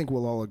I think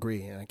we'll all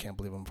agree, and I can't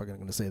believe I'm fucking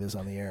going to say this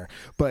on the air,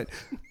 but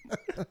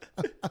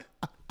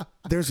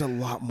there's a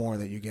lot more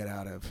that you get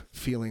out of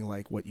feeling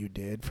like what you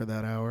did for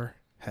that hour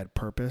had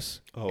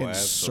purpose and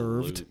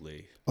served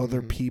Absolutely.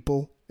 other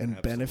people and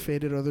Absolutely.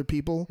 benefited other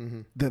people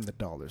than the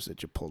dollars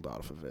that you pulled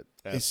off of it.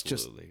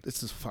 Absolutely.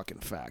 It's just fucking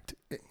fact.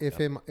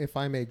 If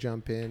I may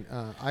jump in,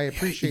 I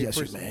appreciate. Yes,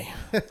 you may.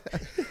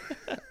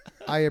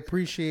 I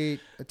appreciate,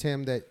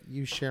 Tim, that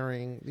you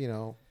sharing,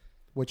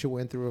 what you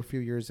went through a few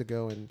years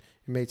ago, and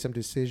you made some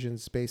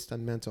decisions based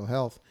on mental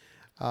health.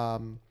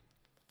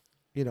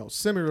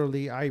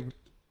 Similarly, I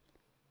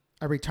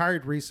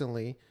retired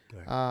recently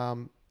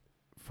from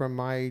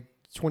my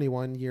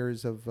 21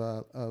 years of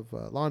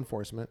law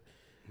enforcement.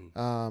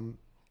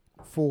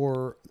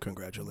 For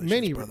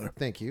Congratulations, brother.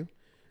 Thank you.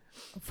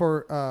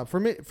 For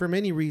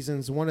many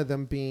reasons, one of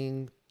them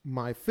being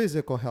my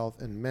physical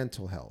health and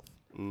mental health,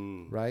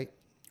 right?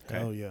 Okay.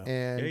 Hell yeah.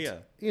 And Yeah.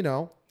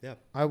 Yeah.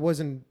 I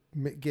wasn't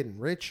getting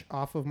rich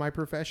off of my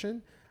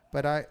profession,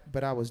 but I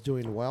was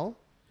doing well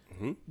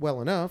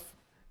enough,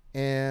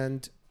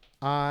 and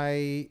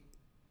it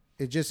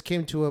just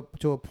came to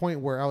a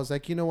point where I was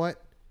like, you know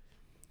what,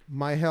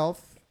 my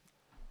health,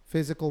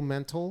 physical,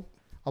 mental,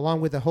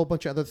 along with a whole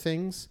bunch of other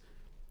things,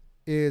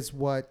 is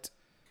what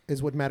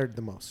mattered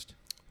the most.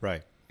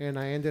 Right. And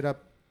I ended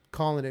up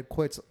calling it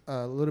quits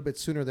a little bit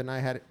sooner than I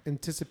had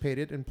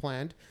anticipated and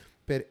planned,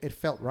 but it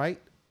felt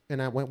right,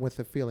 and I went with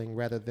the feeling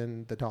rather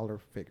than the dollar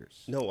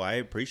figures. No, I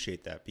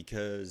appreciate that,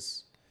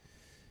 because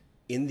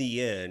in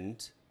the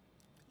end,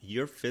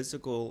 your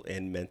physical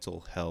and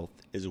mental health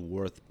is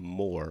worth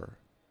more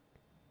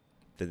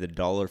than the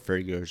dollar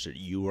figures that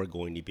you are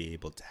going to be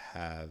able to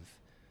have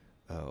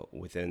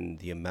within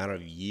the amount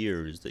of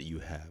years that you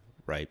have,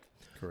 right?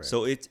 Correct.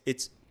 So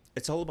it's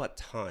all about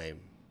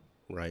time,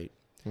 right?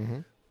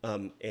 Mm-hmm.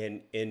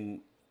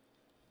 And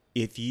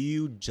if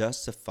you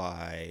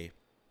justify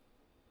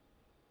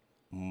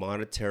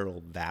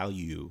monetary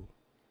value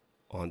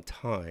on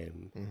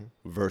time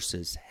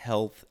versus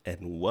health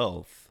and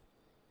wealth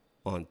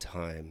on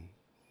time,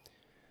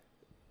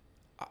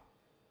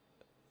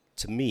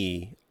 to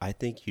me, I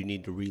think you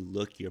need to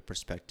relook your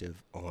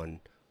perspective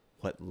on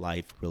what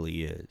life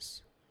really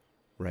is,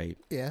 right?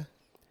 Yeah.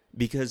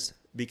 Because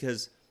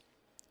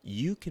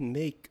you can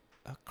make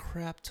a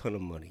crap ton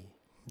of money,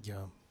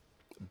 Yeah.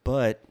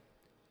 but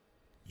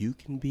you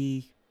can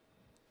be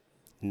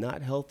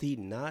not healthy,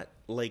 not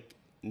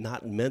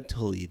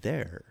mentally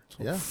there.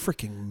 So Yeah.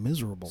 freaking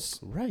miserable.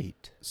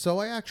 Right. So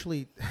I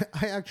actually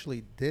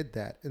did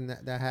that, and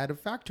that had a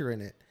factor in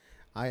it.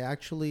 I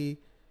actually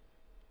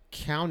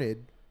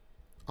counted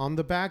on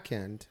the back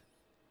end,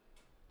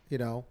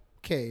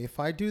 okay, if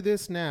I do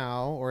this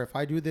now, or if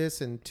I do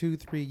this in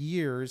 2-3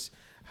 years,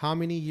 how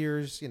many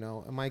years,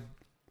 am I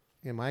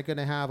going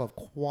to have a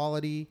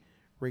quality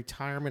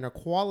retirement or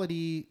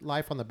quality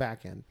life on the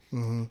back end,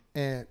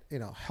 and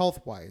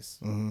health wise,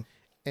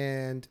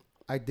 and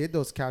I did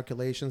those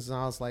calculations, and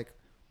I was like,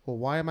 well,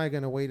 why am I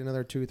going to wait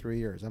another 2-3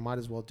 years? I might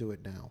as well do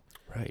it now.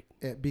 Right.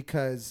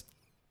 Because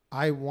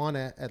I want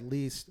to at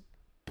least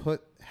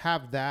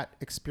have that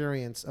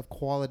experience of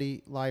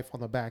quality life on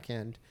the back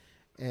end.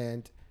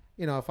 And,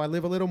 if I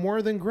live a little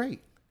more, then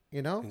great,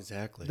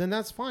 Exactly. then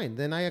that's fine.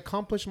 Then I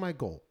accomplish my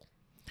goal.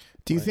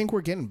 Do you think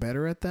we're getting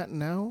better at that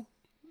now?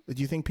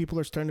 Do you think people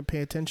are starting to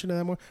pay attention to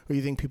that more? Or do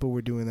you think people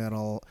were doing that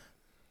all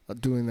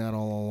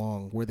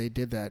along, where they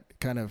did that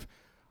kind of,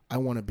 I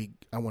want to be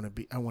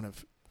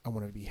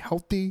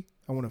healthy.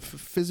 I want to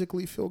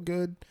physically feel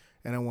good,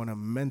 and I want to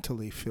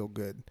mentally feel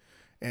good.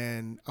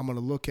 And I'm going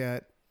to look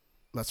at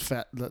the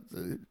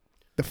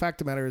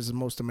fact of the matter is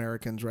most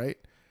Americans, right?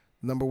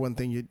 Number one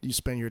thing you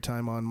spend your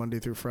time on Monday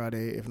through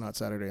Friday, if not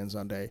Saturday and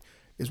Sunday,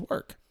 is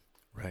work.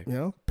 Right.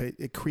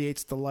 It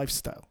creates the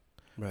lifestyle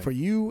Right. for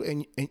you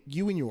and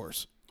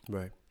yours.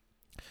 Right.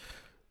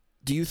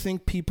 Do you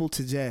think people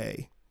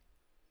today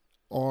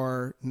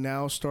are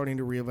now starting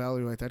to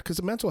reevaluate that?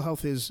 Because mental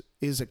health is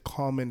a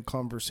common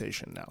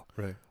conversation now.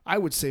 Right. I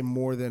would say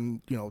more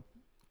than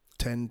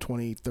 10,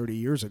 20, 30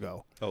 years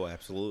ago. Oh,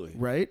 absolutely.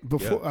 Right?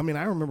 Before, Yeah. I mean,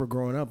 I remember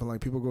growing up and like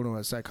people go to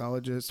a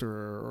psychologist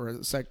or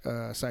a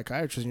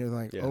psychiatrist, and you're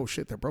like, Yeah. oh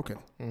shit, they're broken.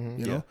 Mm-hmm.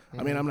 You know?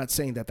 I mean, I'm not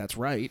saying that that's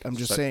right. I'm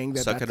just saying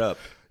that suck it up.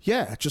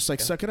 Yeah, just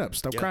like suck it up,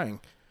 stop Yeah. crying.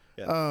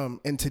 Yeah.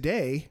 And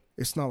today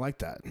it's not like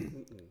that.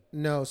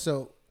 No,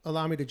 so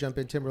allow me to jump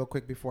in, Tim, real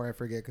quick before I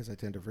forget, because I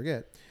tend to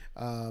forget.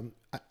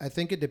 I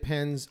think it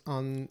depends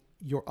on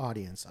your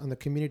audience, on the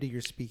community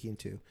you're speaking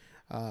to.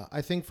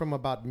 I think from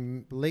about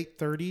late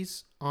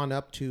 30s on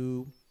up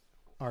to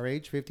our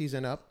age, 50s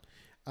and up,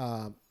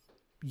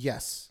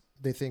 yes,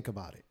 they think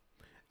about it.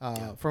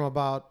 From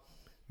about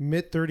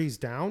mid 30s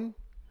down,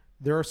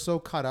 they're so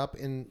caught up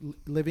in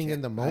living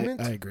in the moment.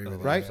 I agree with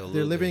that. Right? Absolutely.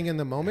 They're living in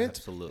the moment.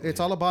 Absolutely. It's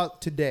all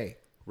about today.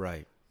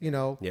 Right.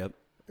 Yep. Yep.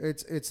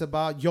 It's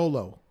about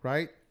YOLO,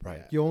 right?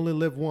 Right. You only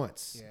live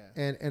once.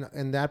 Yeah.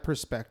 And that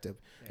perspective.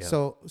 Yeah.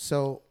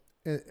 So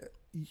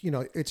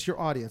it's your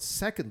audience.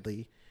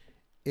 Secondly,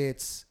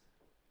 it's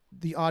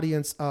the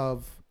audience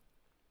of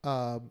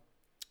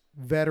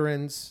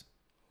veterans,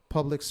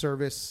 public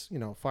service,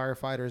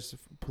 firefighters,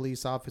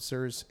 police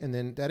officers, and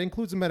then that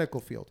includes the medical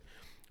field,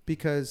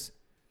 because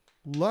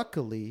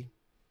luckily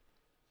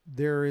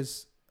there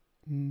is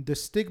the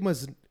stigma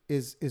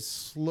is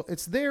slow.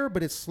 It's there,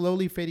 but it's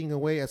slowly fading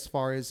away as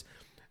far as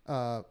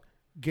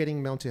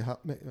getting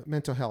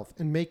mental health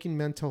and making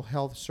mental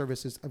health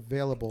services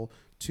available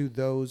to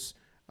those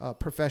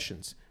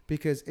professions,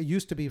 because it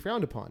used to be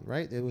frowned upon,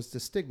 right? It was the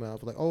stigma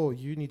of like, oh,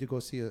 you need to go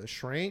see a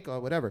shrink or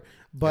whatever.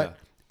 But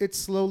it's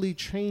slowly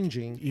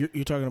changing.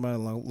 You're talking about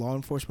law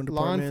enforcement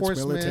Law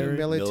departments, enforcement,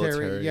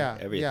 military, yeah,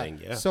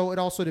 everything, yeah. So it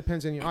also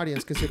depends on your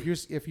audience, because if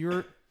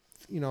you're,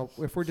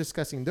 if we're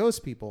discussing those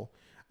people,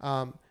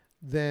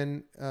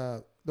 then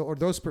or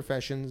those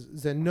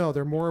professions, then no,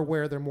 they're more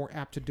aware, they're more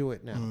apt to do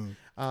it now.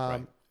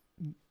 Right.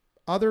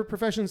 Other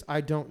professions,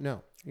 I don't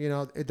know.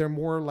 They're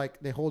more like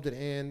they hold it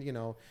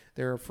in.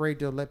 They're afraid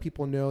to let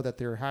people know that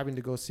they're having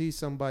to go see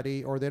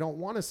somebody, or they don't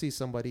want to see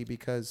somebody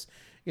because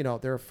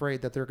they're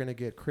afraid that they're going to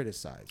get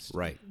criticized.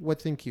 Right.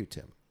 What think you,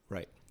 Tim?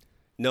 Right.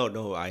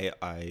 No, I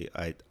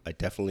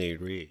definitely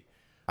agree.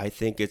 I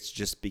think it's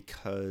just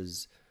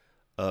because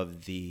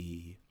of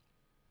the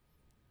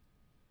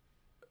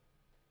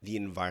the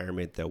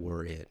environment that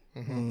we're in.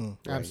 Right?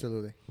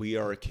 Absolutely. We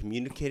are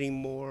communicating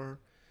more.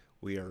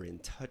 We are in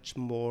touch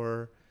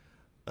more.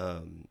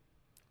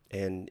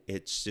 And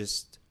it's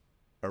just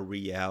a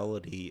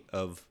reality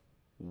of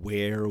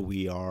where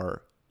we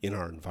are in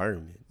our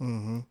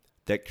environment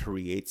that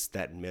creates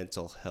that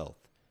mental health.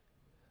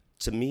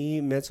 To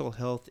me, mental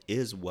health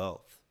is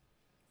wealth.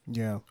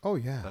 Yeah. Oh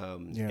yeah.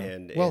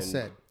 Well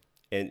said.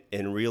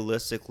 And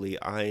realistically,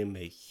 I am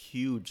a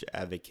huge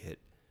advocate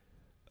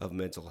of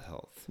mental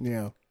health.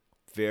 Yeah.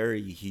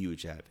 Very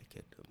huge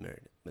advocate of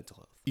mental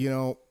health. You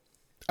know,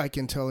 I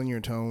can tell in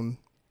your tone,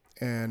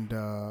 and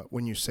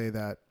when you say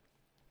that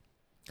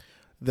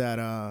there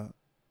are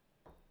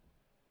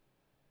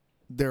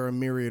a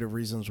myriad of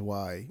reasons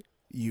why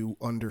you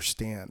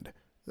understand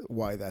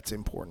why that's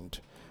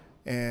important.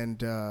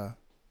 And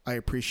I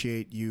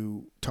appreciate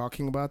you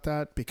talking about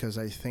that, because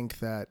I think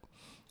that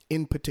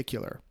in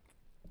particular,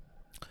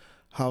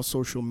 how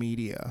social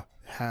media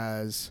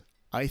has,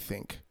 I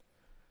think,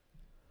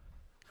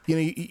 you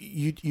know,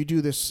 you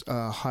do this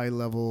high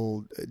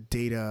level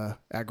data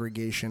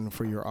aggregation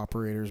for your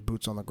operators,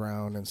 boots on the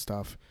ground and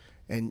stuff.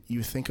 And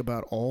you think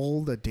about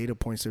all the data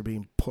points that are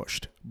being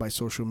pushed by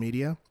social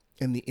media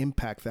and the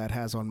impact that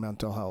has on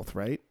mental health,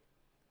 right?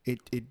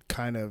 It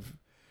kind of,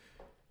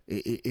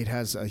 it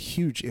has a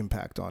huge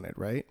impact on it,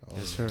 right?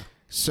 Yes, sir.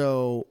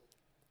 So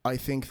I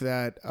think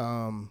that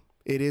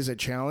it is a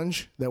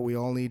challenge that we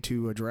all need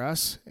to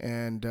address.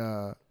 And,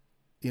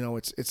 you know,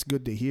 it's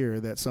good to hear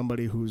that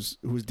somebody who's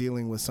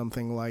dealing with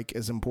something like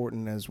as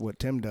important as what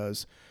Tim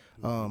does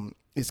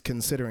is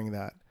considering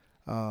that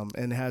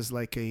and has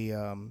like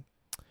a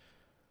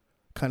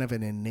kind of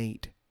an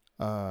innate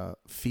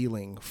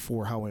feeling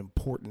for how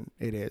important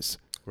it is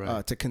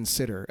to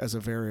consider as a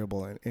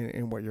variable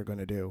in what you're going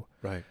to do.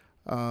 Right.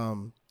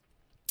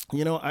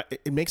 You know,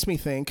 it makes me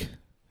think.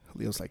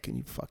 Leo's like, can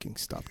you fucking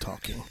stop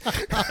talking?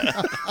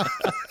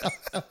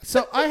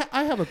 So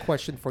I have a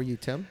question for you,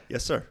 Tim.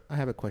 Yes, sir. I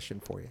have a question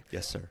for you.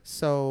 Yes, sir.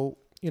 So,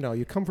 you know,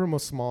 you come from a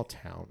small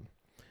town.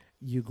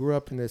 You grew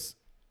up in this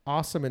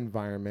awesome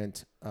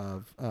environment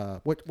of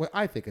what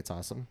I think it's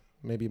awesome.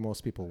 Maybe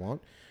most people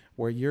won't.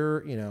 Where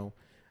you're, you know,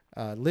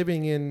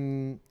 living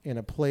in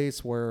a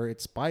place where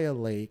it's by a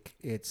lake.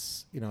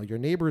 It's, you know, your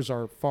neighbors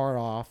are far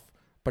off,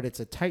 but it's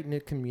a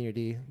tight-knit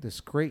community.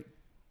 This great,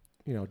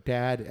 you know,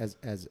 dad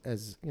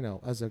as you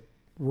know, as a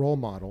role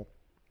model.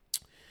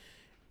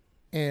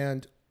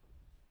 And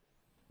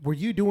were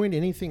you doing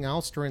anything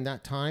else during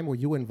that time? Were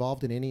you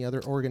involved in any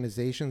other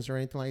organizations or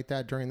anything like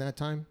that during that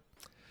time?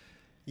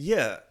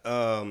 Yeah.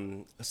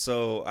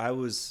 So I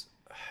was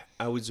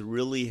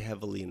really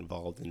heavily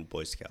involved in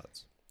Boy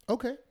Scouts.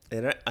 Okay.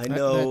 And I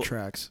know that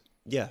tracks.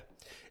 Yeah.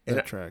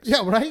 That tracks.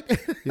 Yeah, right?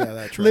 Yeah,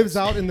 that tracks. Lives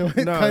out in the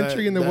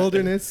country, in the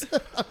wilderness.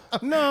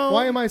 No.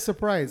 Why am I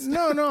surprised?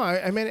 No.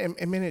 I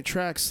mean, it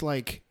tracks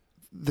like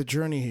the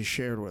journey he's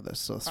shared with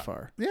us thus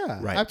far.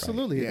 Yeah, Right,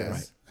 absolutely. right. It Yeah.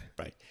 is.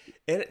 Right.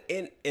 And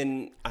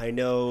I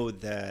know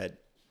that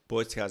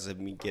Boy Scouts have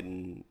been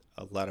getting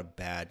a lot of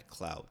bad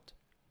clout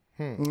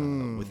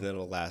within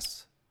the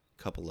last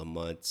couple of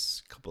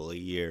months, couple of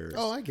years.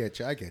 Oh, I get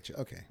you.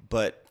 Okay.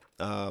 But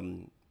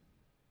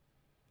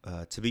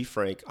to be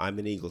frank, I'm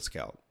an Eagle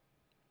Scout.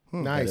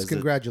 Nice.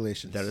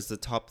 Congratulations. That is the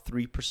top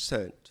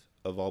 3%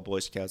 of all Boy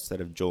Scouts that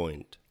have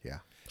joined. Yeah.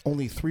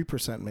 Only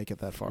 3% make it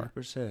that far.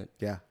 3%.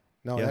 Yeah.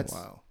 No, Yeah. that's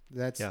Wow.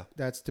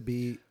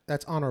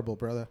 that's honorable,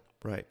 brother.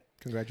 Right.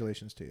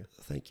 Congratulations to you.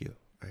 Thank you.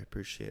 I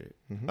appreciate it.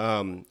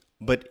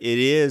 But it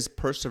is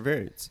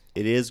perseverance.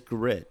 It is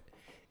grit.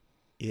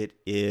 It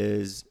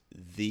is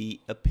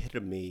the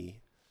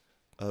epitome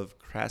of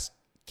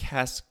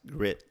cast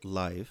grit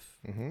life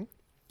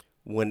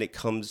when it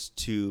comes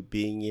to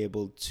being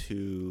able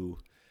to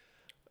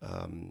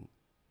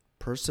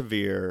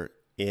persevere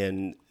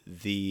in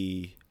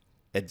the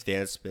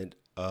advancement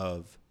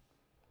of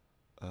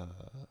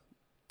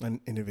An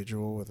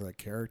individual with a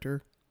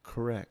character.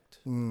 correct.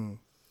 And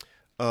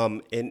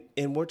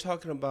we're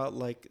talking about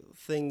like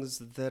things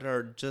that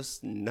are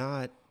just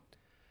not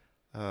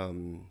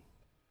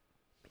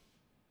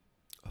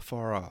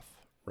far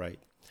off, right?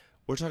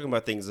 We're talking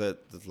about things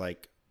that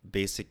like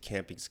basic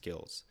camping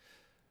skills,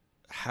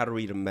 how to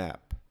read a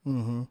map,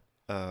 how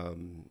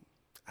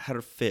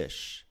to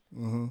fish,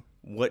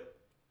 what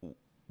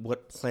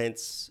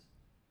plants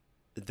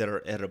that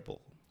are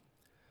edible.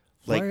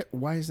 Like,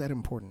 Why is that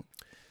important?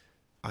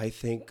 I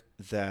think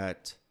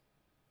that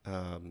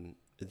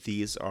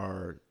these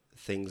are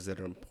things that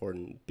are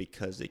important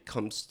because it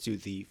comes to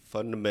the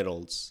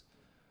fundamentals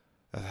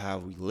of how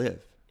we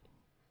live.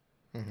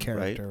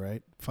 Character,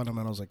 right?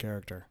 Fundamentals of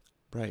character.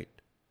 Right.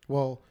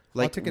 Well,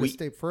 I'll Like take it a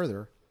step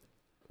further.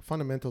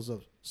 Fundamentals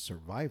of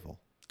survival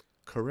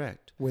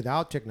Correct.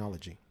 without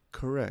technology.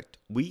 Correct.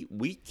 We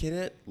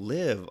cannot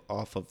live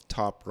off of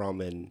top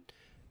ramen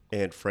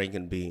and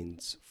franken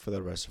beans for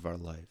the rest of our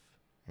life.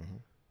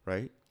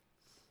 Right?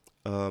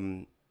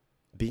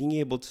 Being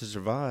able to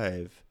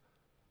survive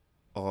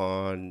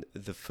on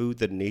the food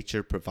that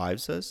nature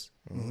provides us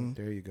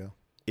There you go.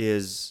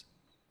 is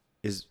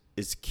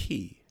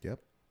key. Yep.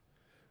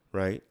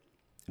 Right?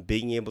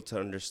 being able to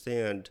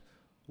understand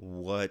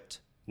what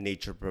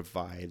nature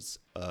provides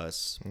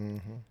us,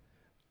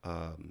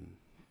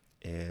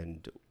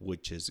 and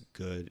which is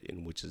good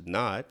and which is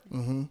not,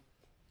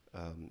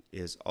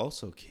 is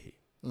also key.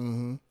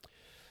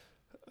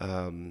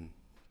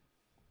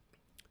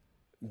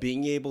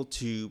 Being able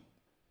to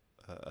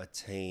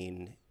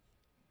attain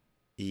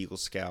Eagle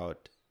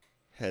Scout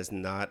has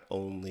not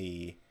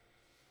only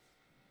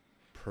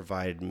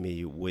provided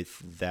me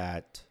with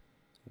that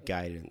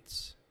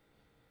guidance,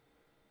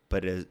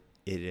 but it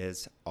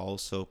has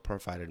also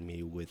provided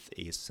me with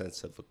a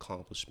sense of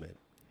accomplishment.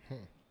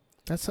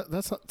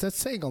 That's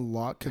saying a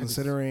lot,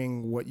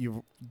 considering what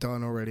you've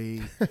done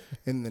already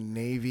in the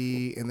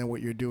Navy and then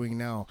what you're doing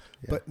now.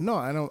 Yeah. But no,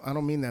 I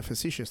don't mean that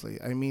facetiously.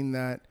 I mean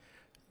that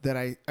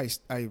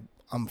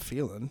I'm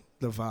feeling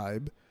the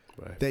vibe,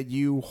 right, that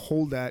you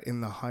hold that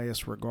in the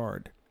highest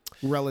regard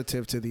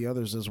relative to the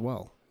others as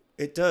well.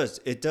 It does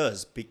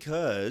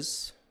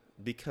because,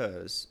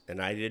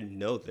 and I didn't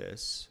know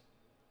this,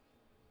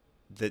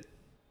 that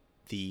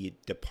the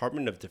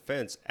Department of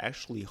Defense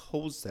actually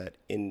holds that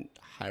in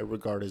high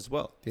regard as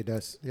well. It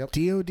does. Yep.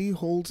 DOD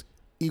holds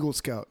Eagle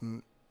Scout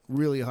in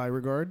really high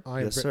regard.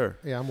 Yes, sir.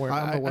 Yeah, I'm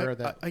aware of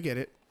that. I get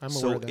it. I'm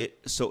aware of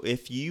that. So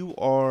if you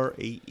are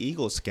a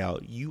Eagle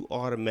Scout, you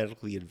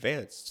automatically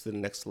advance to the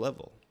next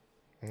level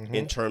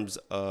in terms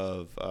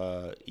of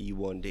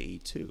E1 to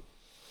E2.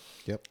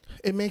 Yep.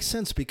 It makes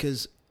sense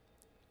because,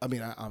 I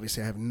mean,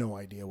 obviously I have no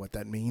idea what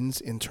that means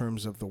in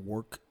terms of the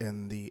work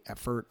and the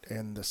effort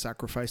and the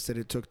sacrifice that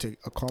it took to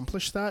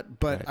accomplish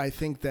that. But right, I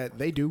think that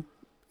they do,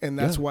 and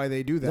that's why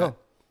they do that. No.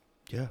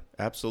 Yeah,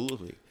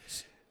 absolutely.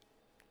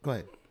 Go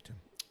ahead.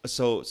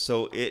 So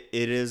it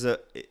is a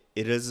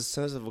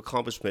sense of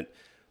accomplishment,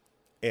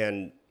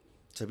 and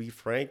to be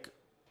frank,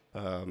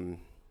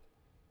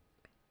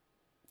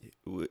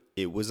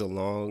 it was a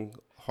long,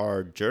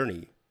 hard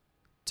journey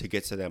to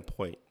get to that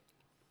point.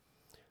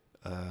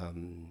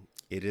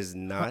 It is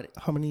not.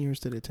 How many years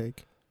did it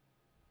take?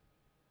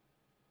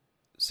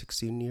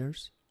 16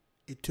 years.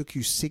 It took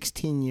you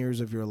 16 years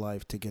of your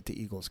life to get to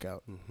Eagle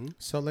Scout. Mm-hmm.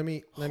 So let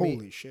me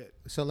holy shit.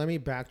 So let me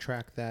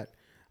backtrack that.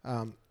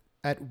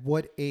 At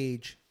what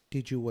age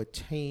did you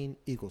attain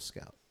Eagle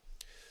Scout?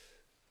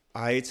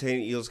 I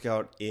attained Eagle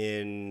Scout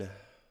in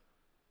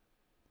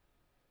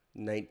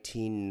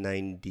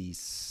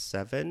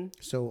 1997.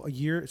 So a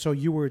year. So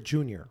you were a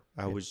junior.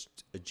 I was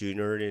a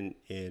junior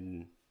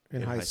in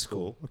high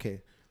school.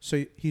 Okay.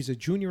 So he's a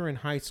junior in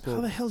high school.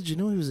 How the hell did you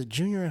know he was a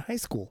junior in high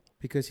school?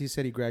 Because he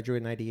said he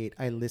graduated in 98.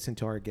 I listen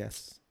to our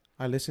guests.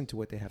 I listen to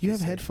what they have to say. You have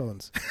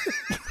headphones.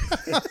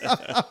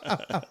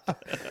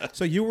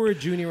 So you were a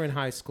junior in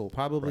high school,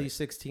 probably right,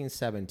 16,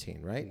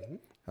 17, right?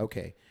 Mm-hmm.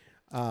 Okay.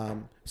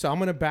 So I'm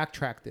going to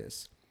backtrack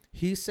this.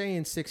 He's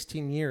saying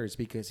 16 years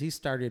because he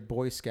started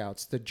Boy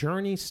Scouts. The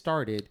journey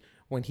started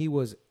when he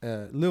was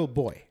a little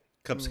boy.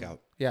 Cub Scout.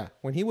 Yeah,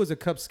 when he was a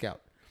Cub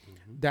Scout.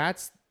 Mm-hmm.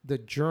 That's the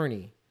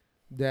journey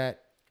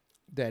that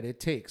it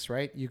takes,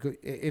 right? You could,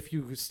 if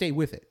you stay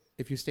with it.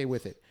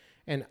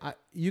 And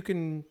you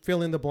can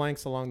fill in the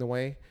blanks along the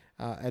way.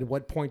 At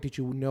what point did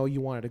you know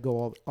you wanted to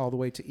go all the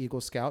way to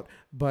Eagle Scout?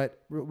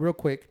 But real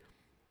quick,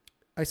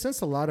 I sense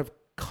a lot of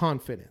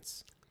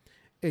confidence.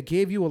 It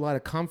gave you a lot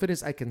of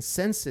confidence. I can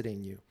sense it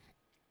in you.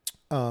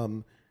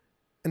 And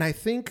I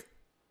think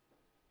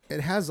it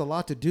has a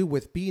lot to do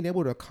with being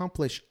able to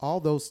accomplish all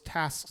those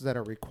tasks that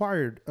are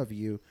required of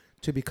you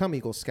to become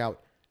Eagle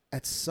Scout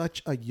at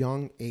such a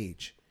young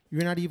age.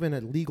 You're not even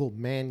a legal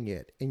man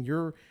yet, and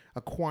you're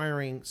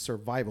acquiring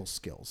survival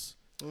skills.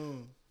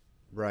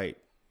 Right.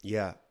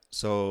 Yeah.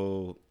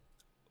 So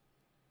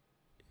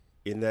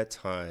in that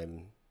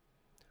time,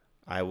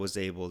 I was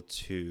able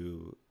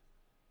to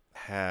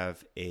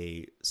have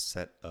a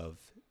set of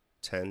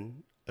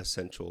 10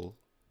 essential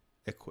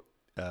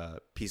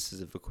pieces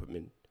of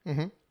equipment,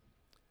 and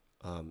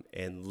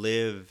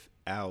live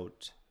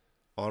out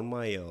on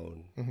my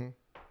own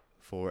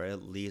for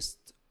at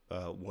least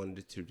 1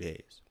 to 2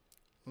 days.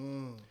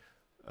 You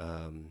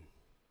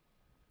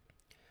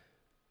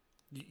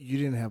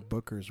didn't have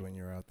bookers when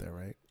you were out there,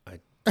 right? I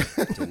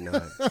did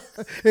not.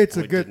 It's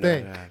a good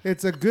thing.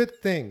 It's a good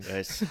thing.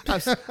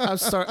 I'm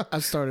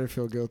starting to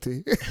feel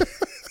guilty.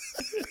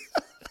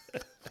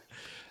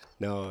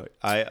 No,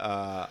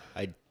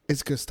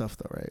 It's good stuff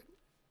though, right?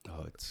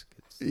 Oh, it's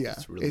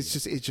really,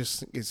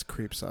 it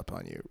creeps up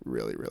on you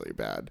really, really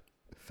bad.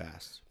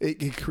 Fast.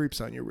 It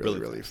creeps on you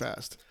really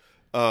fast.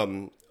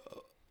 But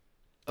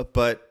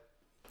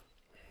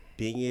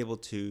being able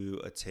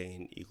to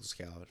attain Eagle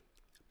Scout,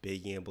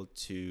 being able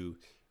to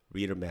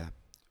read a map,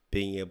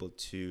 being able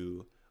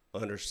to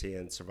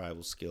understand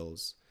survival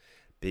skills,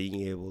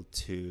 being able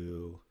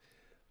to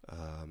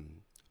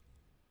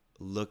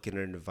look in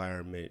an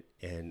environment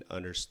and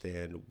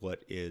understand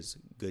what is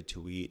good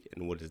to eat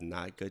and what is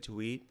not good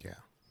to eat,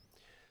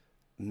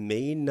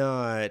 may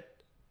not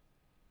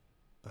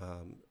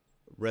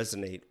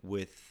resonate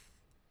with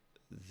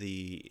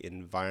the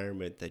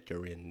environment that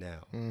you're in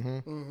now.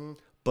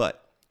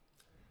 But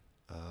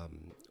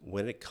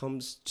when it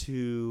comes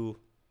to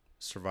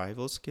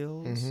survival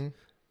skills,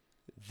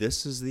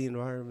 this is the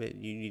environment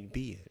you need to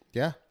be in.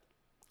 Yeah,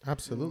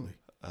 absolutely.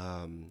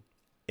 And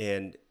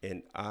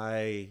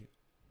I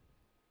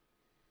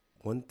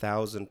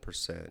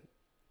 1000%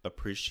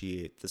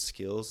 appreciate the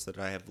skills that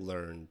I have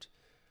learned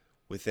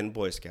within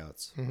Boy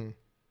Scouts,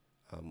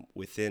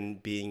 within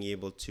being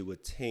able to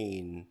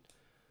attain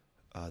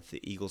the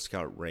Eagle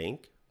Scout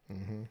rank.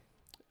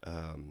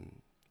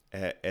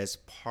 As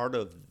part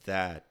of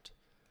that,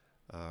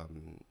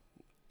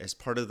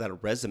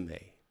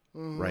 resume,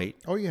 right?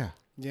 Oh yeah.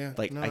 Yeah.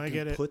 Like no, I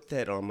get can it. put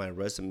that on my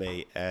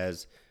resume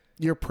as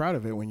You're proud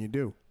of it when you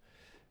do.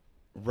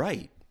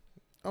 right.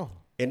 Oh,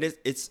 And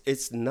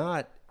it's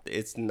not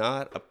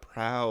a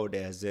proud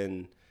as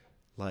in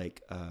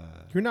like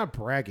you're not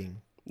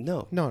bragging.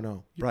 no.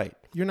 No. Right.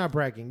 You're not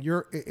bragging.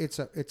 It's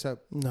an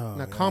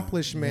Yeah.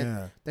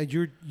 accomplishment that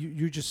you're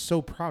just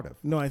so proud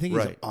of. No, I think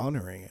he's Right.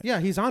 honoring it. Yeah,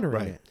 he's honoring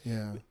Right. it.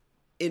 Yeah.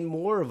 In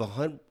more of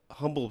a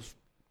humble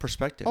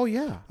perspective. Oh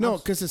yeah. No,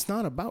 because it's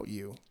not about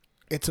you.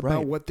 It's about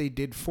Right. what they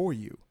did for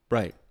you.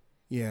 Right.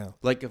 Yeah.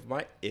 Like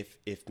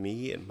if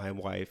me and my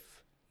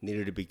wife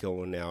needed to be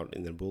going out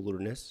in the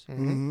wilderness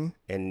Mm-hmm.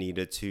 and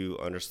needed to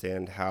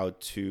understand how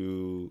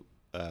to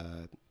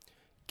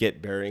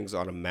get bearings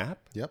on a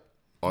map, Yep.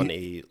 on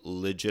a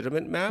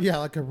legitimate map, Yeah,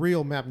 like a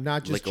real map,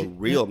 not just like a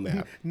real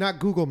map, not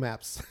Google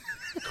Maps.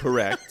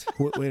 correct?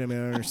 Wait a minute,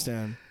 I don't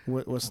understand.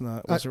 What's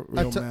a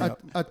real map?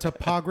 A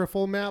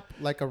topographical map,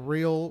 like a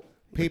real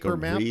paper Like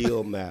a map.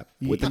 real map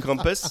with a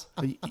compass.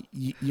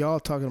 Y'all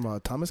talking about a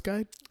Thomas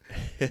Guide?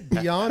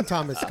 Beyond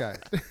Thomas Guide.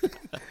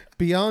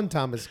 Beyond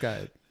Thomas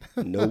Guide.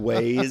 No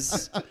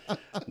Waze,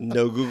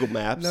 no Google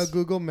Maps. No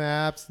Google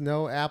Maps,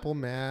 no Apple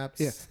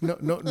Maps. Yeah. No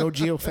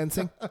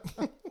geofencing.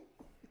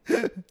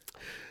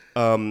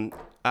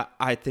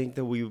 I think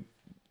that we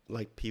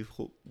like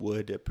people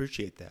would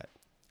appreciate that.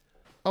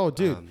 Oh,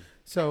 dude.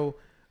 So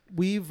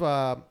we've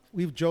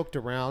joked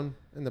around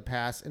in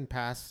past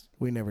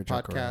We never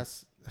joke around.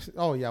 podcasts.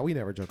 Oh yeah, we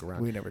never joke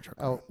around. We never joke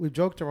around. Oh, we've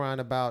joked around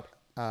about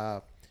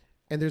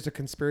and there's a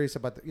conspiracy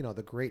about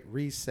the Great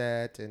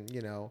Reset and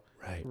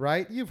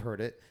right. You've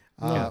heard it.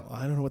 No,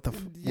 I don't know what the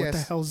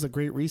yes. hell is the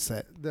Great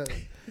Reset.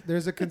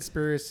 There's a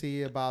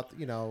conspiracy about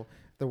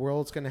the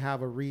world's going to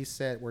have a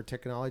reset where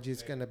technology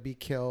is going to be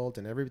killed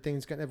and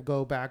everything's going to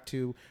go back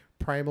to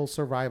primal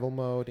survival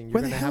mode. And you're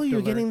Where the gonna hell have are to you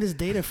learn. getting this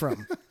data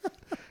from?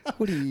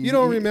 What do You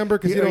don't remember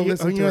 'cause you don't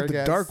listen are to you our at the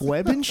guests. dark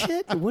web and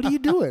shit? What are you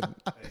doing?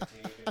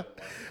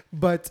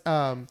 But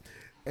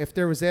if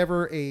there was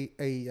ever a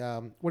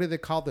what do they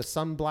call the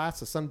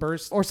sunblast, a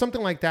sunburst, or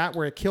something like that,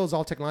 where it kills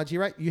all technology,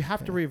 right? You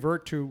have to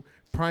revert to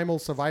primal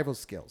survival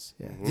skills.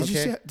 Yeah.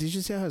 Okay? Did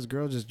you see how his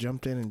girl just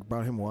jumped in and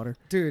brought him water?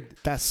 Dude,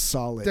 That's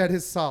solid. that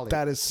is solid.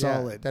 That is Yeah,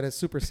 solid. that is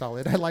super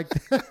solid. I like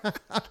that.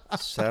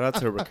 Shout out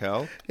to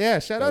Raquel, Yeah,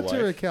 shout out to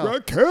wife. Raquel.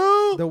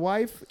 Raquel. The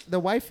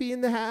wifey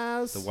in the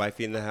house. the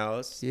wifey in the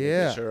house.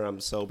 Yeah. Making sure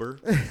I'm sober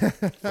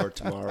for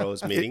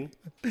tomorrow's meeting.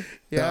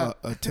 Yeah.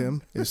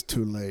 Tim, it's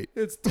too late.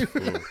 It's too.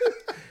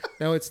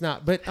 No, it's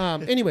not. But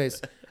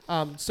anyways,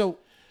 so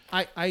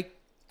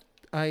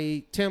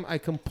Tim, I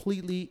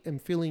completely am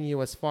feeling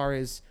you as far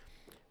as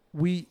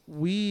we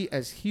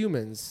as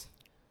humans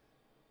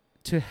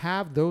to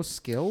have those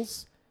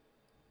skills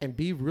and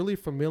be really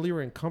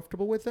familiar and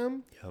comfortable with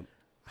them. Yep.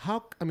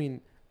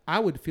 I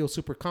would feel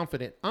super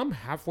confident. I'm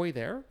halfway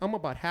there. I'm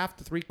about half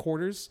to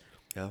 3/4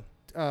 Yeah.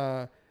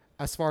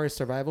 as far as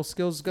survival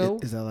skills go.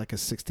 Is that like a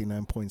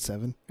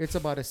 69.7? It's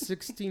about a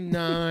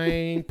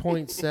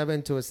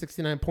 69.7 to a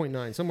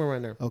 69.9, somewhere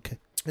around there. Okay.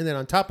 And then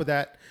on top of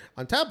that,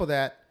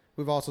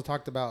 we've also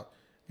talked about,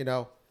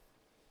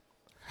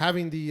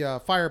 having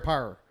the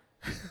firepower.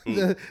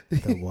 the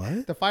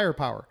what? The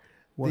firepower.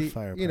 What the,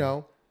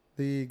 firepower?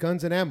 The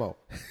guns and ammo.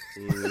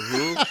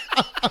 Mhm.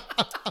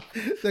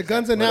 The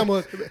guns and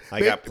ammo.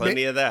 I got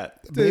plenty of that.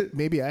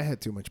 Maybe I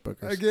had too much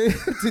bookers. Okay,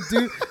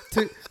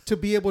 to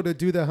be able to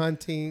do the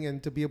hunting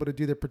and to be able to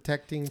do the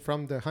protecting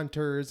from the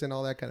hunters and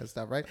all that kind of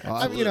stuff, right?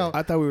 I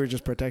thought we were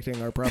just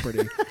protecting our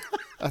property.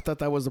 I thought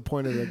that was the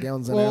point of the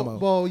guns and ammo.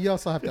 well, you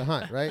also have to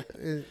hunt, right?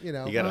 You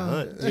gotta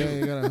hunt. Yeah,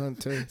 you gotta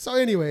hunt too. So,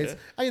 anyways,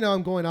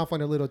 I'm going off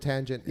on a little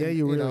tangent. Yeah,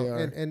 you really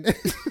are.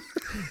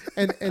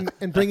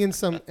 And bringing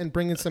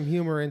some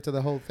humor into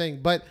the whole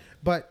thing, but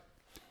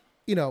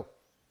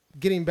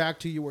getting back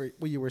to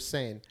what you were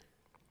saying,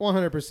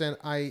 100%.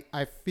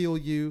 I feel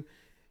you.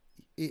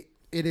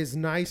 It is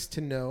nice to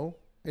know.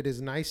 It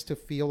is nice to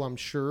feel. I'm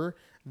sure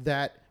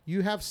that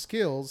you have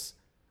skills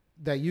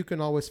that you can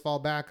always fall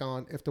back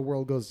on if the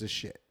world goes to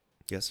shit.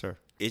 Yes, sir.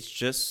 It's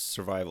just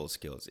survival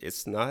skills.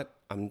 It's not.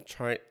 I'm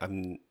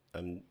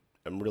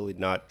really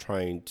not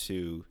trying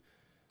to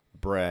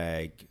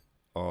brag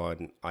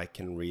on. I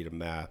can read a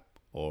map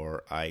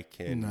or I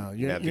can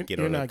navigate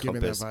you're on not a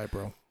giving compass. that vibe,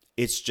 bro.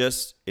 It's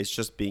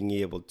just being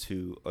able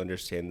to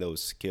understand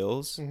those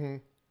skills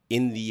in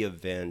the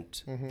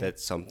event that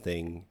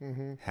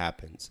something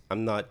happens.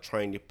 I'm not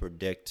trying to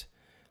predict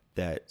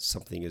that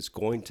something is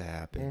going to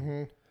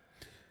happen.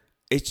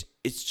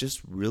 it's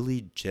just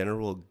really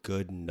general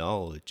good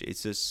knowledge.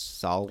 It's just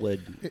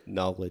solid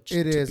knowledge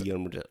it to is. be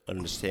able to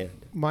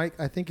understand. Mike,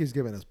 I think he's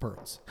giving us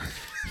pearls.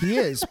 He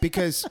is,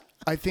 because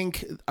I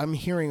think I'm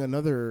hearing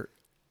another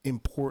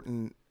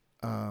important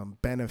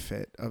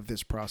benefit of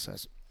this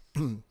process.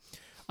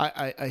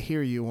 I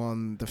hear you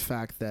on the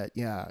fact that,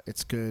 yeah,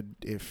 it's good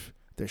if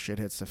the shit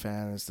hits the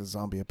fan, it's the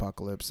zombie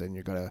apocalypse, and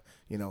you're going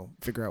to,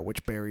 figure out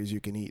which berries you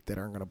can eat that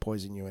aren't going to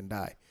poison you and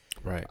die.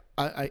 Right.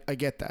 I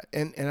get that.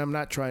 And I'm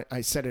not trying,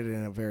 I said it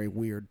in a very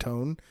weird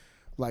tone,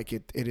 like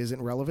it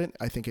isn't relevant.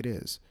 I think it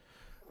is.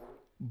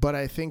 But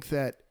I think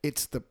that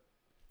it's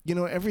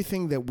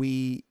everything that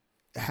we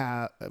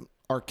have,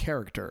 our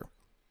character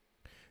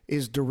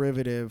is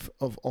derivative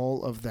of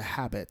all of the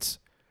habits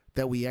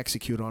that we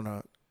execute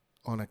on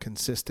a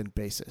consistent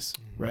basis,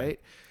 right?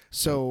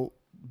 So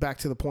back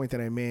to the point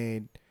that I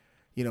made,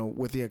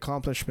 with the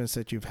accomplishments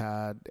that you've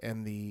had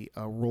and the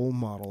role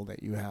model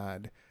that you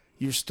had,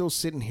 you're still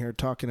sitting here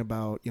talking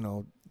about,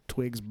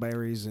 twigs,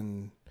 berries,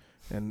 and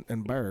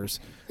bears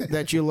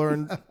that you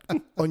learned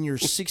on your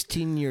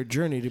 16-year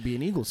journey to be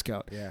an Eagle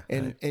Scout. Yeah.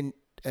 And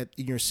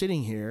you're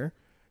sitting here,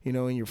 in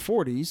your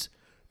 40s,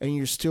 and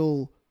you're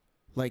still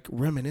like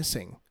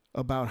reminiscing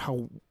about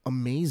how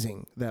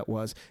amazing that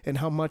was and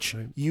how much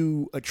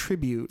you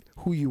attribute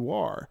who you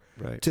are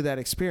to that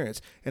experience.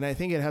 And I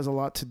think it has a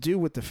lot to do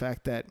with the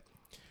fact that,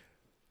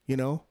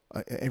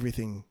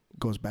 everything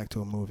goes back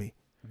to a movie.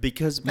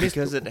 Because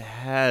it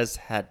has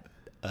had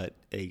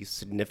a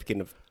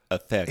significant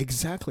effect,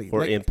 exactly,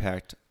 or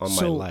impact on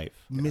my life.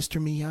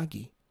 Mr.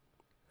 Miyagi,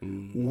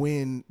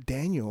 when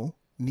Daniel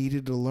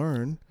needed to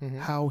learn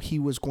how he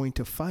was going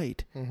to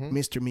fight,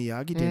 Mr.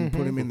 Miyagi didn't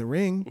put him in the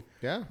ring.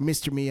 Yeah,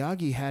 Mr.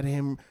 Miyagi had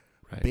him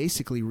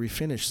basically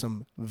refinish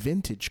some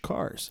vintage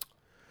cars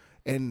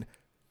and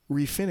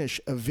refinish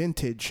a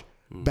vintage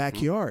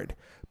backyard,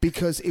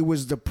 because it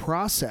was the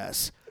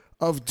process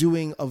of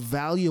doing a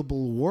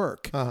valuable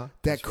work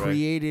that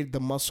created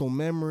the muscle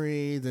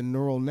memory, the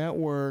neural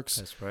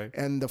networks,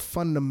 and the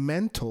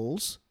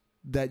fundamentals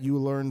that you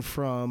learn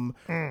from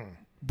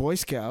Boy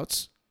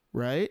Scouts,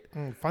 right?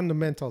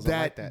 Fundamentals.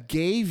 I like that.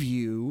 Gave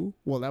you,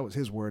 well, that was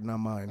his word, not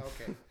mine.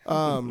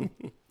 Okay.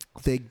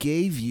 They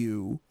gave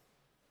you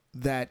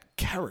that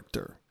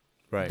character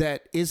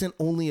that isn't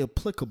only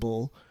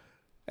applicable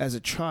as a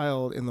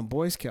child in the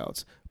Boy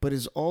Scouts, but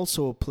is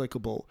also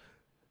applicable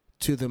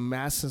to the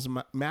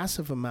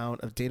massive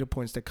amount of data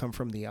points that come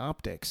from the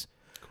optics.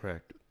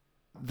 Correct.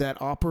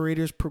 That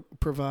operators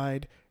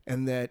provide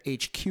and that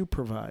HQ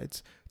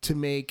provides to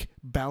make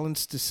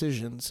balanced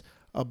decisions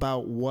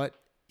about what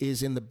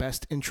is in the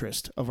best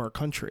interest of our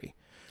country.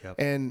 Yep.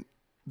 And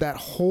that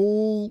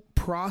whole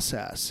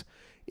process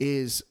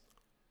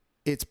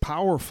it's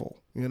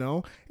powerful,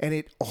 and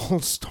it all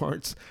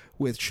starts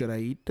with, should I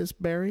eat this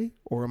berry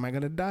or am I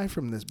going to die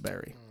from this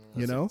berry?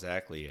 That's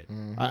exactly it.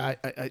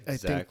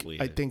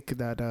 I think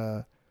that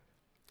I'm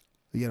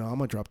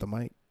gonna drop the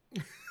mic.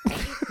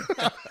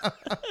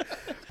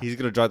 He's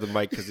gonna drop the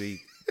mic because he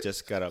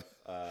just got a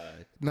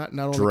not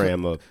only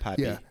dram of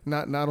pappy. Yeah,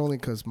 not only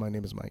because my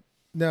name is Mike.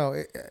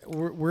 No,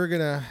 we're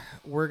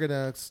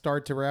gonna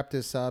start to wrap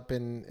this up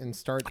and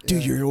start.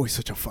 Dude, you're always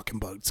such a fucking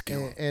bug.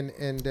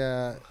 And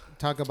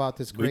talk about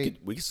this great.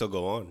 We can still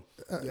go on.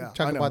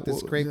 Talk about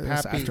this great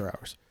pappy. After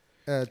hours.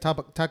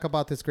 Talk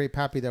about this great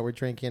pappy that we're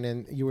drinking,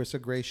 and you were so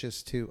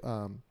gracious to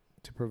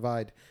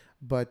provide.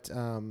 But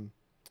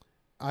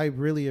I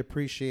really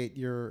appreciate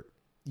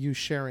you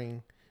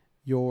sharing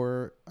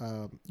your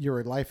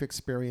life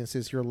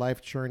experiences, your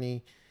life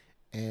journey,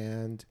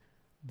 and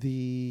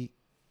the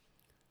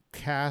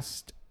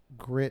cast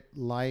grit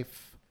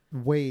life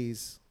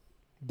ways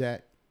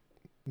that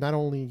not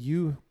only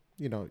you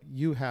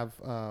have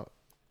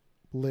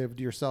lived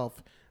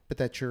yourself, but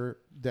that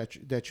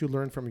you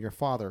learned from your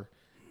father.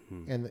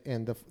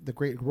 And the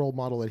great role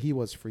model that he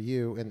was for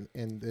you,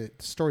 and the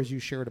stories you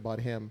shared about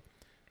him,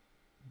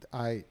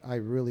 I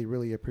really,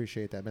 really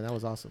appreciate that, man. That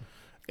was awesome.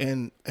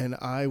 And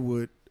I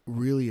would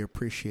really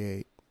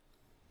appreciate,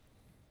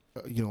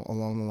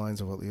 along the lines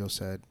of what Leo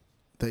said,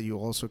 that you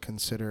also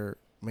consider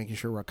making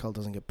sure Raquel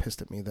doesn't get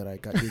pissed at me that I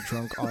got you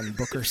drunk on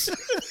Booker's.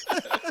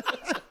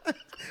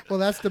 Well,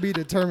 that's to be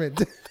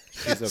determined.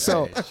 She's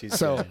okay.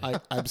 So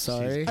I'm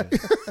sorry.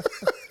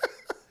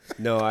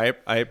 No,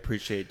 I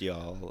appreciate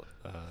y'all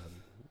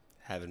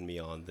having me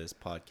on this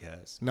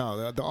podcast.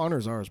 No, the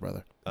honor's ours,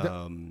 brother.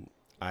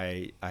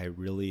 I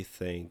really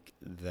think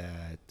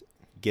that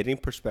getting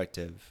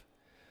perspective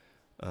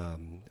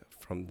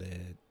from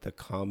the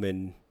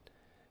common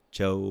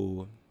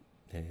Joe,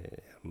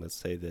 let's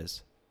say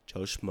this,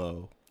 Joe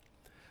Schmo.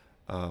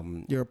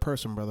 You're a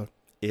person, brother.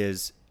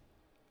 Is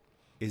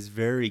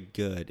very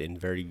good and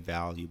very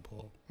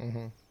valuable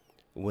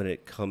when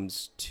it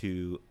comes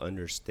to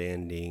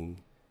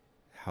understanding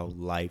how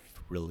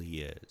life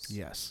really is.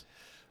 Yes.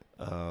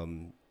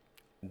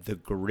 The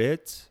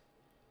grit,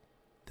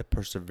 the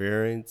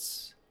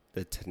perseverance,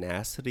 the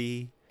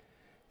tenacity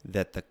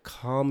that the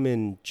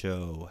common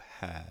Joe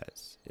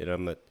has, and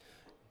I'm a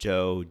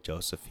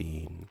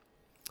Josephine,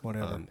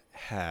 whatever,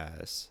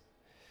 has,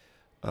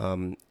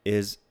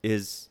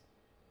 is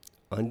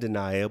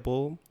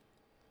undeniable.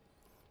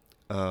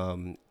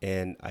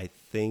 And I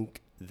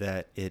think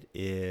that it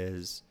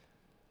is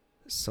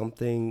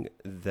something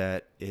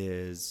that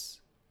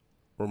is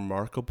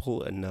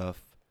remarkable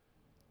enough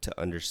to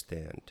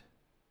understand,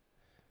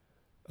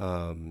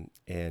 and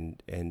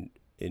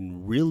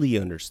really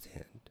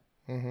understand,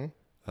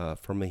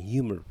 from a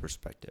human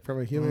perspective.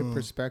 From a human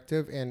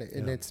perspective, and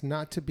it's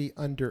not to be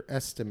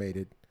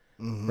underestimated,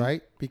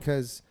 right?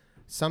 Because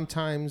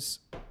sometimes,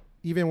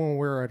 even when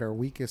we're at our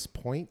weakest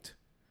point,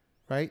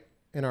 right,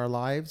 in our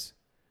lives,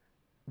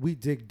 we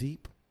dig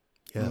deep.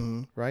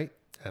 Yeah. Right?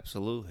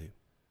 Absolutely.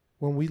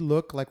 When we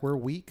look like we're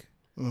weak,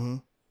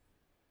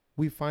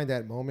 we find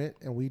that moment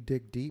and we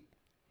dig deep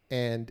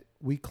and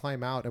we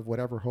climb out of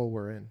whatever hole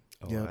we're in.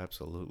 Oh, Yep.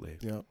 absolutely.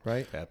 Yeah.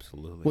 Right?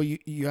 Absolutely. Well,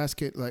 you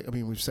ask it, like, I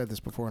mean, we've said this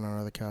before in our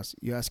other cast.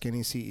 You ask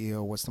any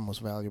CEO what's the most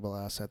valuable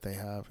asset they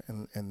have,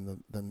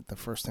 and the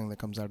first thing that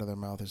comes out of their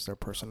mouth is their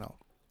personnel.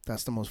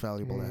 That's the most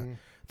valuable asset.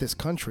 This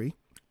country,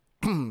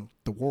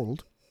 the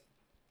world,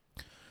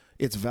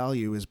 its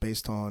value is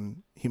based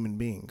on human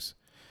beings.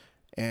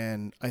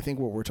 And I think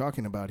what we're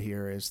talking about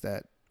here is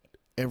that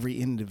every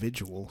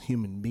individual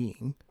human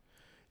being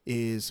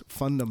is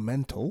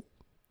fundamental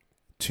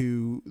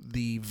to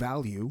the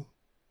value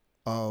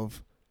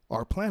of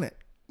our planet,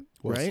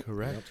 right?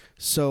 Correct.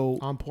 So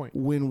On point.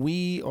 when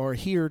we are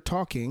here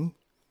talking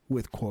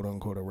with quote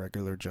unquote a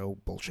regular Joe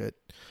bullshit,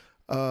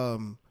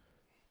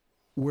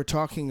 we're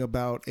talking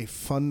about a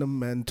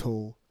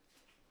fundamental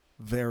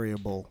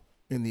variable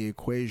in the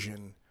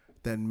equation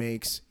that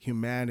makes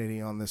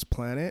humanity on this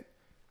planet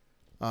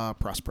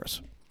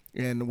prosperous.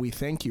 And we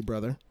thank you,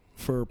 brother,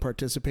 for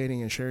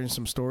participating and sharing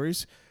some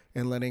stories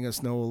and letting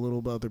us know a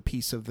little other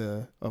piece of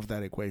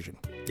that equation.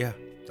 Yeah.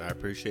 I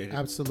appreciate it.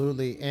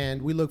 Absolutely.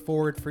 And we look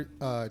forward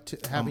to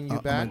having you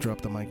I'm back. gonna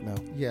drop the mic now.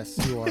 Yes,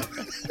 you are.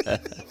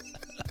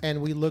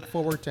 And we look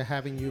forward to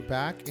having you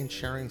back and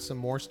sharing some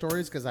more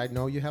stories, because I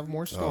know you have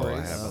more stories.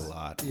 Oh, I have a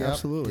lot. Yep,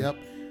 Absolutely. Yep.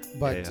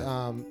 But,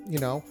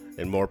 Yeah.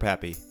 And more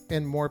Pappy.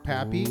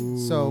 Pappy.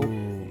 So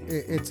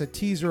it's a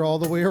teaser all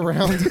the way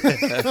around.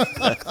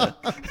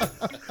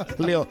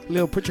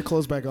 Leo, put your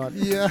clothes back on.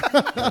 Yeah.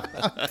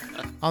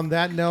 On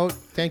that note,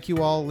 thank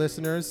you all,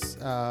 listeners.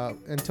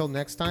 Until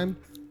next time.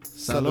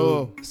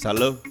 Salud.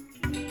 Salud.